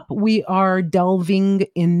coming up? We are delving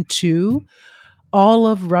into all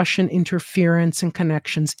of Russian interference and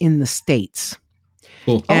connections in the States.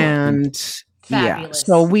 Cool. And Fabulous.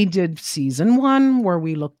 So we did season 1 where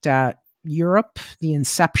we looked at Europe, the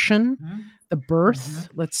inception, the birth,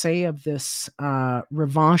 let's say, of this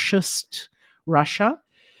revanchist Russia,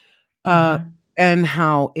 and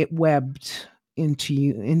how it webbed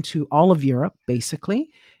into all of Europe, basically.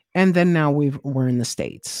 And then now we're in the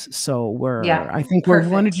States. So I think we're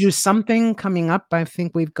going to do something coming up. I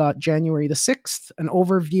think we've got January the 6th, an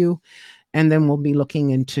overview, and then we'll be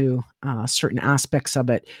looking into certain aspects of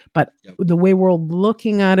it. But the way we're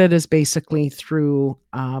looking at it is basically through,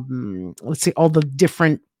 let's say, all the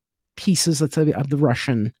different pieces, let's say, of the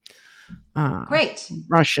Russian.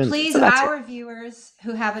 Russian. Please, so our viewers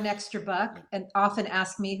who have an extra buck and often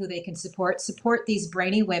ask me who they can support these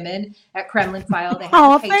brainy women at Kremlin File. They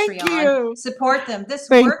have a Patreon. Support them. This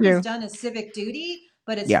work is done as civic duty,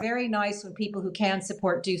 but it's very nice when people who can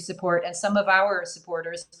support do support. And some of our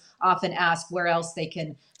supporters often ask where else they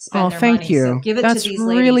can spend their money. You. So give it That's to these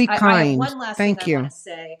really ladies. kind. I have one last thing I want to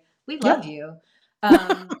say. We love you.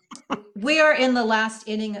 We are in the last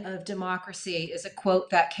inning of democracy is a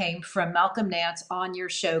quote that came from Malcolm Nance on your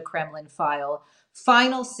show, Kremlin File.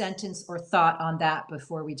 Final sentence or thought on that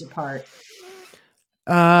before we depart.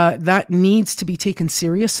 That needs to be taken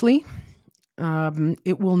seriously.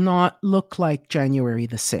 It will not look like January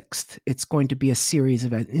the 6th. It's going to be a series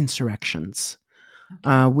of insurrections.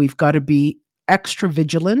 We've got to be extra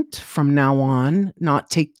vigilant from now on,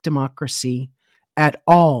 not take democracy at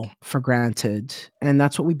all for granted. And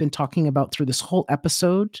that's what we've been talking about through this whole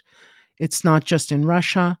episode. It's not just in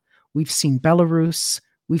Russia. We've seen Belarus.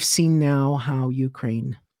 We've seen now how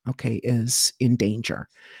Ukraine, is in danger.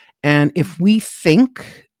 And if we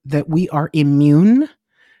think that we are immune,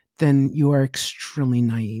 then you are extremely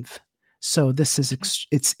naive. So this is,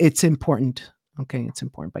 it's important. Okay. It's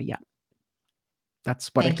important, but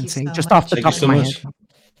that's what I can say just off the top of my head.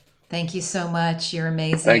 Thank you so much. You're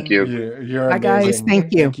amazing. Thank you. You're Bye, amazing. Guys.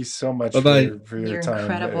 Thank you. Thank you so much for your You're time.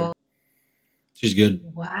 incredible. She's good.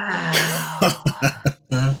 Wow.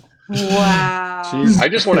 Wow. I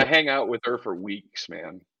just want to hang out with her for weeks,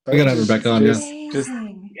 man. I gotta have her back on. Just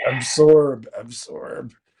absorb.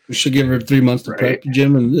 We should give her 3 months to prep,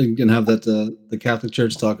 Jim, and have that the Catholic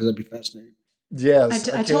Church talk. That'd be fascinating. Yes,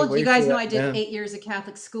 I told you guys know I did 8 years of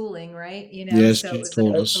Catholic schooling, right? You know, yes, so it was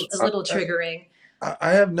told us. a little triggering.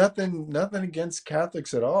 I have nothing against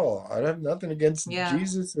Catholics at all. I have nothing against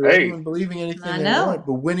Jesus or anyone believing anything they want.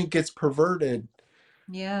 But when it gets perverted,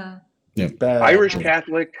 bad. Irish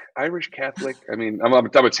Catholic. I mean, I'm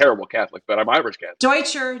a terrible Catholic, but I'm Irish Catholic.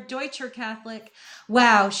 Deutscher Catholic.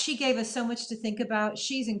 Wow, she gave us so much to think about.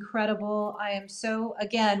 She's incredible. I am so,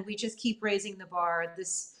 again, we just keep raising the bar.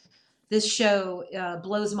 This show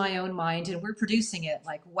blows my own mind, and we're producing it.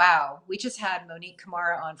 Like, wow, we just had Monique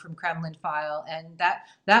Camarra on from Kremlin File, and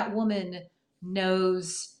that woman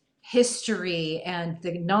knows history and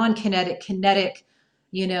the non-kinetic, kinetic.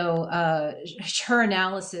 Her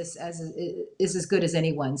analysis is as good as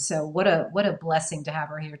anyone. So what a blessing to have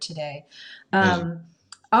her here today.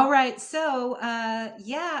 All right, so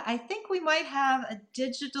yeah, I think we might have a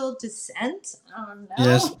digital descent. Oh no.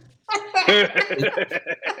 Yes.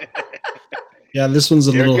 Yeah, this one's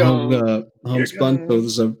a Here it little goes. homespun. So comes.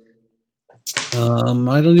 this is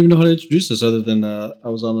I don't even know how to introduce this other than I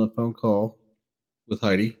was on a phone call with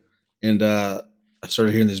Heidi, and I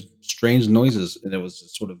started hearing these strange noises, and it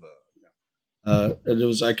was sort of and it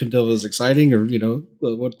was I couldn't tell if it was exciting or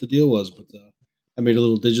what the deal was, but I made a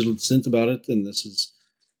little digital synth about it, and this is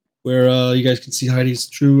where you guys can see Heidi's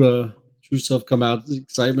true self come out, the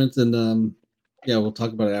excitement, and yeah, we'll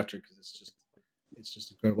talk about it after because it's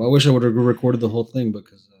just incredible. I wish I would have recorded the whole thing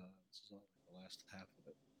because this is only the last half of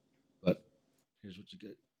it, but here's what you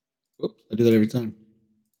get. Whoops, I do that every time.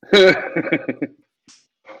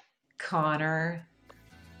 Connor.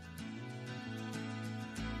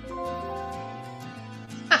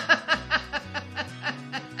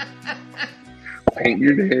 Paint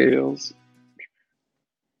your nails.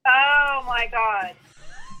 Oh my God.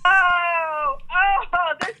 Oh,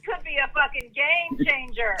 this could be a fucking game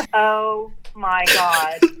changer. Oh my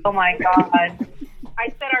God. Oh my God. I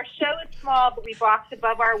said our show is small, but we box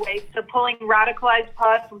above our waist, so pulling radicalized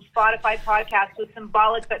pod from Spotify podcasts was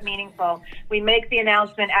symbolic but meaningful. We make the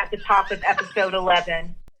announcement at the top of episode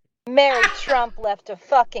 11. Mary Trump left a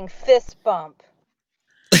fucking fist bump.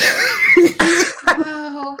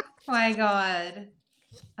 Oh my God.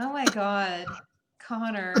 Oh my God.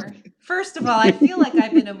 Connor. First of all, I feel like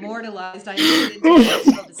I've been immortalized. I made it into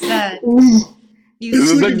digital descent. You The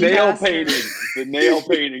sneaky nail bastard. painting. The nail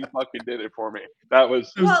painting fucking did it for me. That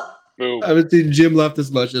was Well, boom. I haven't seen Jim laugh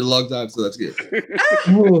this much in a long time, so that's good.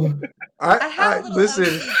 I have a little listen.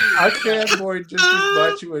 OCD. I fanboy just as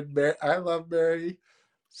much with Mary. I love Mary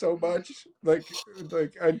so much, like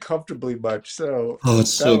uncomfortably much. So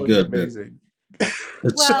It's that so was good, man. amazing.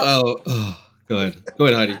 It's Well- go ahead,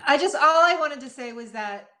 Heidi. All I wanted to say was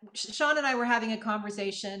that Sean and I were having a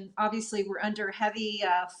conversation. Obviously, we're under heavy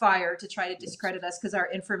fire to try to discredit us because our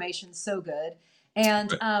information's so good.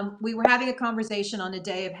 And we were having a conversation on a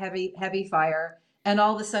day of heavy fire. And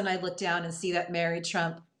all of a sudden I look down and see that Mary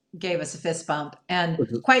Trump gave us a fist bump.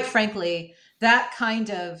 And quite frankly, that kind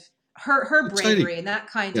of her bravery and that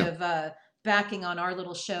kind of backing on our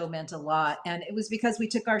little show meant a lot. And it was because we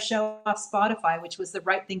took our show off Spotify, which was the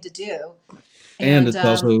right thing to do. And it's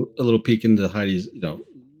also a little peek into Heidi's,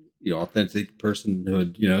 authentic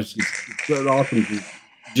personhood. She's awesome. She's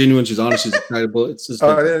genuine. She's honest. She's excitable. It's just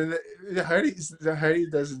Heidi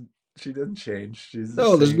doesn't change. She's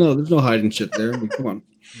there's no hiding shit there. I mean, come on.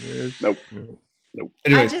 Nope.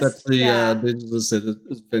 Anyways, that's the digital set.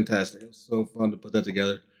 It's fantastic. It was so fun to put that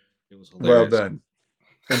together. It was hilarious. Well done.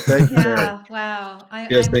 And thank you, Mary. Wow.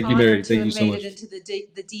 Yes, I'm thank you, Mary. honored to Thank you have so made much. it into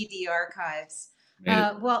the DD archives. Made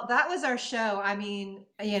it. Well, that was our show. I mean,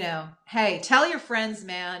 hey, tell your friends,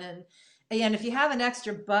 man. And if you have an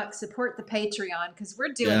extra buck, support the Patreon because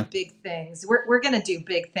we're doing big things. We're going to do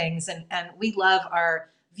big things. And we love our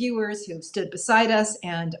viewers who've stood beside us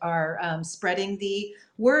and are spreading the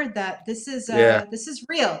word that this is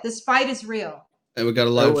real. This fight is real. And we got a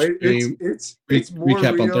live stream. It's more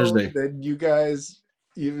recap real on Thursday than you guys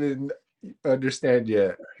even understand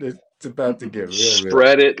yet. It's about to get real.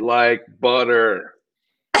 Spread it like butter.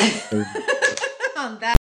 On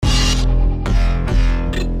that.